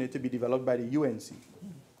unfortunate to be developed by the UNC.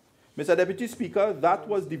 Mr. Deputy Speaker, that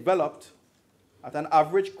was developed at an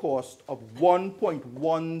average cost of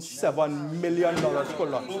 $1.17 million per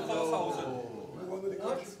lot.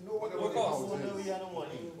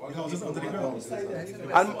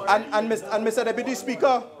 And Mr. Deputy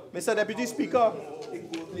Speaker,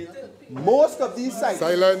 most of these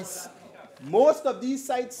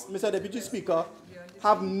sites, Mr. Deputy Speaker,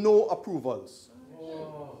 have no approvals.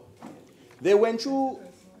 They went through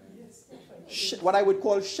what I would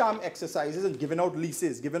call sham exercises and giving out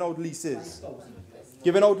leases.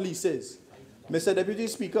 Mr. Deputy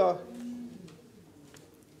Speaker,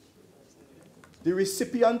 the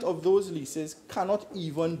recipient of those leases cannot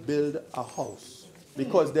even build a house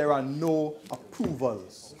because there are no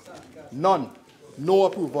approvals. None. No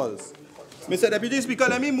approvals. Mr. Deputy Speaker,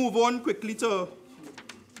 let me move on quickly to...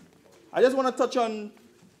 I just want to touch on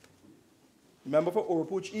the member for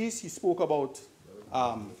Oropuch East. He spoke about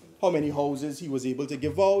how many houses he was able to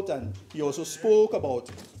give out, and he also spoke about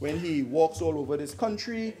when he walks all over this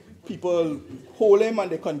country, people hold him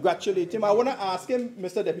and they congratulate him. I want to ask him,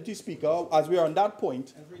 Mr. Deputy Speaker, as we are on that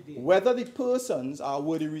point, whether the persons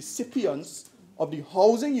were the recipients of the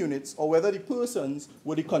housing units or whether the persons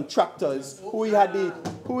were the contractors who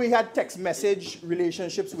he had text message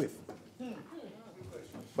relationships with.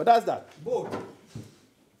 But that's that. Both.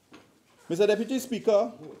 Mr. Deputy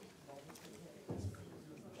Speaker,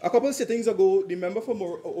 a couple of sittings ago, the member from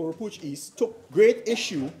Oropuch East took great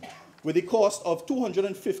issue with the cost of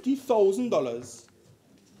 $250,000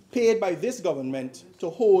 paid by this government to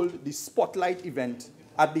hold the Spotlight event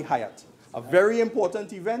at the Hyatt. A very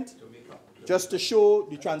important event, just to show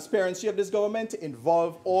the transparency of this government, to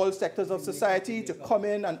involve all sectors of society, to come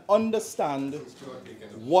in and understand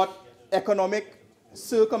what economic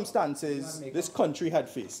circumstances this country had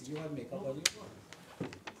faced.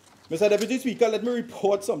 Mr. Deputy Speaker, let me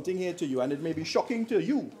report something here to you, and it may be shocking to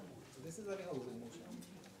you.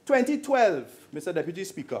 2012, Mr. Deputy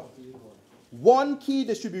Speaker, one key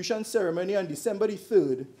distribution ceremony on December the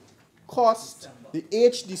 3rd cost the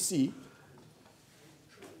HDC,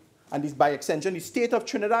 and by extension the state of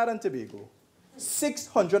Trinidad and Tobago,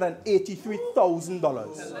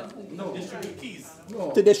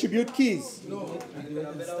 $683,000 to distribute keys.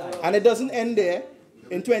 And it doesn't end there.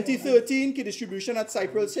 In 2013, key distribution at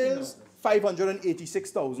Cypress Hills,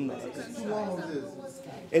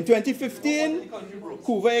 $586,000. In 2015,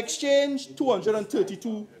 Couva Exchange,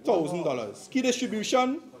 $232,000. Key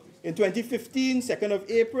distribution in 2015, 2nd of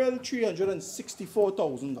April,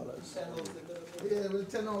 $364,000.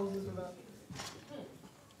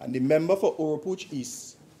 And the member for Oropuch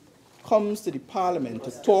East comes to the parliament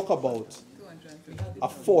to talk about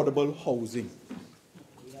affordable housing.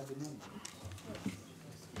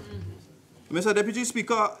 Mr. Deputy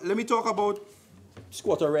Speaker, let me talk about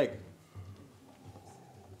squatter reg.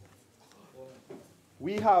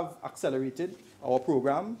 We have accelerated our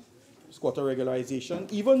program, squatter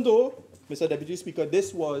regularization, even though, Mr. Deputy Speaker,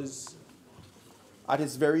 this was, at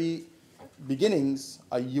its very beginnings,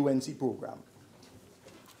 a UNC program.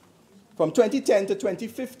 From 2010 to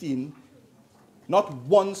 2015, not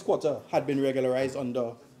one squatter had been regularized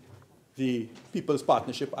under the People's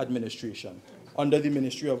Partnership Administration, under the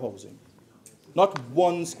Ministry of Housing. Not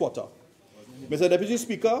one squatter. Mr. Deputy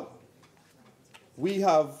Speaker, we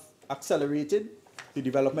have accelerated the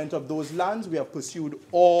development of those lands. We have pursued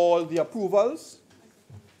all the approvals.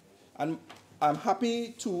 And I'm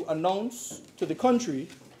happy to announce to the country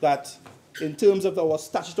that in terms of our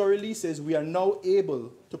statutory leases, we are now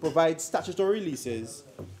able to provide statutory leases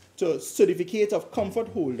to certificate of comfort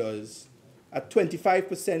holders at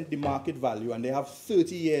 25% the market value, and they have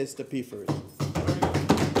 30 years to pay for it.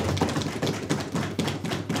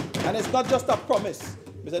 And it's not just a promise.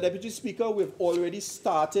 Mr. Deputy Speaker, we've already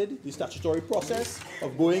started the statutory process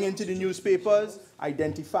of going into the newspapers,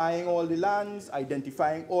 identifying all the lands,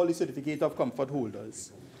 identifying all the certificate of comfort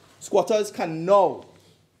holders. Squatters can now,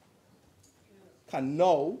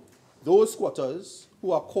 those squatters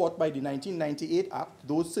who are caught by the 1998 Act,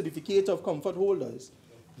 those certificate of comfort holders,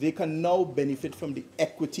 they can now benefit from the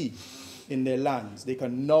equity in their lands. They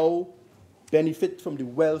can now benefit from the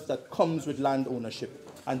wealth that comes with land ownership.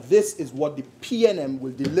 And this is what the PNM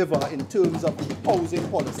will deliver in terms of the housing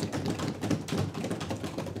policy.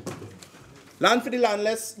 Land for the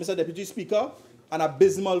landless, Mr. Deputy Speaker, an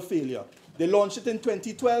abysmal failure. They launched it in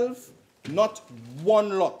 2012. Not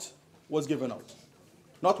one lot was given out.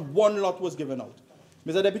 Not one lot was given out.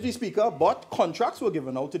 Mr. Deputy Speaker, but contracts were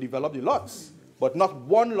given out to develop the lots, but not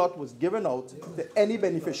one lot was given out to any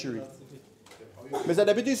beneficiary. Mr.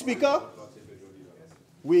 Deputy Speaker,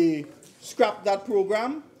 we scrapped that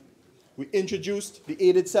program. We introduced the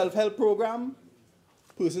aided self-help program.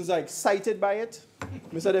 Persons are excited by it.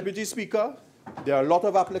 Mr. Deputy Speaker, there are a lot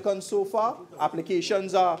of applicants so far.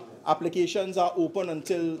 Applications are open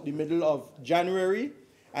until the middle of January.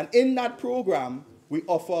 And in that program, we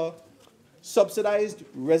offer subsidized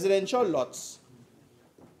residential lots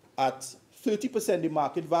at 30% the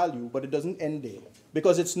market value, but it doesn't end there.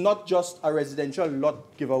 Because it's not just a residential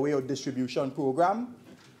lot giveaway or distribution program.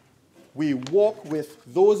 we walk with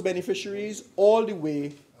those beneficiaries all the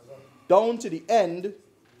way down to the end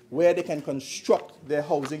where they can construct their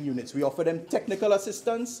housing units. We offer them technical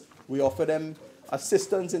assistance. We offer them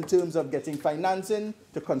assistance in terms of getting financing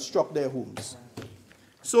to construct their homes.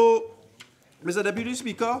 So, Mr. Deputy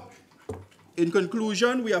Speaker, in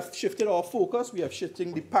conclusion, we have shifted our focus. We are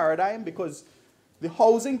shifting the paradigm because the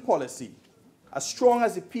housing policy, as strong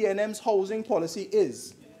as the PNM's housing policy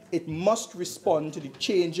is, it must respond to the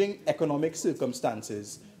changing economic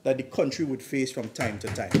circumstances that the country would face from time to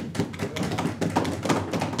time.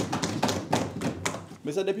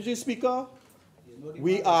 Mr. Deputy Speaker,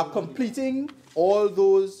 we are completing all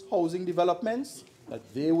those housing developments that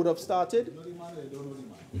they would have started.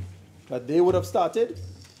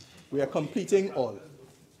 We are completing all.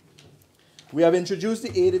 We have introduced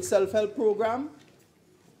the aided self-help program.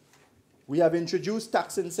 We have introduced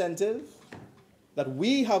tax incentives that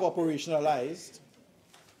we have operationalized.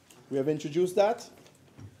 We have introduced that.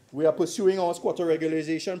 We are pursuing our squatter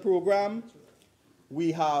regularization program.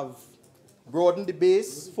 We have broadened the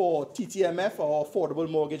base for TTMF, our affordable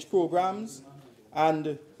mortgage programs.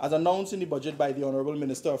 And as announced in the budget by the Honorable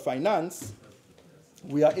Minister of Finance,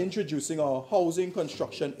 we are introducing our housing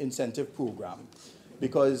construction incentive program.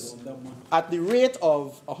 Because at the rate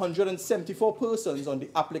of 174 persons on the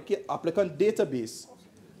applicant database,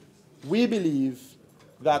 we believe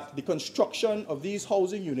that the construction of these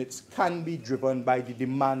housing units can be driven by the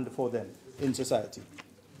demand for them in society.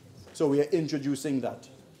 So we are introducing that.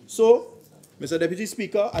 So, Mr. Deputy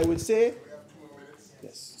Speaker, I would say,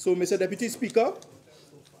 yes. So, Mr. Deputy Speaker,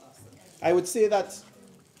 I would say that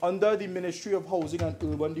under the Ministry of Housing and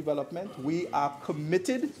Urban Development, we are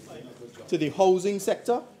committed to the housing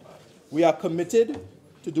sector. We are committed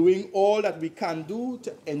to doing all that we can do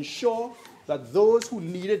to ensure that those who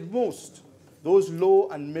need it most, those low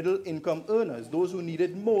and middle income earners, those who need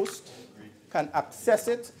it most, can access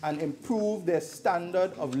it and improve their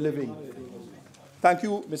standard of living. Thank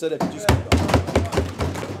you, Mr. Deputy Speaker.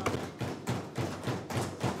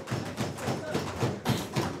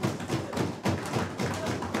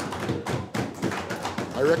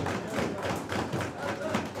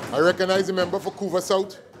 I recognize the member for Couva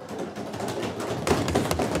South.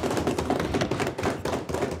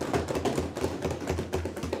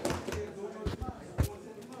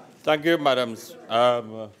 Thank you, Madam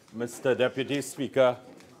Mr. Deputy Speaker.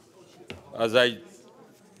 As I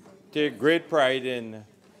take great pride in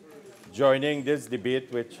joining this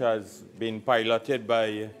debate, which has been piloted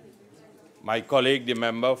by my colleague, the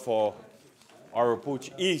member for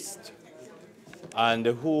Oropouche East, and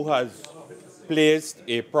who has placed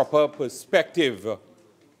a proper perspective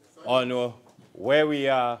on where we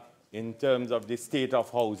are in terms of the state of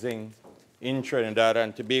housing in Trinidad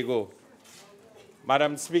and Tobago.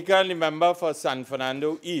 Madam Speaker and the member for San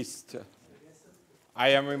Fernando East, I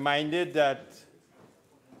am reminded that,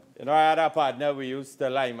 I had a partner we used to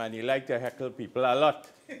lime, and he liked to heckle people a lot.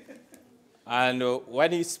 And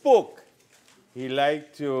when he spoke, he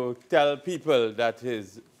liked to tell people that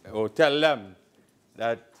tell them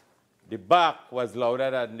that the bark was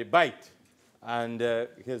louder than the bite. And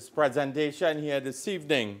his presentation here this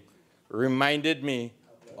evening reminded me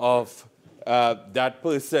of that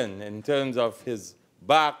person in terms of his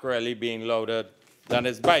bark really being louder than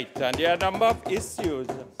his bite. And there are a number of issues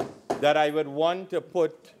that I would want to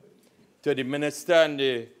put to the minister and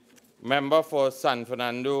the member for San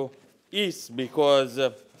Fernando East, because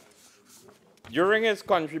during his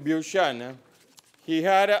contribution, he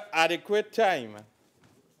had adequate time,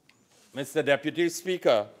 Mr. Deputy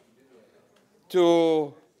Speaker,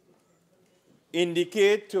 to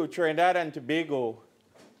indicate to Trinidad and Tobago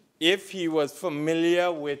if he was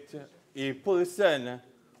familiar with a person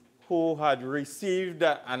who had received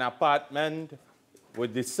an apartment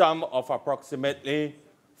with the sum of approximately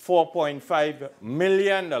 $4.5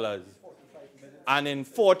 million. And in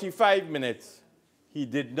 45 minutes, he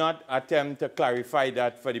did not attempt to clarify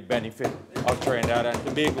that for the benefit of Trinidad and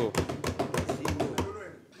Tobago.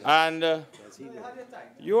 And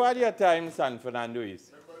you had your time, San Fernando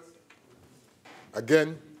East.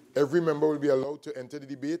 Again, every member will be allowed to enter the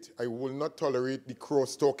debate. I will not tolerate the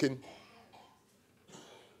cross-talking.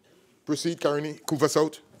 Proceed, Karani. Couva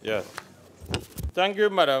South. Yes. Thank you,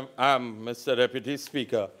 Madam, Mr. Deputy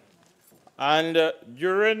Speaker. And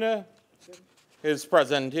during his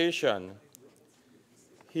presentation,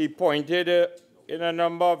 he pointed in a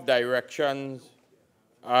number of directions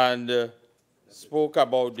and spoke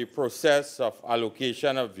about the process of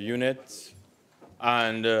allocation of units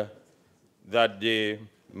and that the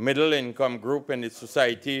middle income group in the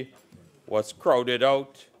society was crowded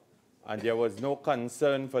out and there was no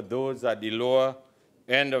concern for those at the lower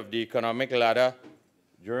end of the economic ladder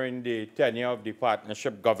during the tenure of the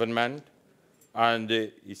partnership government. And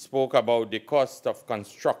he spoke about the cost of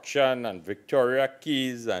construction and Victoria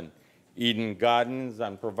Keys and Eden Gardens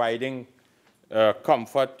and providing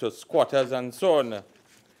comfort to squatters and so on.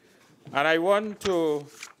 And I will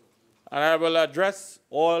address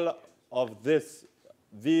all of these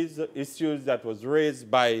issues that was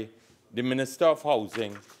raised by the Minister of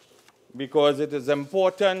Housing, because it is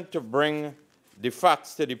important to bring the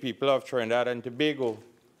facts to the people of Trinidad and Tobago.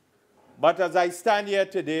 But as I stand here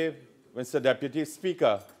today, Mr. Deputy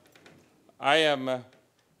Speaker, I am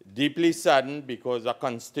deeply saddened because a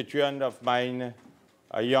constituent of mine,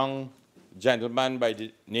 a young gentleman by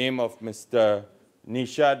the name of Mr.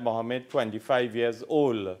 Nishad Mohammed, 25 years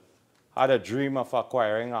old, had a dream of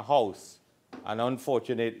acquiring a house. And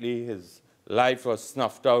unfortunately, his life was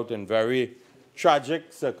snuffed out in very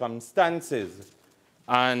tragic circumstances.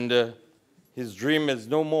 And his dream is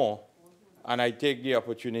no more. And I take the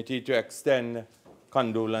opportunity to extend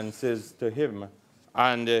condolences to him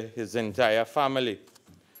and his entire family.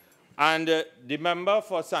 And the member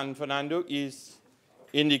for San Fernando East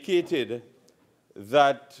indicated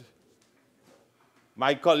that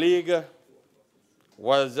my colleague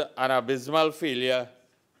was an abysmal failure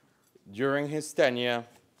during his tenure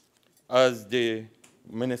as the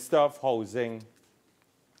Minister of Housing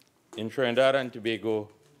in Trinidad and Tobago,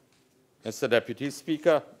 Mr. Deputy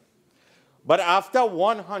Speaker. But after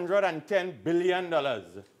 $110 billion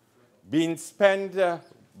being spent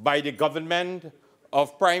by the government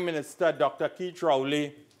of Prime Minister Dr. Keith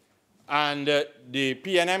Rowley and the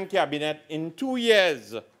PNM cabinet in 2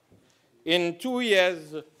 years,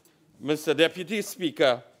 Mr. Deputy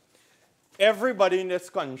Speaker, everybody in this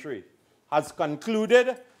country has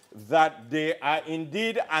concluded that they are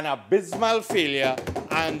indeed an abysmal failure,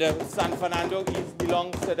 and San Fernando East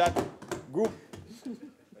belongs to that group.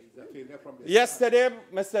 Yesterday,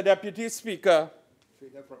 Mr. Deputy Speaker,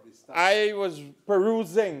 I was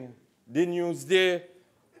perusing the Newsday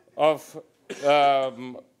of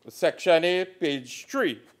Section 8, page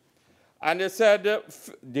 3, and it said,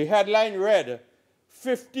 the headline read,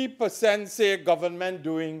 50% say government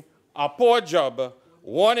doing a poor job.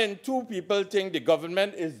 1 in 2 people think the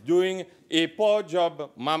government is doing a poor job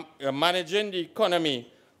managing the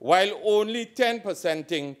economy, while only 10%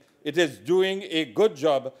 think it is doing a good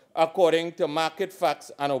job according to Market Facts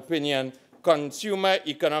and Opinion Consumer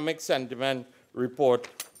Economic Sentiment Report,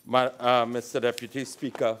 Mr. Deputy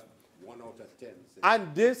Speaker. 1 out of 10.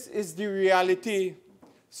 And this is the reality.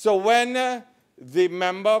 So when the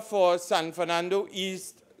member for San Fernando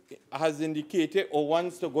East has indicated or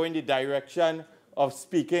wants to go in the direction of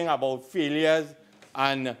speaking about failures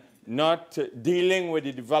and not dealing with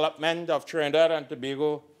the development of Trinidad and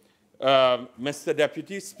Tobago, Mr.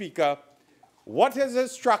 Deputy Speaker, what is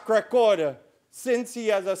his track record since he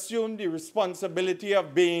has assumed the responsibility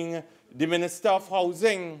of being the Minister of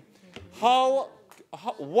Housing?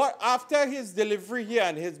 What after his delivery here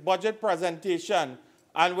and his budget presentation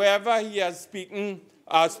and wherever he has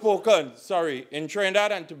spoken in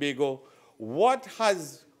Trinidad and Tobago, what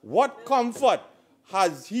comfort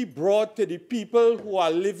has he brought to the people who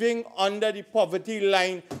are living under the poverty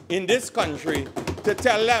line in this country to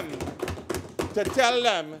tell them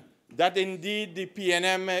that indeed the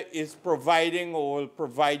PNM is providing or will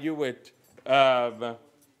provide you with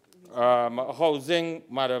housing,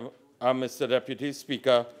 Mr. Deputy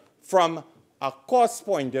Speaker, from a cost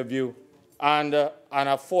point of view and an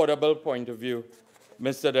affordable point of view,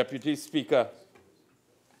 Mr. Deputy Speaker.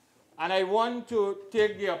 And I want to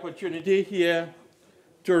take the opportunity here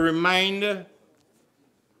to remind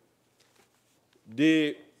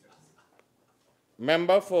the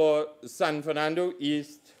member for San Fernando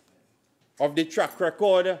East of the track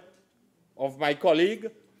record of my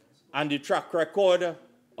colleague and the track record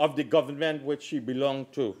of the government which he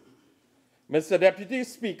belonged to. Mr. Deputy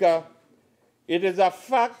Speaker, it is a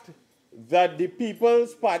fact that the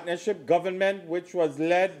People's Partnership Government, which was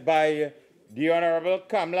led by the Honorable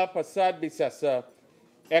Kamla Prasad-Bissessar,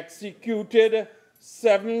 executed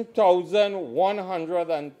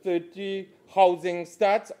 7,130 housing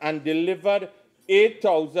starts and delivered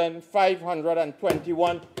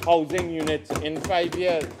 8,521 housing units in 5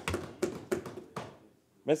 years.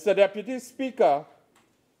 Mr. Deputy Speaker,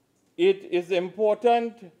 it is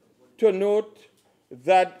important to note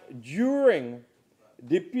that during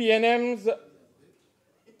the PNM's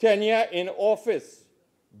tenure in office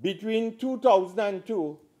between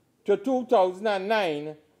 2002 to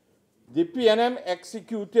 2009, the PNM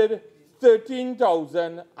executed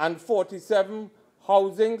 13,047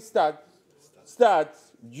 housing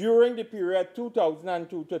starts during the period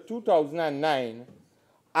 2002 to 2009.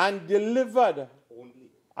 and delivered,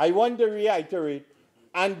 I want to reiterate,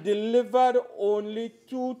 and delivered only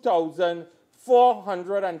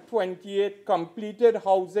 2,428 completed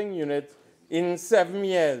housing units in 7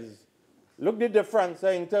 years. Look the difference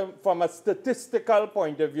from a statistical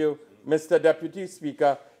point of view, Mr. Deputy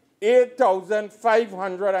Speaker.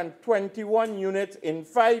 8,521 units in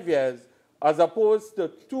 5 years, as opposed to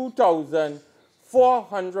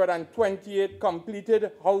 2,428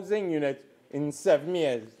 completed housing units in 7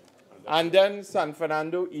 years. And then San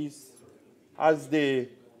Fernando East has the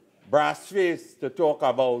brass face to talk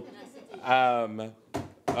about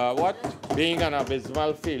being an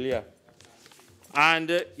abysmal failure.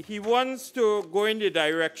 And he wants to go in the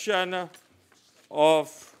direction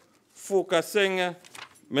of focusing,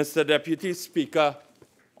 Mr. Deputy Speaker,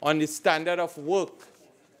 on the standard of work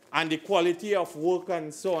and the quality of work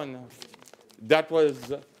and so on that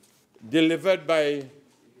was delivered by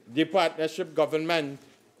the partnership government.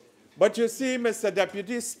 But you see, Mr.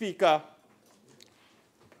 Deputy Speaker,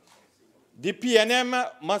 the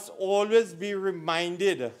PNM must always be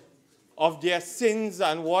reminded of their sins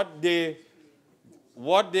and what they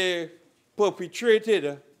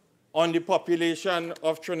perpetrated on the population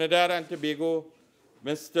of Trinidad and Tobago,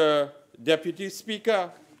 Mr. Deputy Speaker,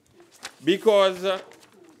 because,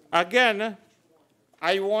 again,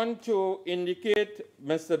 I want to indicate,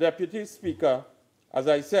 Mr. Deputy Speaker, as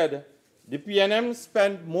I said, the PNM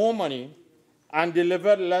spent more money and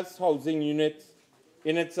delivered less housing units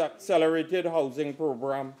in its accelerated housing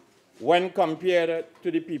program when compared to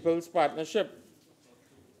the People's Partnership.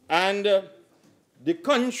 And the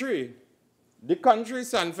country,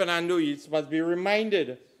 San Fernando East, must be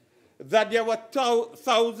reminded that there were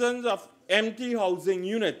thousands of empty housing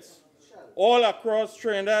units all across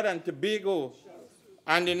Trinidad and Tobago,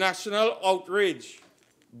 and the national outrage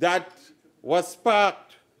that was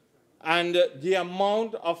sparked, and the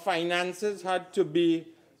amount of finances had to be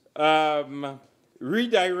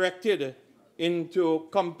redirected into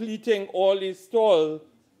completing all these stalled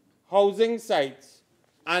housing sites.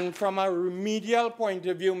 And from a remedial point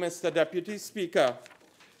of view, Mr. Deputy Speaker,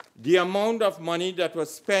 the amount of money that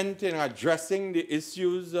was spent in addressing the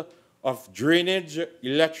issues of drainage,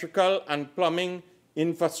 electrical, and plumbing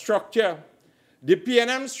infrastructure. The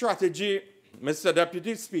PNM strategy, Mr.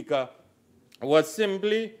 Deputy Speaker, was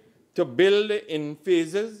simply to build in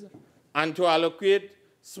phases and to allocate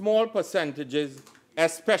small percentages,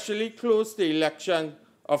 especially close to election,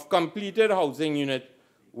 of completed housing units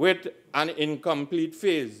with an incomplete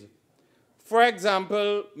phase. For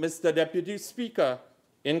example, Mr. Deputy Speaker,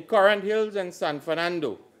 in Current Hills and San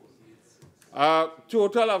Fernando, a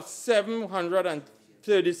total of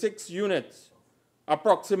 736 units,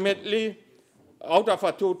 approximately, out of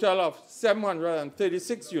a total of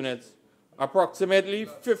 736 units, approximately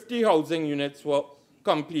 50 housing units were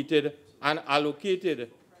completed and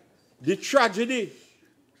allocated. The tragedy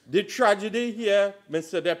here,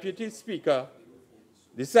 Mr. Deputy Speaker,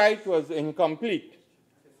 the site was incomplete,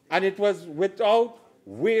 and it was without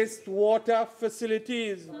wastewater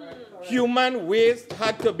facilities. Human waste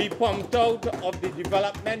had to be pumped out of the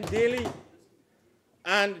development daily,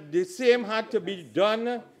 and the same had to be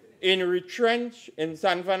done in Retrench, in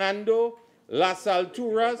San Fernando, Las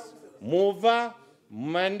Alturas, Mova,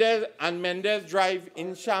 Mendez, and Mendez Drive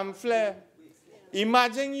in Chamflair.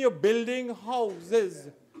 Imagine you're building houses,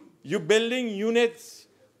 you're building units,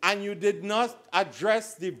 and you did not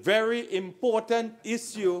address the very important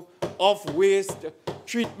issue of waste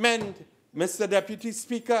treatment, Mr. Deputy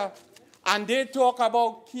Speaker. And they talk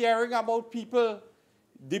about caring about people.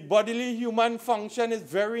 The bodily human function is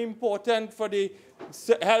very important for the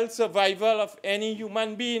health survival of any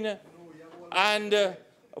human being. And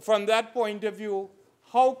from that point of view,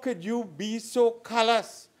 how could you be so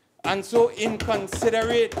callous and so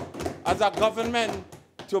inconsiderate as a government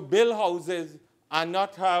to build houses and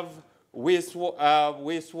not have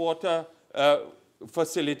wastewater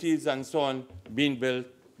facilities and so on being built,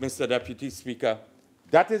 Mr. Deputy Speaker?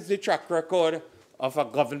 That is the track record of a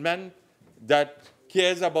government that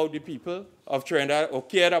cares about the people of Trinidad, or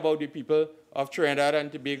cared about the people of Trinidad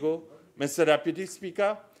and Tobago, Mr. Deputy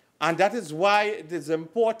Speaker. And that is why it is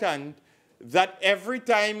important that every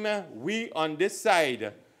time we on this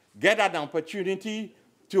side get an opportunity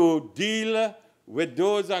to deal with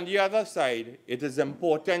those on the other side, it is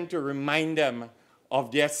important to remind them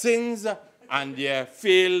of their sins and their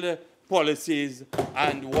failed policies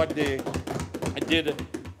and what they did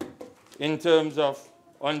in terms of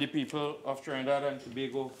on the people of Trinidad and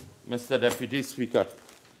Tobago, Mr. Deputy Speaker.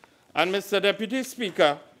 And Mr. Deputy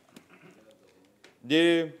Speaker,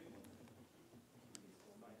 the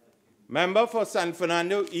member for San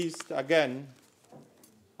Fernando East, again,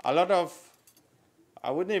 a lot of,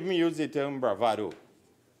 I wouldn't even use the term bravado,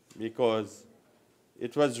 because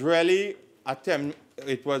it was really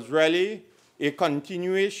a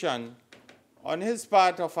continuation on his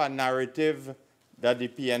part of a narrative that the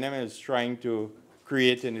PNM is trying to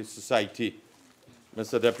create in the society,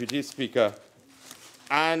 Mr. Deputy Speaker.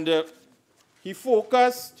 And he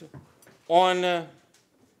focused on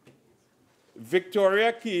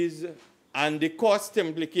Victoria Keys and the cost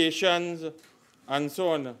implications and so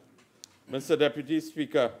on, Mr. Deputy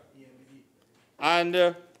Speaker.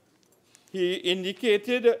 And he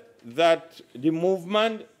indicated that the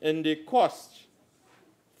movement in the cost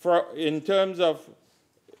in terms of,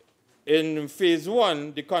 in phase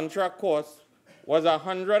one, the contract cost was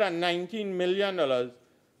 $119 million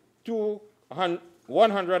to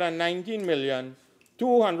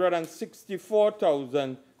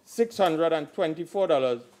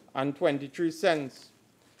 $119,264,624.23.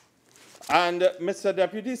 And Mr.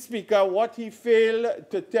 Deputy Speaker, what he failed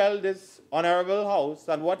to tell this Honorable House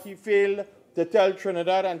and what he failed to tell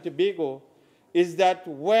Trinidad and Tobago is that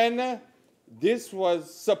when this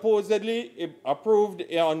was supposedly approved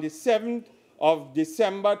on the 7th of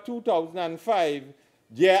December 2005,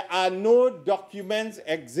 there are no documents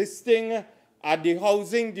existing at the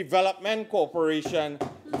Housing Development Corporation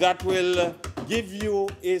that will give you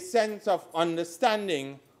a sense of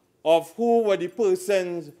understanding of who were the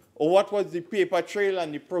persons or what was the paper trail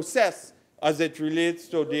and the process as it relates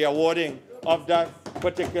to the awarding of that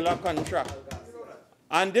particular contract.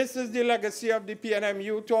 And this is the legacy of the PNM.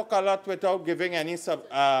 You talk a lot without giving any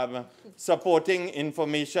supporting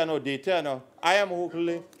information or data. No, I am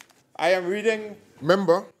reading.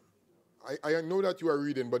 Member, I know that you are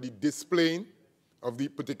reading, but the displaying of the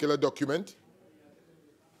particular document.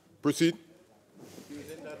 Proceed.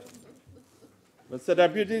 Mr.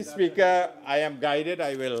 Deputy Speaker, I am guided.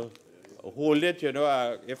 I will hold it. You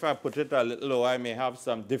know, if I put it a little low, I may have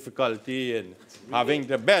some difficulty in having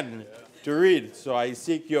to bend to read. So I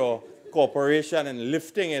seek your cooperation in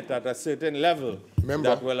lifting it at a certain level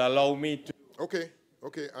that will allow me to. Okay,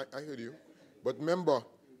 I heard you. But member,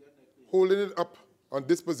 holding it up on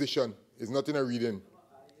this position is not in a reading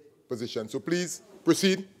position. So please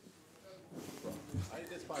proceed.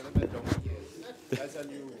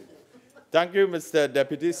 Thank you, Mr.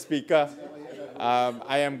 Deputy Speaker.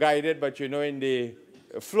 I am guided, but you know, in the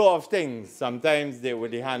flow of things, sometimes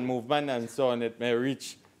with the hand movement and so on, it may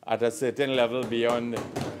reach at a certain level beyond.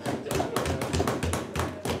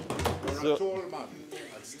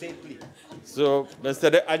 So,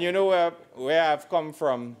 and you know where I've come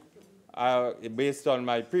from, based on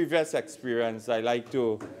my previous experience, I like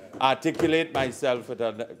to articulate myself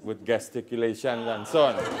with gesticulations and so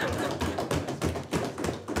on.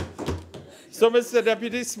 So, Mr.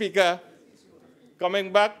 Deputy Speaker,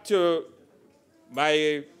 coming back to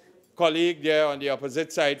my colleague there on the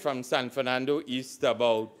opposite side from San Fernando East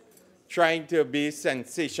about trying to be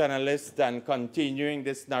sensationalist and continuing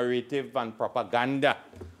this narrative and propaganda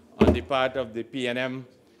on the part of the PNM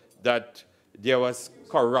that there was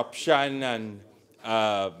corruption and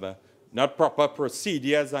not proper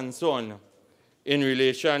procedures and so on in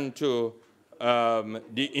relation to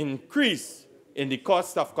the increase in the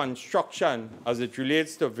cost of construction as it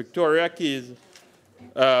relates to Victoria Keys,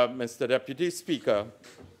 Mr. Deputy Speaker.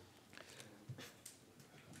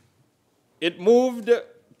 It moved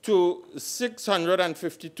to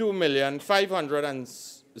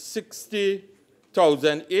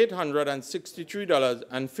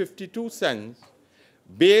 $652,560,863.52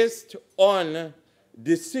 based on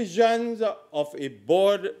decisions of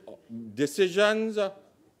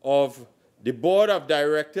the Board of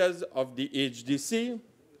Directors of the HDC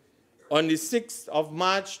on the 6th of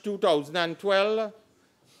March 2012,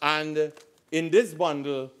 and in this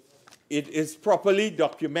bundle, it is properly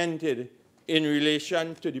documented in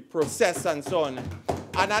relation to the process and so on.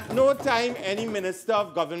 And at no time any Minister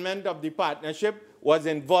of Government of the Partnership was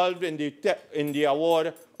involved in the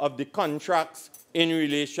award of the contracts in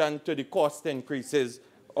relation to the cost increases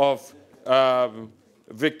of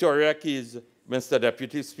Victoria Keys, Mr.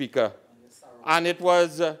 Deputy Speaker. And it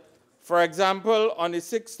was, for example, on the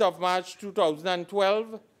 6th of March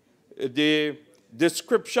 2012, the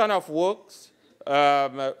description of works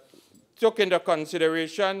took into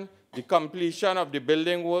consideration the completion of the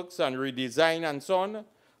building works and redesign and so on.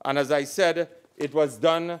 And as I said, it was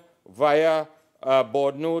done via a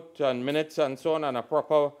board note and minutes and so on and a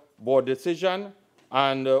proper board decision.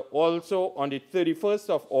 And also on the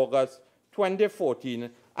 31st of August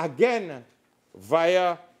 2014, again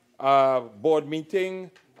via a board meeting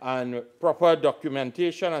and proper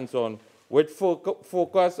documentation and so on, with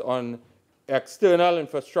focus on external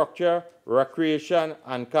infrastructure, recreation,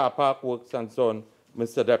 and car park works and so on,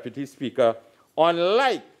 Mr. Deputy Speaker.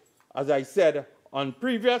 Unlike, as I said, on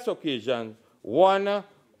previous occasions, one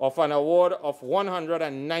of an award of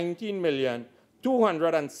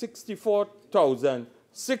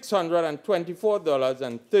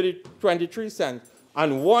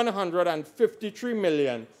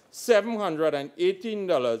and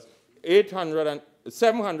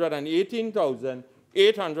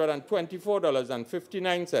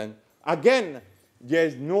 $718,824.59. Again, there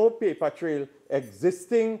is no paper trail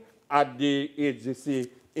existing at the agency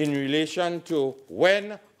in relation to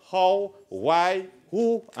when, how, why,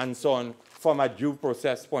 who, and so on, from a due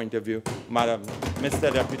process point of view,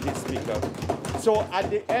 Mr. Deputy Speaker. So at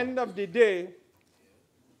the end of the day,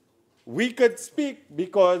 we could speak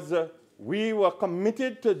because we were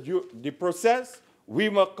committed to the process, we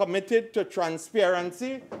were committed to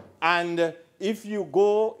transparency, and if you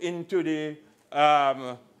go into the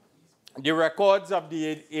records of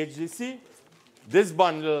the agency, this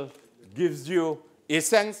bundle gives you a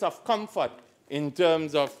sense of comfort in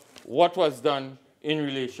terms of what was done in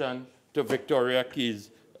relation to Victoria Keys,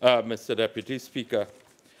 Mr. Deputy Speaker.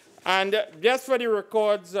 And just for the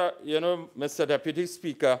records, Mr. Deputy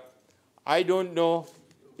Speaker, I don't know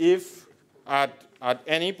if at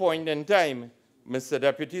any point in time, Mr.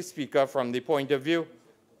 Deputy Speaker, from the point of view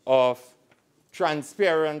of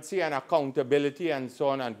transparency and accountability and so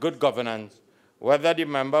on and good governance, whether the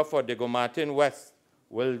member for Diego Martin West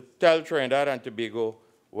will tell Trinidad and Tobago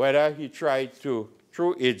whether he tried to,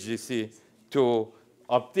 through HGC, to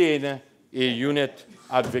obtain a unit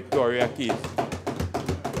at Victoria Keys.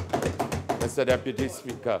 Mr. Deputy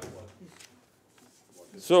Speaker.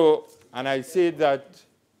 So, and I say that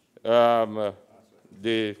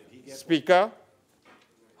the Speaker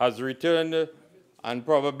has returned, and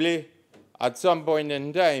probably at some point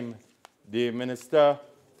in time, the Minister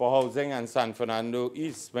for Housing and San Fernando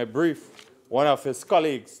East may brief one of his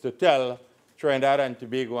colleagues to tell Trinidad and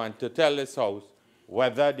Tobago and to tell this House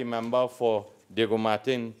whether the member for Diego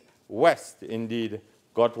Martin West indeed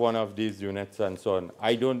got one of these units and so on.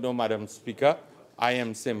 I don't know, Madam Speaker. I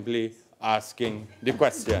am simply asking the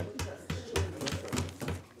question.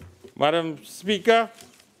 Madam Speaker,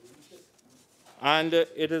 and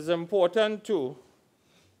it is important too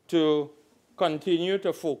to continue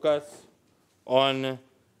to focus on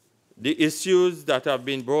the issues that have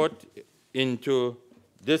been brought into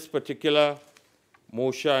this particular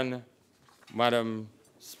motion, Madam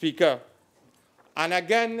Speaker. And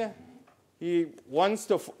again, he wants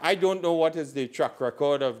to, I don't know what is the track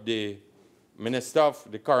record of the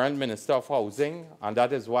current Minister of Housing, and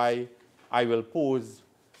that is why I will pose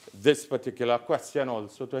this particular question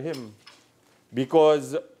also to him.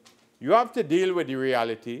 Because you have to deal with the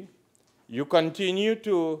reality. You continue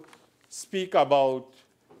to speak about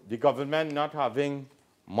the government not having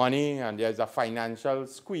money and there's a financial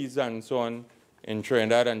squeeze and so on in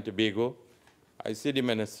Trinidad and Tobago. I see the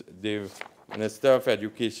Minister of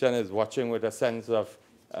Education is watching with a sense of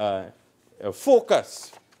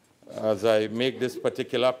focus as I make this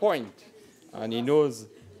particular point. And he knows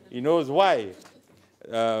why.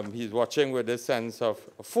 He's watching with a sense of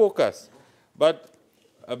focus. But,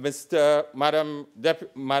 Madam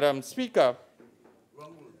Speaker,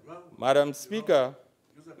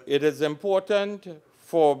 it is important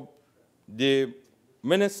for the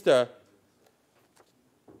Minister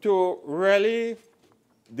to really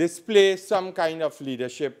display some kind of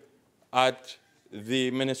leadership at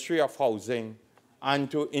the Ministry of Housing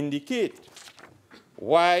and to indicate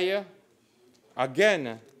why,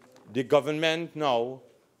 again, the government now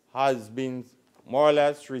has been more or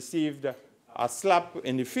less received a slap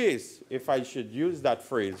in the face, if I should use that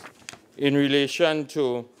phrase, in relation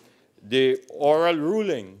to the oral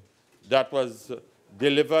ruling that was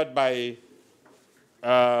delivered by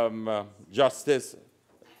Justice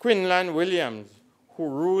Quinlan Williams, who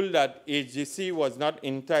ruled that HGC was not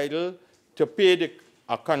entitled to pay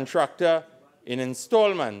a contractor in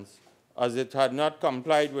installments as it had not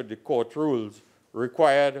complied with the court rules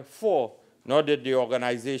required for, nor did the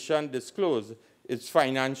organization disclose its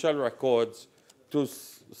financial records to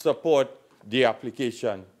support the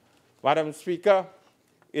application. Madam Speaker,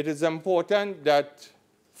 it is important that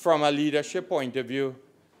from a leadership point of view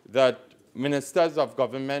that ministers of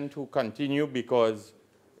government who continue, because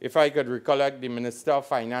if I could recollect, the Minister of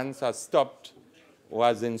Finance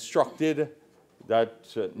was instructed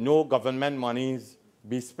that no government monies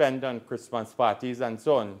be spent on Christmas parties and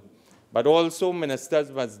so on. But also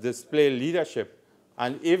ministers must display leadership.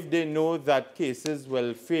 And if they know that cases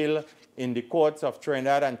will fail in the courts of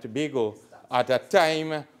Trinidad and Tobago at a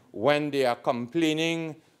time when they are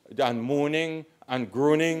complaining and moaning and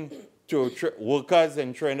groaning to workers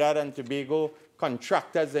in Trinidad and Tobago,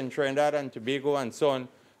 contractors in Trinidad and Tobago, and so on,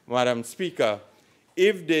 Madam Speaker,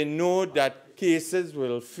 if they know that cases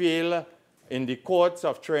will fail in the courts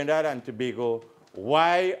of Trinidad and Tobago,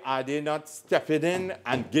 why are they not stepping in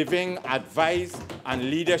and giving advice and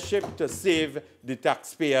leadership to save the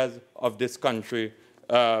taxpayers of this country,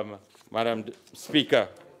 Madam Speaker?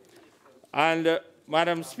 And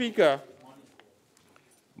Madam Speaker,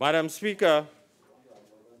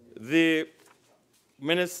 the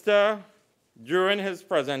minister, during his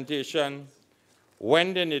presentation,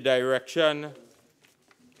 went in the direction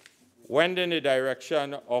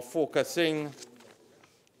of focusing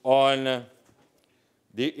on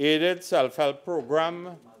the aided self-help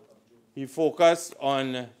program. He focused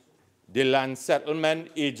on the land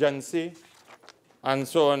settlement agency and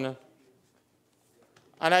so on.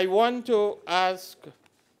 And I want to ask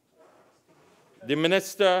the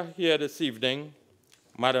minister here this evening,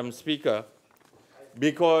 Madam Speaker,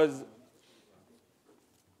 because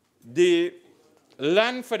the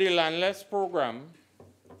Land for the Landless program,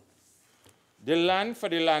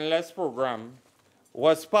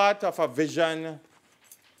 was part of a vision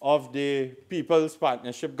of the People's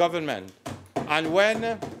Partnership Government. And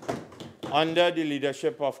when, under the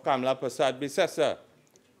leadership of Kamla Persad-Bissessar,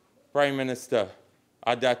 Prime Minister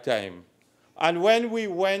at that time, and when we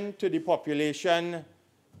went to the population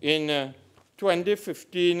in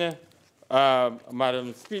 2015,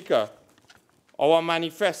 Madam Speaker, our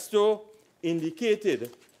manifesto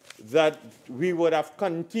indicated that we would have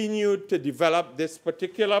continued to develop this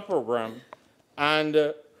particular program.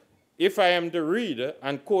 And if I am to read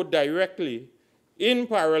and quote directly, in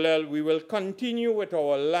parallel, we will continue with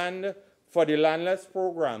our Land for the Landless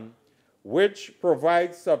program, which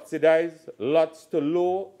provides subsidized lots to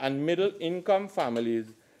low and middle income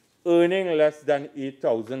families earning less than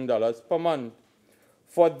 $8,000 per month.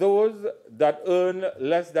 For those that earn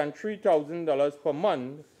less than $3,000 per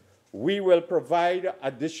month, we will provide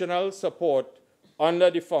additional support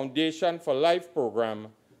under the Foundation for Life program.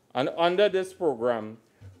 And under this program,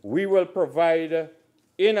 we will provide,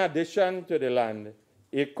 in addition to the land,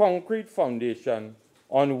 a concrete foundation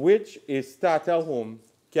on which a starter home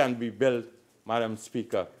can be built, Madam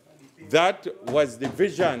Speaker. That was the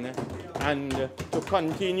vision, and to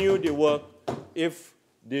continue the work if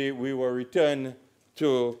we were returned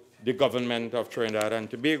to the government of Trinidad and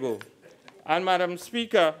Tobago. And Madam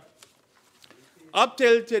Speaker, up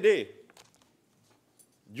till today,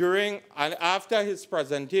 during and after his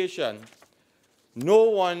presentation, no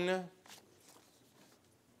one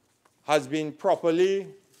has been properly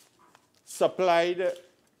supplied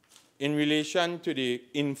in relation to the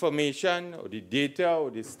information or the data or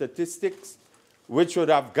the statistics which would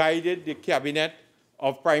have guided the cabinet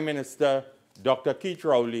of Prime Minister Dr. Keith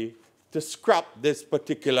Rowley to scrap this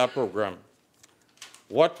particular program.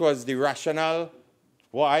 What was the rationale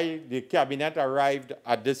why the cabinet arrived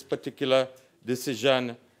at this particular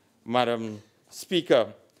decision, Madam Speaker?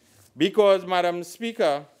 Because, Madam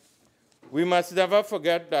Speaker, we must never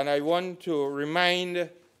forget, and I want to remind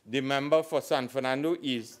the member for San Fernando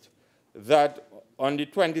East, that on the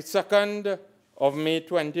 22nd of May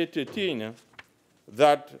 2013,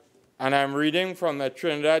 and I'm reading from the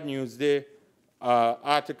Trinidad Newsday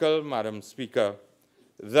article, Madam Speaker,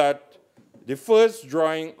 that the first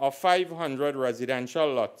drawing of 500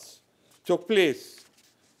 residential lots took place,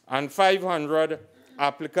 and 500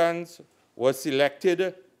 applicants were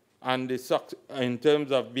selected, and in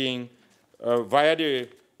terms of being via the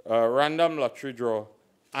random lottery draw,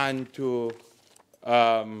 and to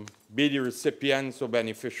be the recipients or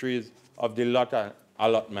beneficiaries of the lot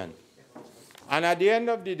allotment. And at the end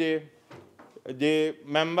of the day, the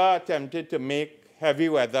member attempted to make heavy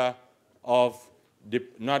weather of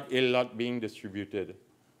not a lot being distributed.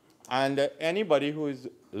 And anybody who is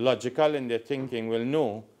logical in their thinking will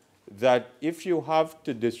know that if you have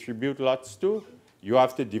to distribute lots to, you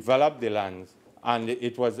have to develop the lands. And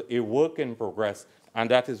it was a work in progress, and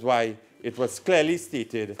that is why it was clearly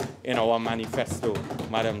stated in our manifesto,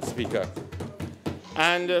 Madam Speaker.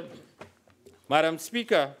 And, Madam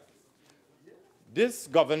Speaker, this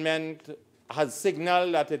government has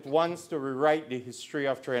signaled that it wants to rewrite the history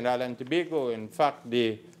of Trinidad and Tobago. In fact,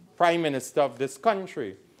 the Prime Minister of this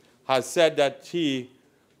country has said that he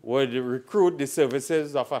would recruit the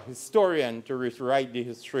services of a historian to rewrite the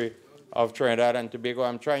history of Trinidad and Tobago.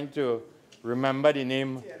 I'm trying to remember the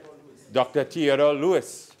name, Dr. Theodore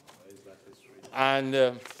Lewis.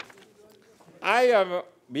 And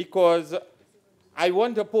because I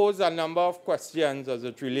want to pose a number of questions as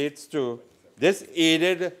it relates to this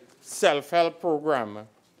aided self-help program,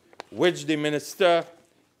 which the minister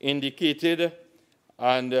indicated,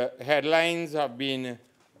 and headlines have been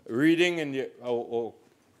reading in the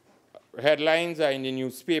headlines are in the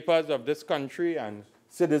newspapers of this country, and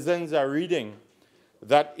citizens are reading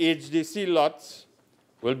that HDC lots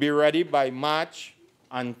will be ready by March,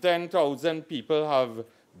 and 10,000 people have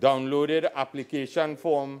downloaded application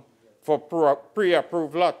form for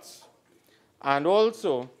pre-approved lots. And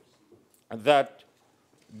also that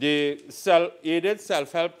the aided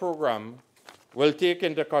self-help program will take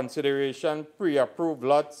into consideration pre-approved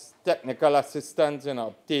lots, technical assistance in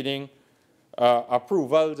obtaining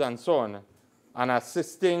approvals and so on, and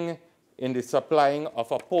assisting in the supplying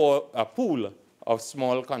of a pool of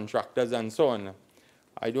small contractors and so on.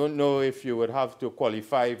 I don't know if you would have to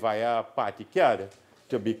qualify via a party card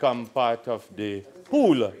to become part of the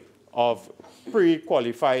pool of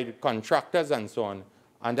pre-qualified contractors and so on.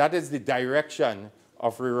 And that is the direction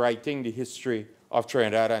of rewriting the history of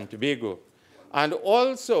Trinidad and Tobago. And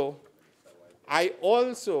also,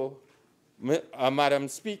 Madam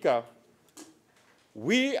Speaker,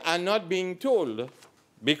 we are not being told,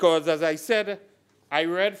 because as I said, I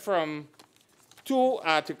read from two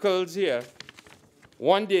articles here,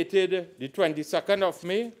 one dated the 22nd of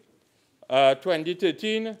May,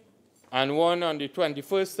 2013, and one on the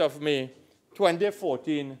 21st of May,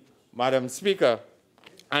 2014, Madam Speaker.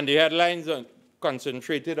 And the headlines are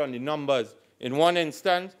concentrated on the numbers. In one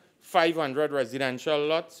instance, 500 residential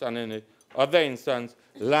lots, and in the other instance,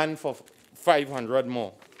 land for 500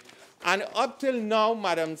 more. And up till now,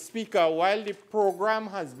 Madam Speaker, while the program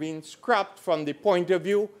has been scrapped from the point of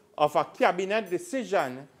view of a cabinet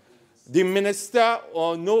decision, the minister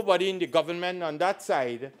or nobody in the government on that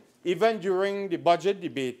side, even during the budget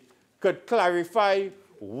debate, could clarify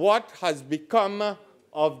what has become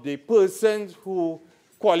of the persons who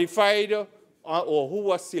qualified or who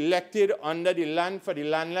was selected under the Land for the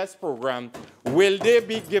Landless program. Will they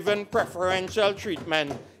be given preferential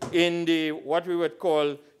treatment in the what we would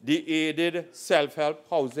call the aided self-help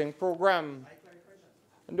housing program?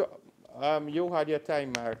 You had your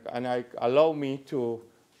time, Mark, and allow me to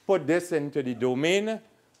put this into the domain,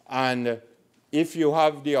 and if you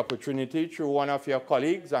have the opportunity through one of your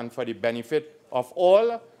colleagues and for the benefit of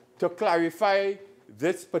all, to clarify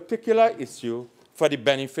this particular issue for the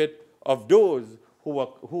benefit of those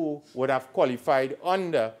who would have qualified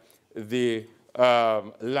under the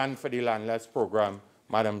Land for the Landless program,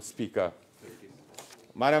 Madam Speaker.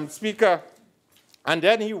 Madam Speaker, and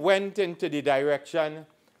then he went into the direction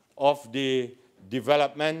of the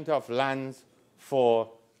development of lands for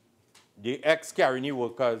the ex-Caroni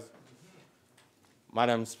workers,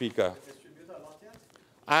 Madam Speaker.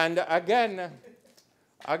 And again,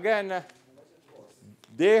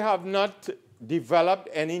 they have not developed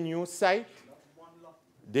any new site.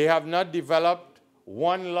 They have not developed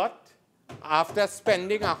one lot after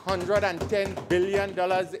spending $110 billion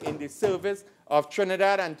in the service of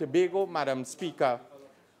Trinidad and Tobago, Madam Speaker.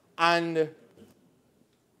 And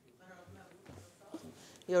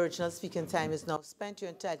your original speaking time is now spent.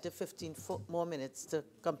 You're entitled to 15 more minutes to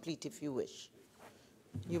complete if you wish.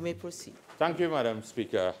 You may proceed. Thank you, Madam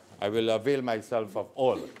Speaker. I will avail myself of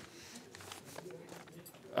all.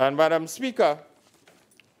 And Madam Speaker,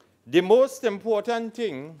 the most important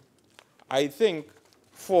thing, I think,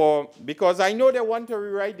 because I know they want to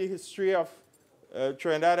rewrite the history of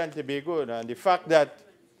Trinidad and Tobago, and the fact that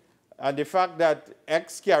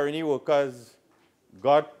ex-Caroni workers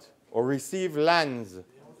got or received lands,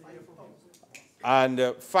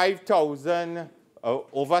 and 5,000,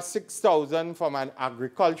 over 6,000 from an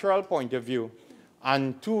agricultural point of view,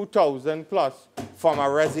 and 2,000 plus from a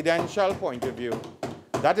residential point of view.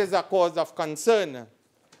 That is a cause of concern.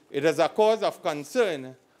 It is a cause of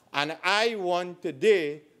concern, and I want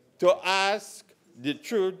today to ask,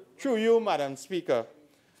 through you, Madam Speaker,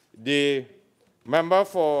 the member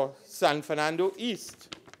for San Fernando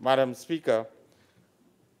East, Madam Speaker,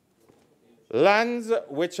 lands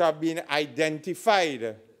which have been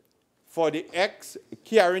identified for the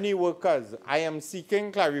ex-Caroni workers. I am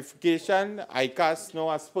seeking clarification. I cast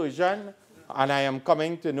no aspersion, and I am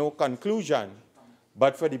coming to no conclusion.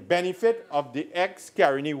 But for the benefit of the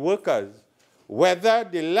ex-Caroni workers, whether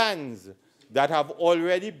the lands that have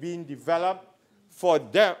already been developed for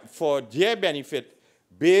their benefit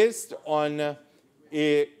based on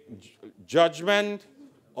a judgment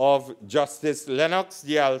of Justice Lennox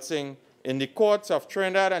Indarsingh in the courts of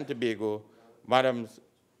Trinidad and Tobago, Madam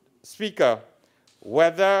Speaker,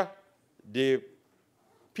 whether the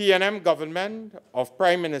PNM government of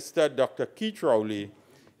Prime Minister Dr. Keith Rowley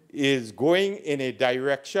is going in a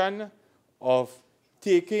direction of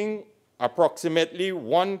taking approximately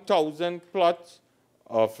 1,000 plots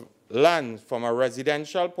of lands from a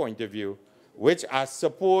residential point of view, which are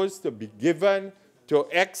supposed to be given to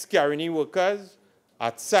ex-Caroni workers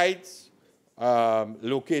at sites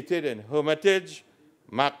located in Hermitage,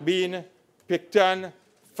 McBean, Picton,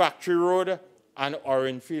 Factory Road, and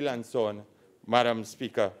Orangefield, and so on, Madam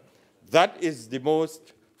Speaker. That is the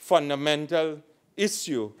most fundamental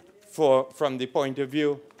issue from the point of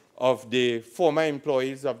view of the former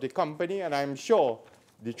employees of the company, and I'm sure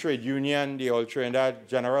the trade union, the All Trinidad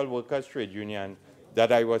General Workers Trade Union,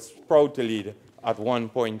 that I was proud to lead at one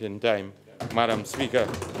point in time, Madam Speaker.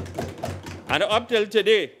 And up till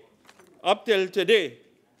today,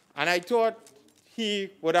 and I thought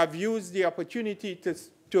he would have used the opportunity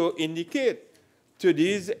to indicate to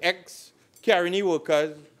these ex-Caroni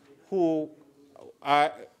workers who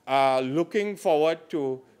are looking forward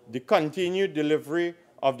to the continued delivery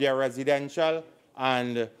of their residential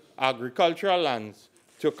and agricultural lands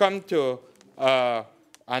to come to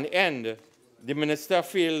an end. The minister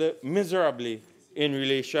failed miserably in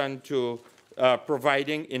relation to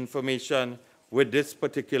providing information with this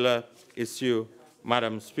particular issue,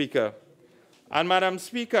 Madam Speaker. And Madam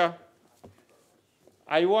Speaker,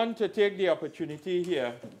 I want to take the opportunity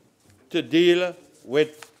here to deal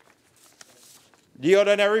with the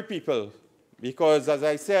ordinary people, because, as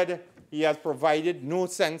I said, he has provided no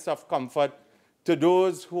sense of comfort to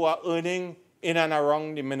those who are earning in and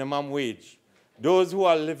around the minimum wage, those who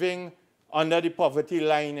are living under the poverty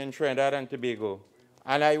line in Trinidad and Tobago.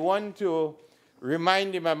 And I want to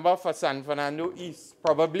remind the member for San Fernando East,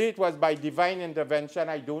 probably it was by divine intervention,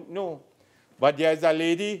 I don't know, but there's a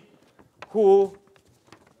lady who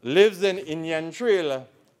lives in Indian Trail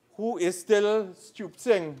who is still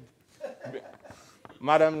stooping.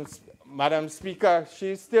 Madam Speaker,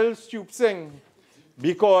 she's still stooping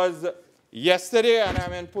because yesterday, and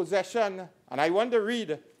I'm in possession, and I want to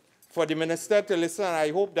read for the minister to listen, and I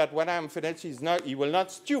hope that when I'm finished, he will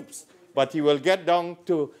not stoop, but he will get down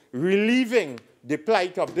to relieving the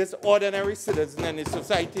plight of this ordinary citizen in his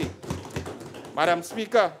society. Madam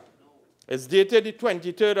Speaker, it's dated the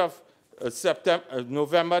 23rd of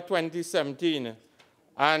November 2017,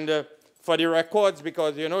 and for the records,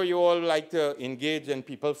 because you know you all like to engage in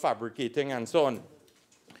people fabricating and so on.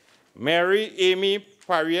 Mary Amy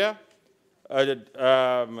Paria,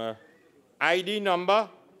 ID number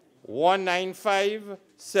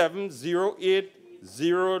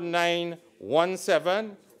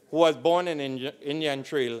 195-708-0917, who was born in Indian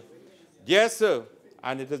Trail. Dear sir,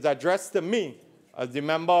 and it is addressed to me as the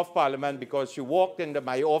Member of Parliament because she walked into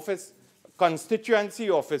my office,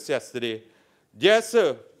 constituency office yesterday. Dear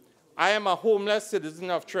sir, I am a homeless citizen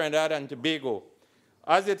of Trinidad and Tobago.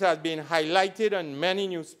 As it has been highlighted in many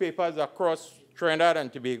newspapers across Trinidad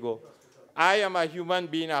and Tobago, I am a human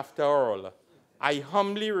being after all. I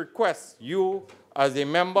humbly request you, as a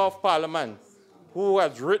Member of Parliament who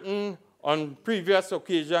has written on previous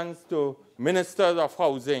occasions to Ministers of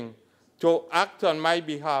Housing, to act on my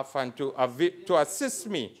behalf and to assist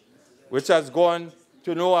me, which has gone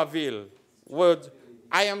to no avail. Words,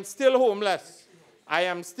 I am still homeless. I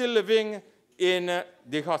am still living in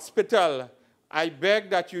the hospital. I beg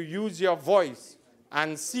that you use your voice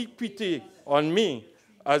and seek pity on me,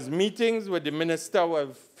 as meetings with the minister were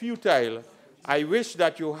futile. I wish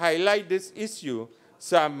that you highlight this issue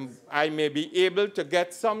so I may be able to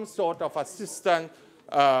get some sort of assistance,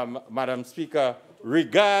 Madam Speaker.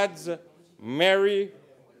 Regards, Mary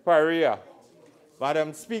Paria.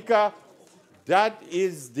 Madam Speaker, that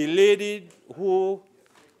is the lady who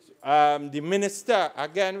the minister,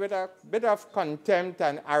 again with a bit of contempt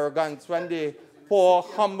and arrogance, when the poor,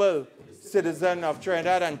 humble citizen of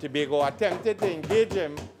Trinidad and Tobago attempted to engage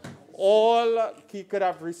him, all he could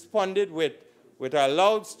have responded with a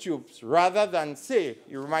loud stoops, rather than say,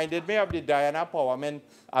 he reminded me of the Diana Powerman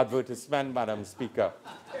advertisement, Madam Speaker.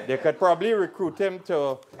 They could probably recruit him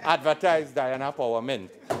to advertise Diana Powerman.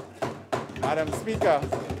 Madam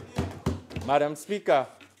Speaker,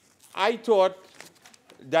 I thought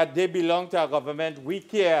that they belong to our government, we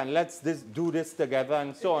care, and let's do this together,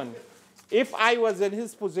 and so on. If I was in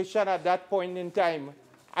his position at that point in time,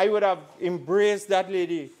 I would have embraced that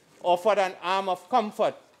lady, offered an arm of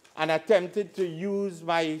comfort, and attempted to use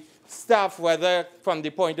my staff, whether from the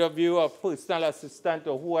point of view of personal assistant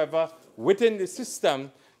or whoever within the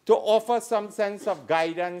system, to offer some sense of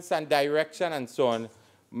guidance and direction and so on.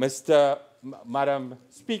 Madam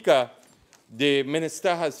Speaker, the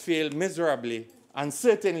minister has failed miserably, and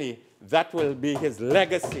certainly that will be his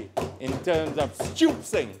legacy in terms of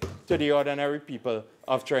stooping to the ordinary people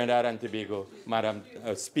of Trinidad and Tobago, Madam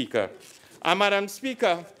Speaker. And Madam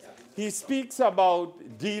Speaker, he speaks about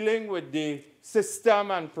dealing with the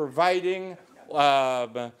system and providing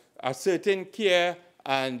a certain care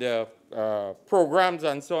and programs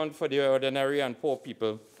and so on for the ordinary and poor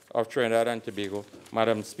people of Trinidad and Tobago,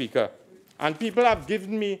 Madam Speaker. And people have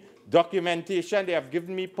given me documentation, they have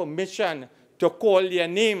given me permission to call their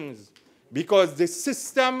names because the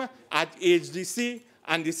system at HDC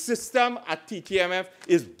and the system at TTMF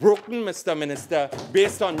is broken, Mr. Minister,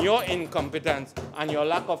 based on your incompetence and your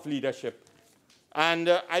lack of leadership. And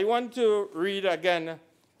I want to read again,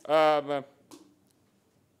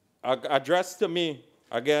 addressed to me.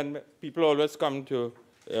 Again, people always come to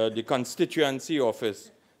the constituency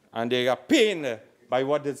office and they are pained by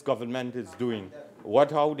what this government is doing,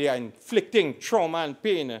 how they are inflicting trauma and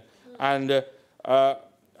pain. And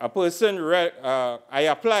a person, I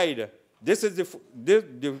applied,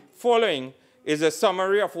 the following is a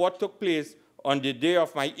summary of what took place on the day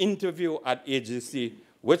of my interview at AGC,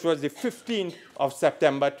 which was the 15th of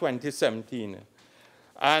September 2017.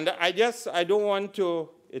 And I don't want to,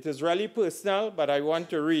 it is really personal, but I want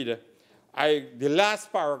to read the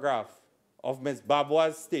last paragraph of Ms.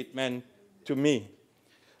 Babwa's statement to me.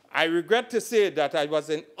 I regret to say that I was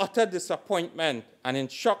in utter disappointment and in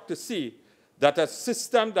shock to see that a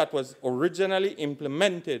system that was originally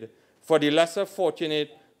implemented for the lesser fortunate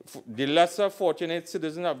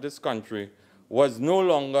citizens of this country was no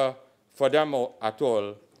longer for them at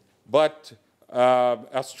all, but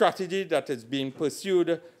a strategy that is being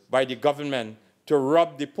pursued by the government to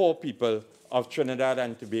rob the poor people of Trinidad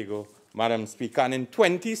and Tobago, Madam Speaker. And in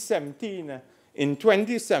 2017,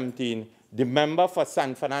 the member for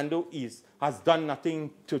San Fernando East has done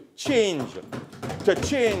nothing to change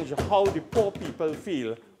how the poor people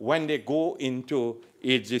feel when they go into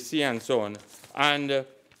AGC and so on. And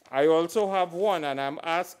I also have one, and I'm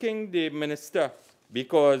asking the minister,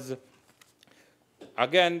 because,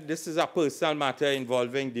 again, this is a personal matter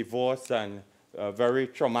involving divorce and very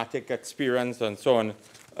traumatic experience and so on,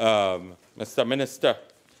 Mr. Minister.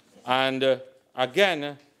 And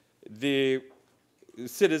again, the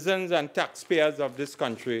citizens and taxpayers of this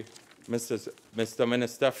country, Mr.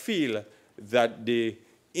 Minister, feel that the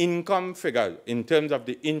income figures, in terms of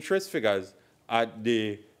the interest figures at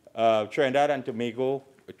the Trinidad and Tobago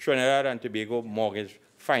mortgage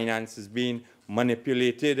finance is being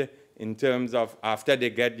manipulated in terms of after they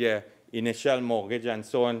get their initial mortgage and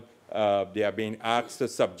so on, they are being asked to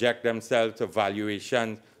subject themselves to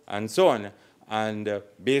valuations and so on. And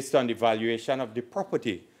based on the valuation of the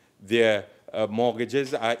property, their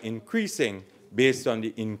mortgages are increasing based on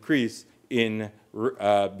the increase in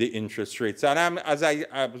the interest rates. And as I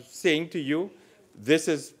was saying to you, this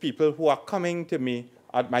is people who are coming to me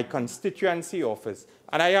at my constituency office,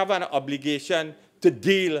 and I have an obligation to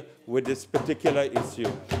deal with this particular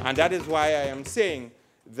issue. And that is why I am saying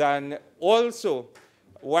that also,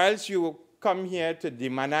 whilst you come here to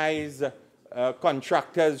demonize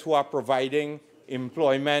contractors who are providing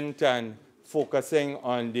employment and focusing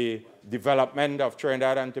on the development of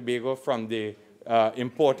Trinidad and Tobago from the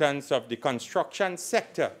importance of the construction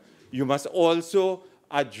sector, you must also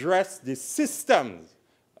address the systems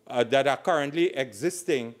that are currently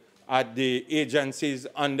existing at the agencies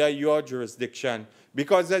under your jurisdiction.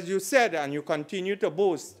 Because as you said, and you continue to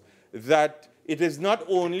boast, that it is not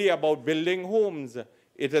only about building homes,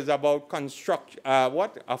 it is about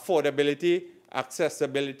affordability,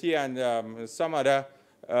 accessibility, and some other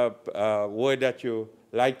word that you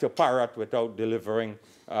like to parrot without delivering,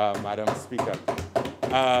 Madam Speaker.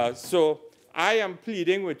 So I am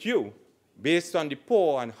pleading with you, based on the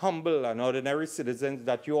poor and humble and ordinary citizens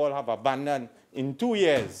that you all have abandoned in 2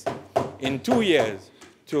 years,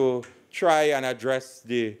 to try and address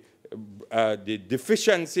the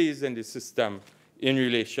deficiencies in the system in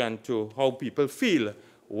relation to how people feel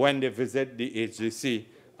when they visit the HGC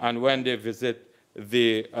and when they visit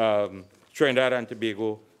the Trinidad and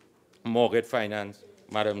Tobago mortgage finance,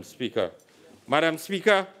 Madam Speaker. Madam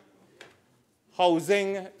Speaker,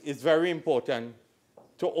 housing is very important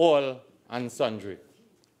to all and sundry,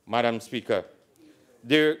 Madam Speaker.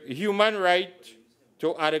 The human right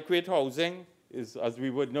to adequate housing is, as we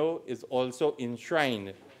would know, is also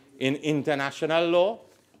enshrined in international law,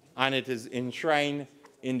 and it is enshrined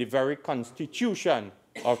in the very constitution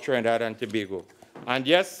of Trinidad and Tobago. And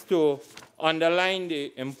just to underline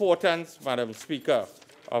the importance, Madam Speaker,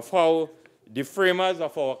 of how the framers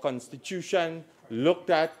of our constitution looked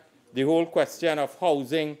at the whole question of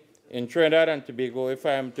housing in Trinidad and Tobago, if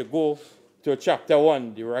I am to go to Chapter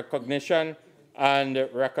 1, the recognition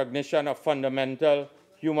of fundamental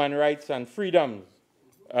human rights and freedoms.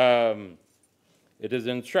 It is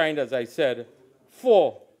enshrined, as I said,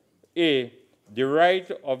 4A, the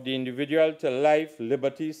right of the individual to life,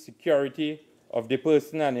 liberty, security of the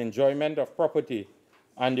person, and enjoyment of property,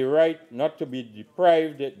 and the right not to be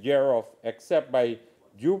deprived thereof except by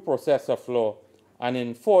due process of law. And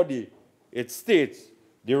in 4D, it states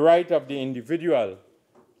the right of the individual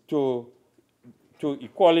to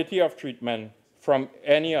equality of treatment from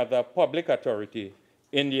any other public authority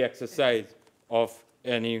in the exercise of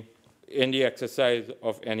any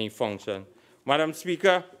function. Madam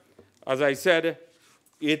Speaker, as I said,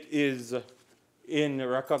 it is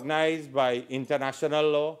recognized by international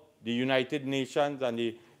law, the United Nations and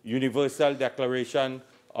the Universal Declaration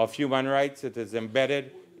of Human Rights. It is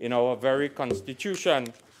embedded in our very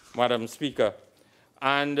Constitution, Madam Speaker.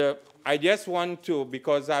 And I just want to,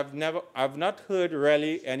 because I've not heard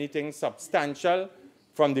really anything substantial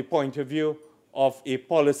from the point of view of a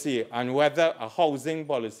policy and whether a housing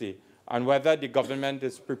policy and whether the government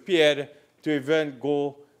is prepared to even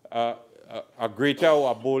go a greater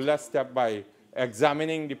or a bolder step by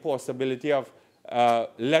examining the possibility of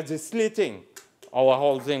legislating our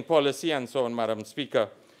housing policy and so on, Madam Speaker.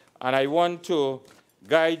 And I want to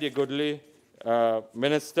guide the goodly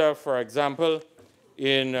Minister, for example,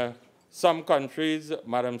 in some countries,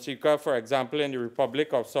 Madam Speaker, for example, in the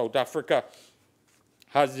Republic of South Africa,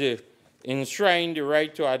 has enshrined the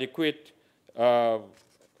right to adequate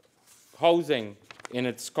housing in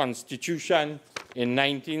its constitution in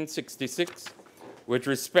 1966. With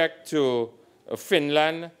respect to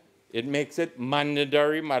Finland, it makes it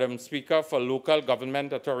mandatory, Madam Speaker, for local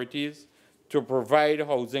government authorities to provide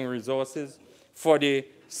housing resources for the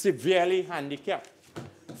severely handicapped.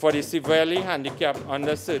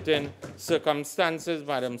 Under certain circumstances,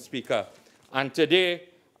 Madam Speaker. And today,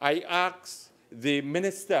 I ask the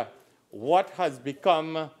Minister what has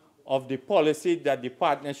become of the policy that the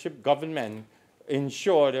partnership government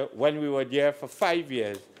ensured when we were there for 5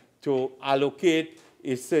 years to allocate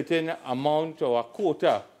a certain amount or a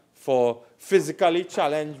quota for physically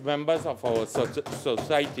challenged members of our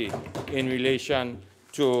society in relation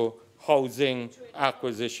to housing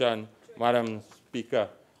acquisition, Madam Speaker.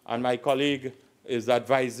 And my colleague is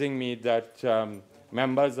advising me that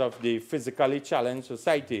members of the physically challenged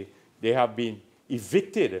society, they have been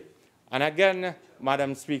evicted. And again,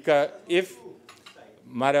 Madam Speaker,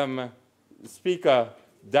 Madam Speaker,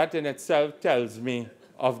 that in itself tells me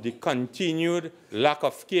of the continued lack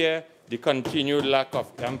of care, the continued lack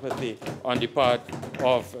of empathy on the part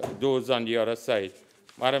of those on the other side.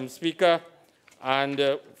 Madam Speaker,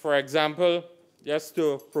 and for example, just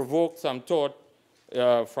to provoke some thought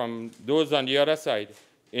from those on the other side,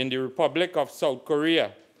 in the Republic of South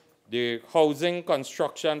Korea, the Housing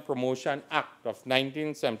Construction Promotion Act of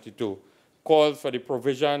 1972 calls for the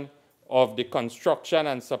provision of the construction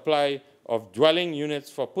and supply of dwelling units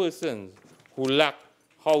for persons who lack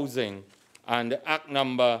housing, and Act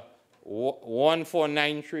number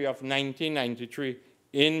 1493 of 1993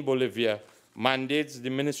 in Bolivia mandates the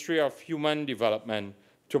Ministry of Human Development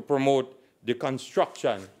to promote the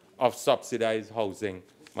construction of subsidized housing,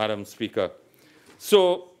 Madam Speaker.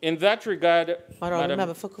 So, in that regard, Honourable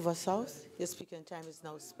Member for Couva South, your speaking time is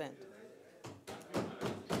now spent.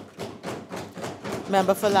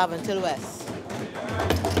 Member for Laventille West.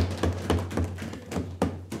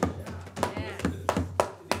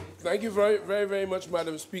 Thank you very much,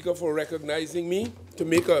 Madam Speaker, for recognizing me to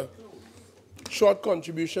make a short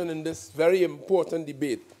contribution in this very important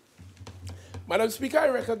debate. Madam Speaker, I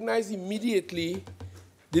recognize immediately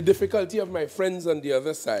the difficulty of my friends on the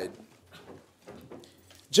other side.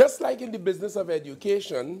 Just like in the business of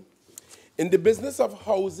education, in the business of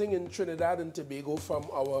housing in Trinidad and Tobago from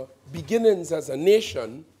our beginnings as a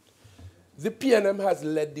nation, the PNM has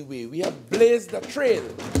led the way. We have blazed a trail.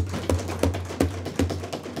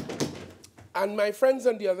 And my friends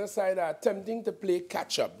on the other side are attempting to play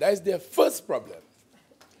catch-up. That is their first problem.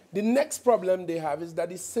 The next problem they have is that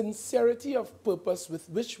the sincerity of purpose with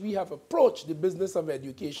which we have approached the business of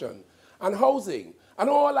education and housing and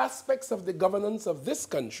all aspects of the governance of this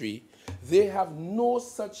country, they have no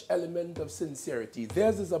such element of sincerity.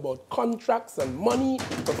 Theirs is about contracts and money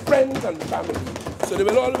for friends and family. So they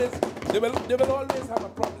will always have a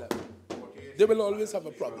problem. They will always have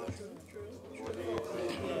a problem.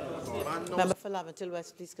 Member for Laventille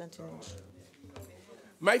West, please continue.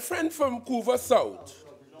 My friend from Couva South,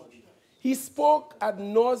 he spoke ad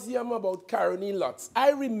nauseum about carony lots.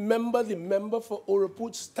 I remember the member for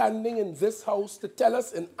Oropouche standing in this house to tell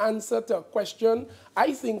us in answer to a question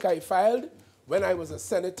I think I filed when I was a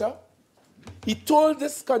senator. He told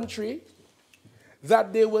this country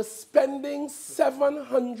that they were spending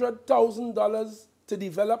 $700,000 to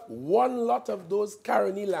develop one lot of those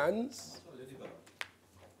carony lands.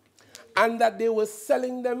 and that they were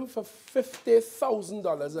selling them for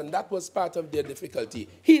 $50,000, and that was part of their difficulty.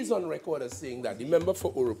 He's on record as saying that, the member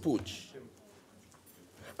for Oropouche.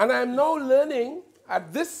 And I'm now learning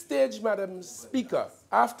at this stage, Madam Speaker,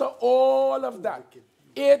 after all of that,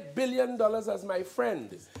 $8 billion as my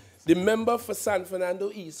friend, the member for San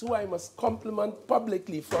Fernando East, who I must compliment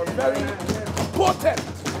publicly for a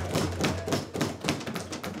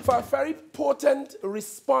very potent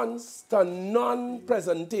response to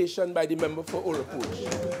non-presentation by the member for Oropouche.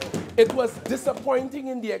 It was disappointing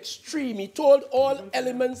in the extreme. He told all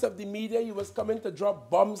elements of the media he was coming to drop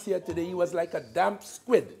bombs here today. He was like a damp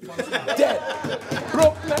squid, dead,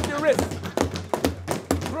 broken at the wrist,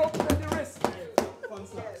 broken at the wrist.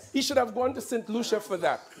 He should have gone to St. Lucia for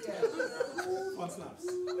that.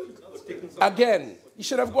 Again, he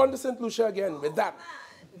should have gone to St. Lucia again with that.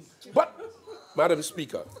 But, Madam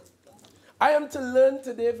Speaker, I am to learn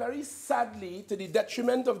today, very sadly, to the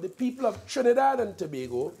detriment of the people of Trinidad and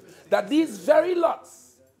Tobago, that these very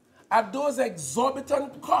lots, at those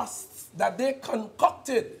exorbitant costs that they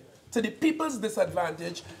concocted to the people's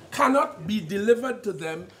disadvantage, cannot be delivered to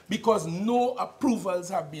them because no approvals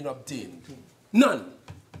have been obtained. None.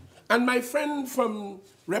 And my friend from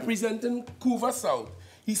representing Couva South,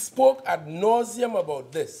 he spoke ad nauseum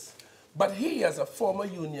about this. But he, as a former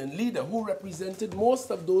union leader who represented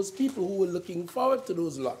most of those people who were looking forward to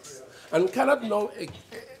those lots and cannot now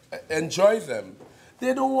enjoy them,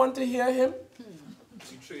 they don't want to hear him.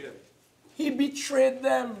 He betrayed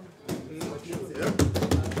them.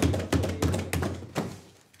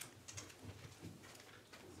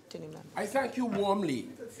 I thank you warmly.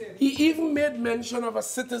 He even made mention of a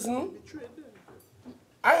citizen.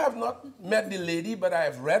 I have not met the lady, but I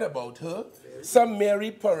have read about her, some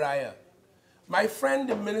Mary Pariah. My friend,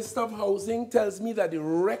 the Minister of Housing, tells me that the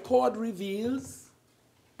record reveals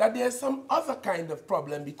that there's some other kind of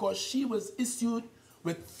problem because she was issued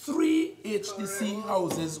with 3 HDC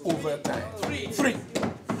houses over time. Three.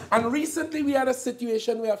 And recently we had a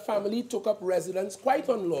situation where a family took up residence quite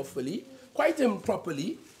unlawfully, quite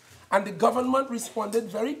improperly, and the government responded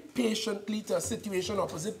very patiently to a situation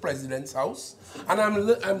opposite President's House. And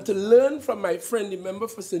I'm to learn from my friend, the member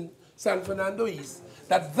for San Fernando East,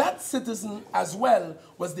 that that citizen as well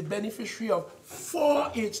was the beneficiary of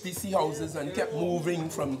 4 HDC houses and kept moving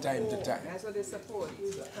from time to time. That's what they support.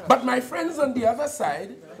 But my friends on the other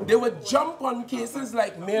side, they would jump on cases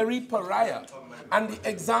like Mary Pariah and the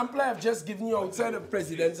example I've just given you outside of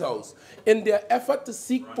President's House in their effort to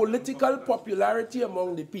seek political popularity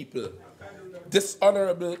among the people.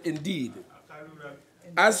 Dishonorable indeed.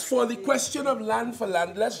 As for the question of land for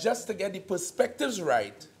landless, just to get the perspectives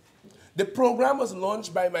right, the program was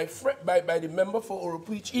launched by the member for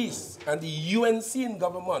Oropouche East and the UNC in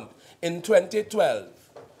government in 2012.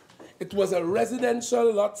 It was a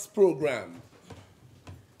residential lots program.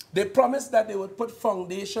 They promised that they would put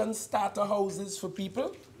foundation starter houses for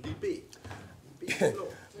people.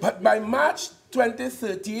 But by March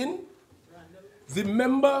 2013, the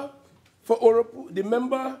member for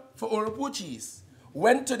Oropouche East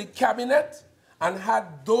went to the cabinet and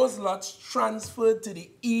had those lots transferred to the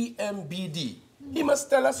EMBD. He must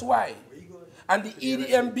tell us why. And the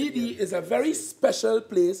EMBD is a very special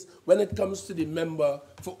place when it comes to the member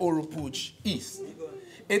for Oropouche East.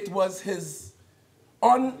 It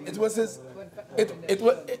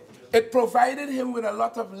provided him with a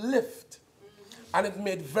lot of lift, and it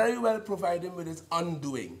may very well provide him with his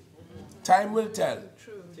undoing. Time will tell.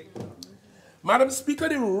 Madam Speaker,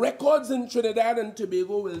 the records in Trinidad and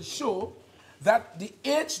Tobago will show that the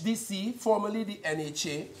HDC, formerly the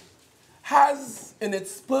NHA, has in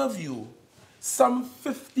its purview some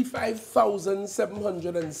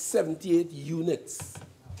 55,778 units.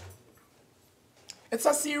 It's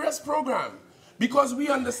a serious program because we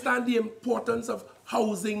understand the importance of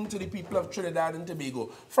housing to the people of Trinidad and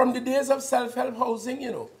Tobago. From the days of self-help housing,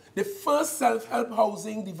 you know, the first self-help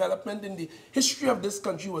housing development in the history of this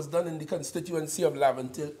country was done in the constituency of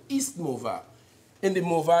Laventille, East Mova, in the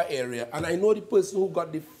Mova area. And I know the person who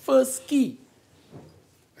got the first key.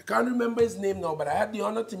 I can't remember his name now, but I had the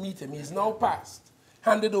honor to meet him. He's now passed,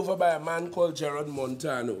 handed over by a man called Gerard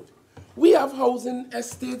Montano. We have housing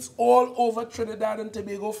estates all over Trinidad and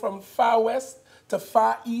Tobago, from far west to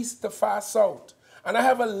far east to far south. And I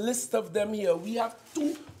have a list of them here. We have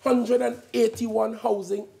 281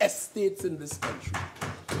 housing estates in this country,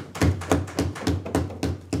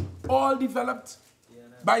 all developed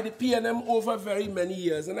by the PNM over very many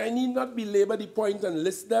years. And I need not belabor the point and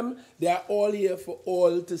list them. They are all here for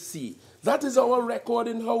all to see. That is our record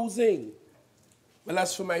in housing. Well,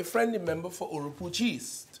 as for my friend, the member for Oropouche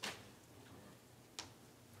East,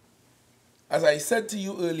 as I said to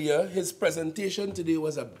you earlier, his presentation today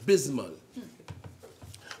was abysmal.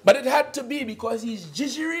 But it had to be because he's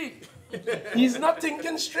jiggery. He's not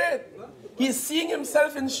thinking straight. He's seeing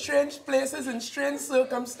himself in strange places, in strange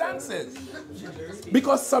circumstances.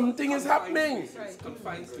 Because something is happening.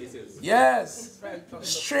 Confined spaces. Yes.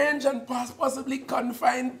 Strange and possibly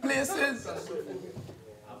confined places.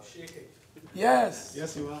 I'm shaking. Yes.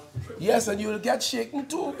 Yes, you are. Yes, and you will get shaken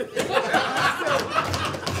too.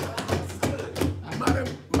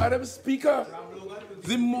 Madam Speaker,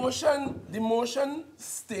 the motion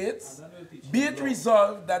states, be it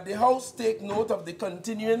resolved that the House take note of the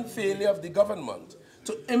continuing failure of the government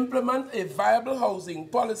to implement a viable housing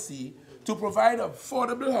policy to provide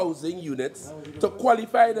affordable housing units to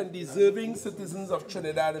qualified and deserving citizens of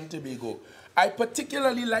Trinidad and Tobago. I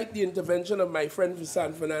particularly like the intervention of my friend from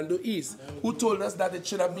San Fernando East, who told us that it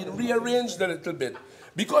should have been rearranged a little bit,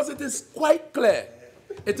 because it is quite clear.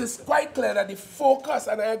 It is quite clear that the focus,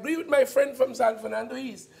 and I agree with my friend from San Fernando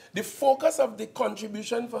East, the focus of the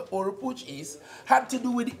contribution for Oropouche East had to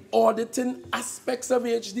do with the auditing aspects of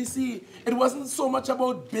HDC. It wasn't so much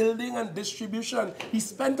about building and distribution. He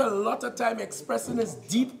spent a lot of time expressing his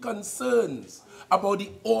deep concerns about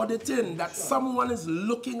the auditing, that someone is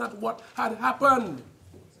looking at what had happened.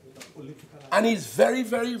 And he's very,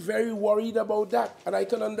 very, very worried about that. And I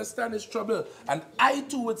can understand his trouble. And I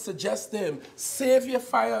too would suggest to him, save your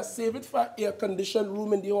fire, save it for air-conditioned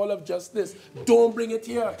room in the Hall of Justice. Don't bring it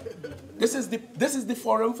here. This is the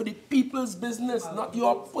forum for the people's business, not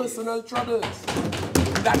your personal troubles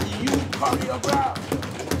that you choreograph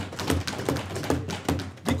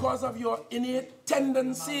because of your innate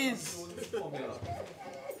tendencies.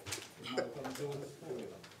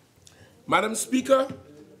 Madam Speaker,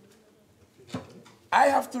 I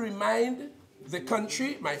have to remind the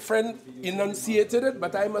country, my friend enunciated it,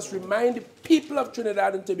 but I must remind the people of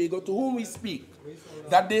Trinidad and Tobago to whom we speak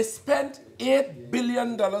that they spent $8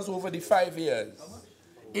 billion over the 5 years.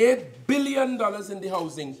 $8 billion in the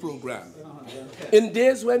housing program. In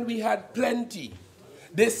days when we had plenty.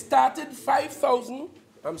 They started 5,000,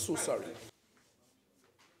 I'm so sorry.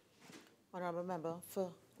 Honorable Member for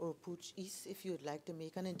Oropouche East, if you would like to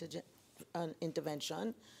make an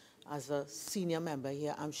intervention as a senior member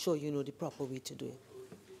here, I'm sure you know the proper way to do it.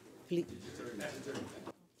 Please.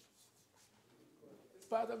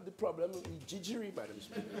 Part of the problem will be jiggery, Madam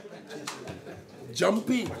Speaker.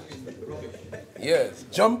 Jumpy. Yes,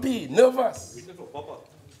 jumpy, nervous.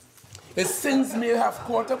 His sins may have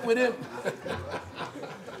caught up with him.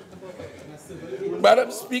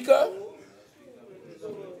 Madam Speaker,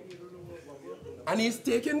 and he's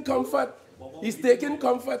taking comfort. He's taking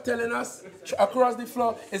comfort telling us across the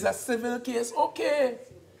floor it's a civil case. Okay.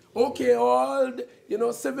 Okay, all,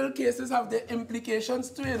 civil cases have their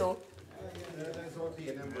implications too,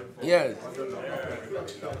 Yes.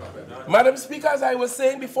 Madam Speaker, as I was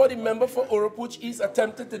saying before, the member for Oropouche East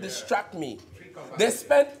attempted to distract me. They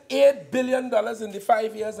spent $8 billion in the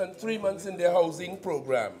 5 years and 3 months in their housing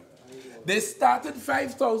program. They started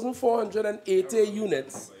 5,480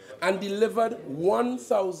 units and delivered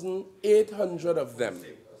 1,800 of them.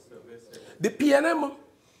 The PNM,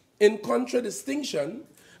 in contradistinction,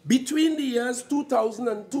 between the years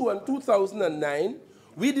 2002 and 2009,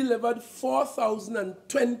 we delivered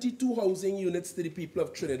 4,022 housing units to the people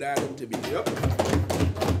of Trinidad and Tobago.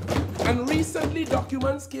 And recently,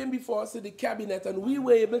 documents came before us to the cabinet, and we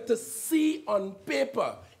were able to see on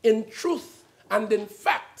paper, in truth and in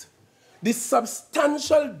fact, the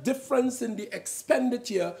substantial difference in the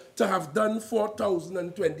expenditure to have done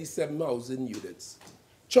 4,027 housing units.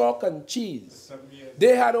 Chalk and cheese.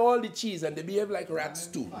 They had all the cheese and they behaved like rats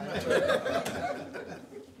too.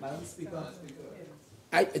 Madam Speaker.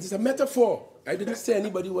 It is a metaphor. I didn't say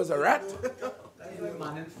anybody was a rat.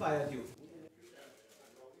 Man fired you.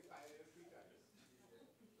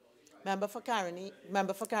 Member for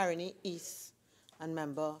Caroni East and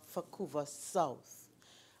member for Couva South.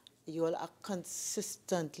 You all are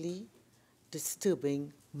consistently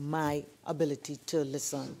disturbing my ability to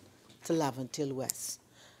listen to Laventille West.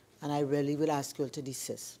 And I really will ask you all to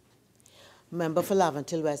desist. Member for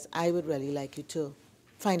Laventille West, I would really like you to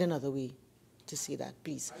find another way to see that.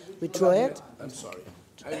 Please withdraw it. I'm sorry.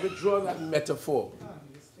 I withdraw that metaphor.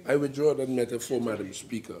 I withdraw that metaphor, Madam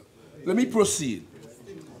Speaker. Let me proceed.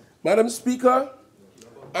 Madam Speaker,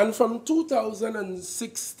 and from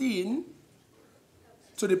 2016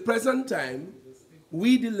 to the present time,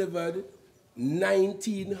 we delivered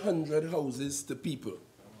 1,900 houses to people,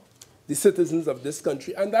 the citizens of this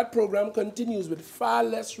country. And that program continues with far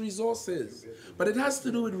less resources. But it has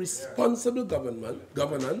to do with responsible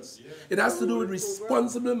governance. It has to do with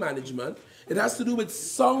responsible management. It has to do with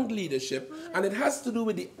sound leadership, and it has to do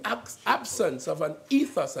with the absence of an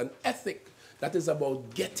ethos, an ethic that is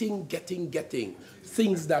about getting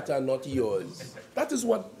things that are not yours. That is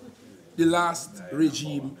what the last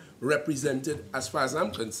regime represented as far as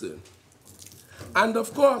I'm concerned. And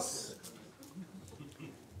of course,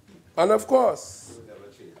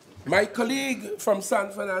 my colleague from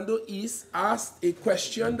San Fernando East asked a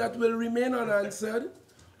question that will remain unanswered.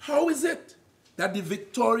 How is it that the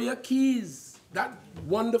Victoria Keys, that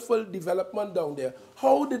wonderful development down there,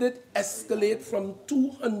 how did it escalate from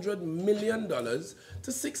 $200 million to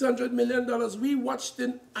 $600 million? We watched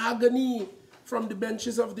in agony from the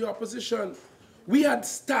benches of the opposition. We had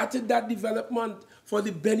started that development for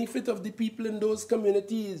the benefit of the people in those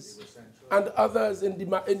communities and others in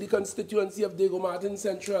the constituency of Diego Martin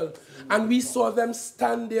Central. And we saw them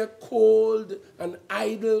stand there cold and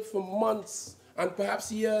idle for months and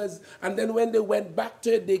perhaps years. And then when they went back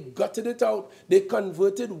to it, they gutted it out. They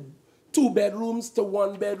converted 2 bedrooms to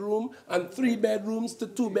 1 bedroom and 3 bedrooms to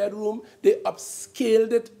 2 bedroom. They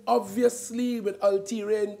upscaled it, obviously with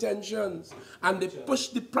ulterior intentions. And they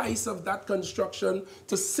pushed the price of that construction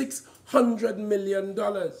to $600 million.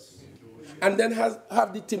 And then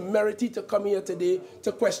have the temerity to come here today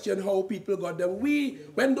to question how people got them.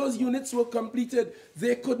 When those units were completed,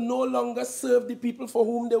 they could no longer serve the people for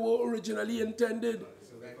whom they were originally intended.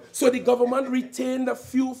 So the government retained a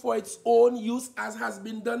few for its own use, as has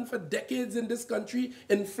been done for decades in this country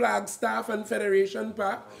in Flagstaff and Federation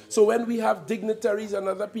Park. So when we have dignitaries and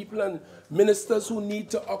other people and ministers who need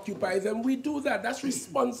to occupy them, we do that. That's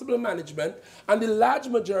responsible management. And the large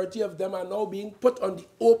majority of them are now being put on the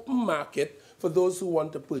open market for those who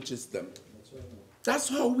want to purchase them. That's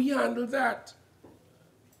how we handle that.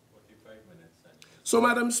 So,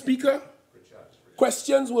 Madam Speaker,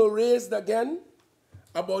 questions were raised again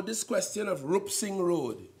about this question of Rup Singh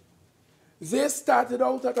Road. They started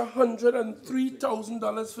out at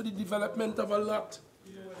 $103,000 for the development of a lot.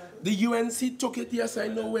 The UNC took it. Yes, I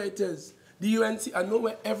know where it is. The UNC, I know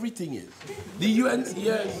where everything is. The UNC,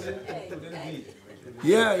 yes.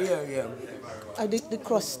 Yeah. I did the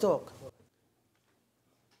crosstalk.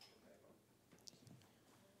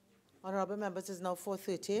 Honorable members, it is now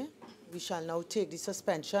 4:30. We shall now take the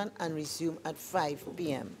suspension and resume at 5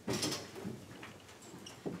 p.m.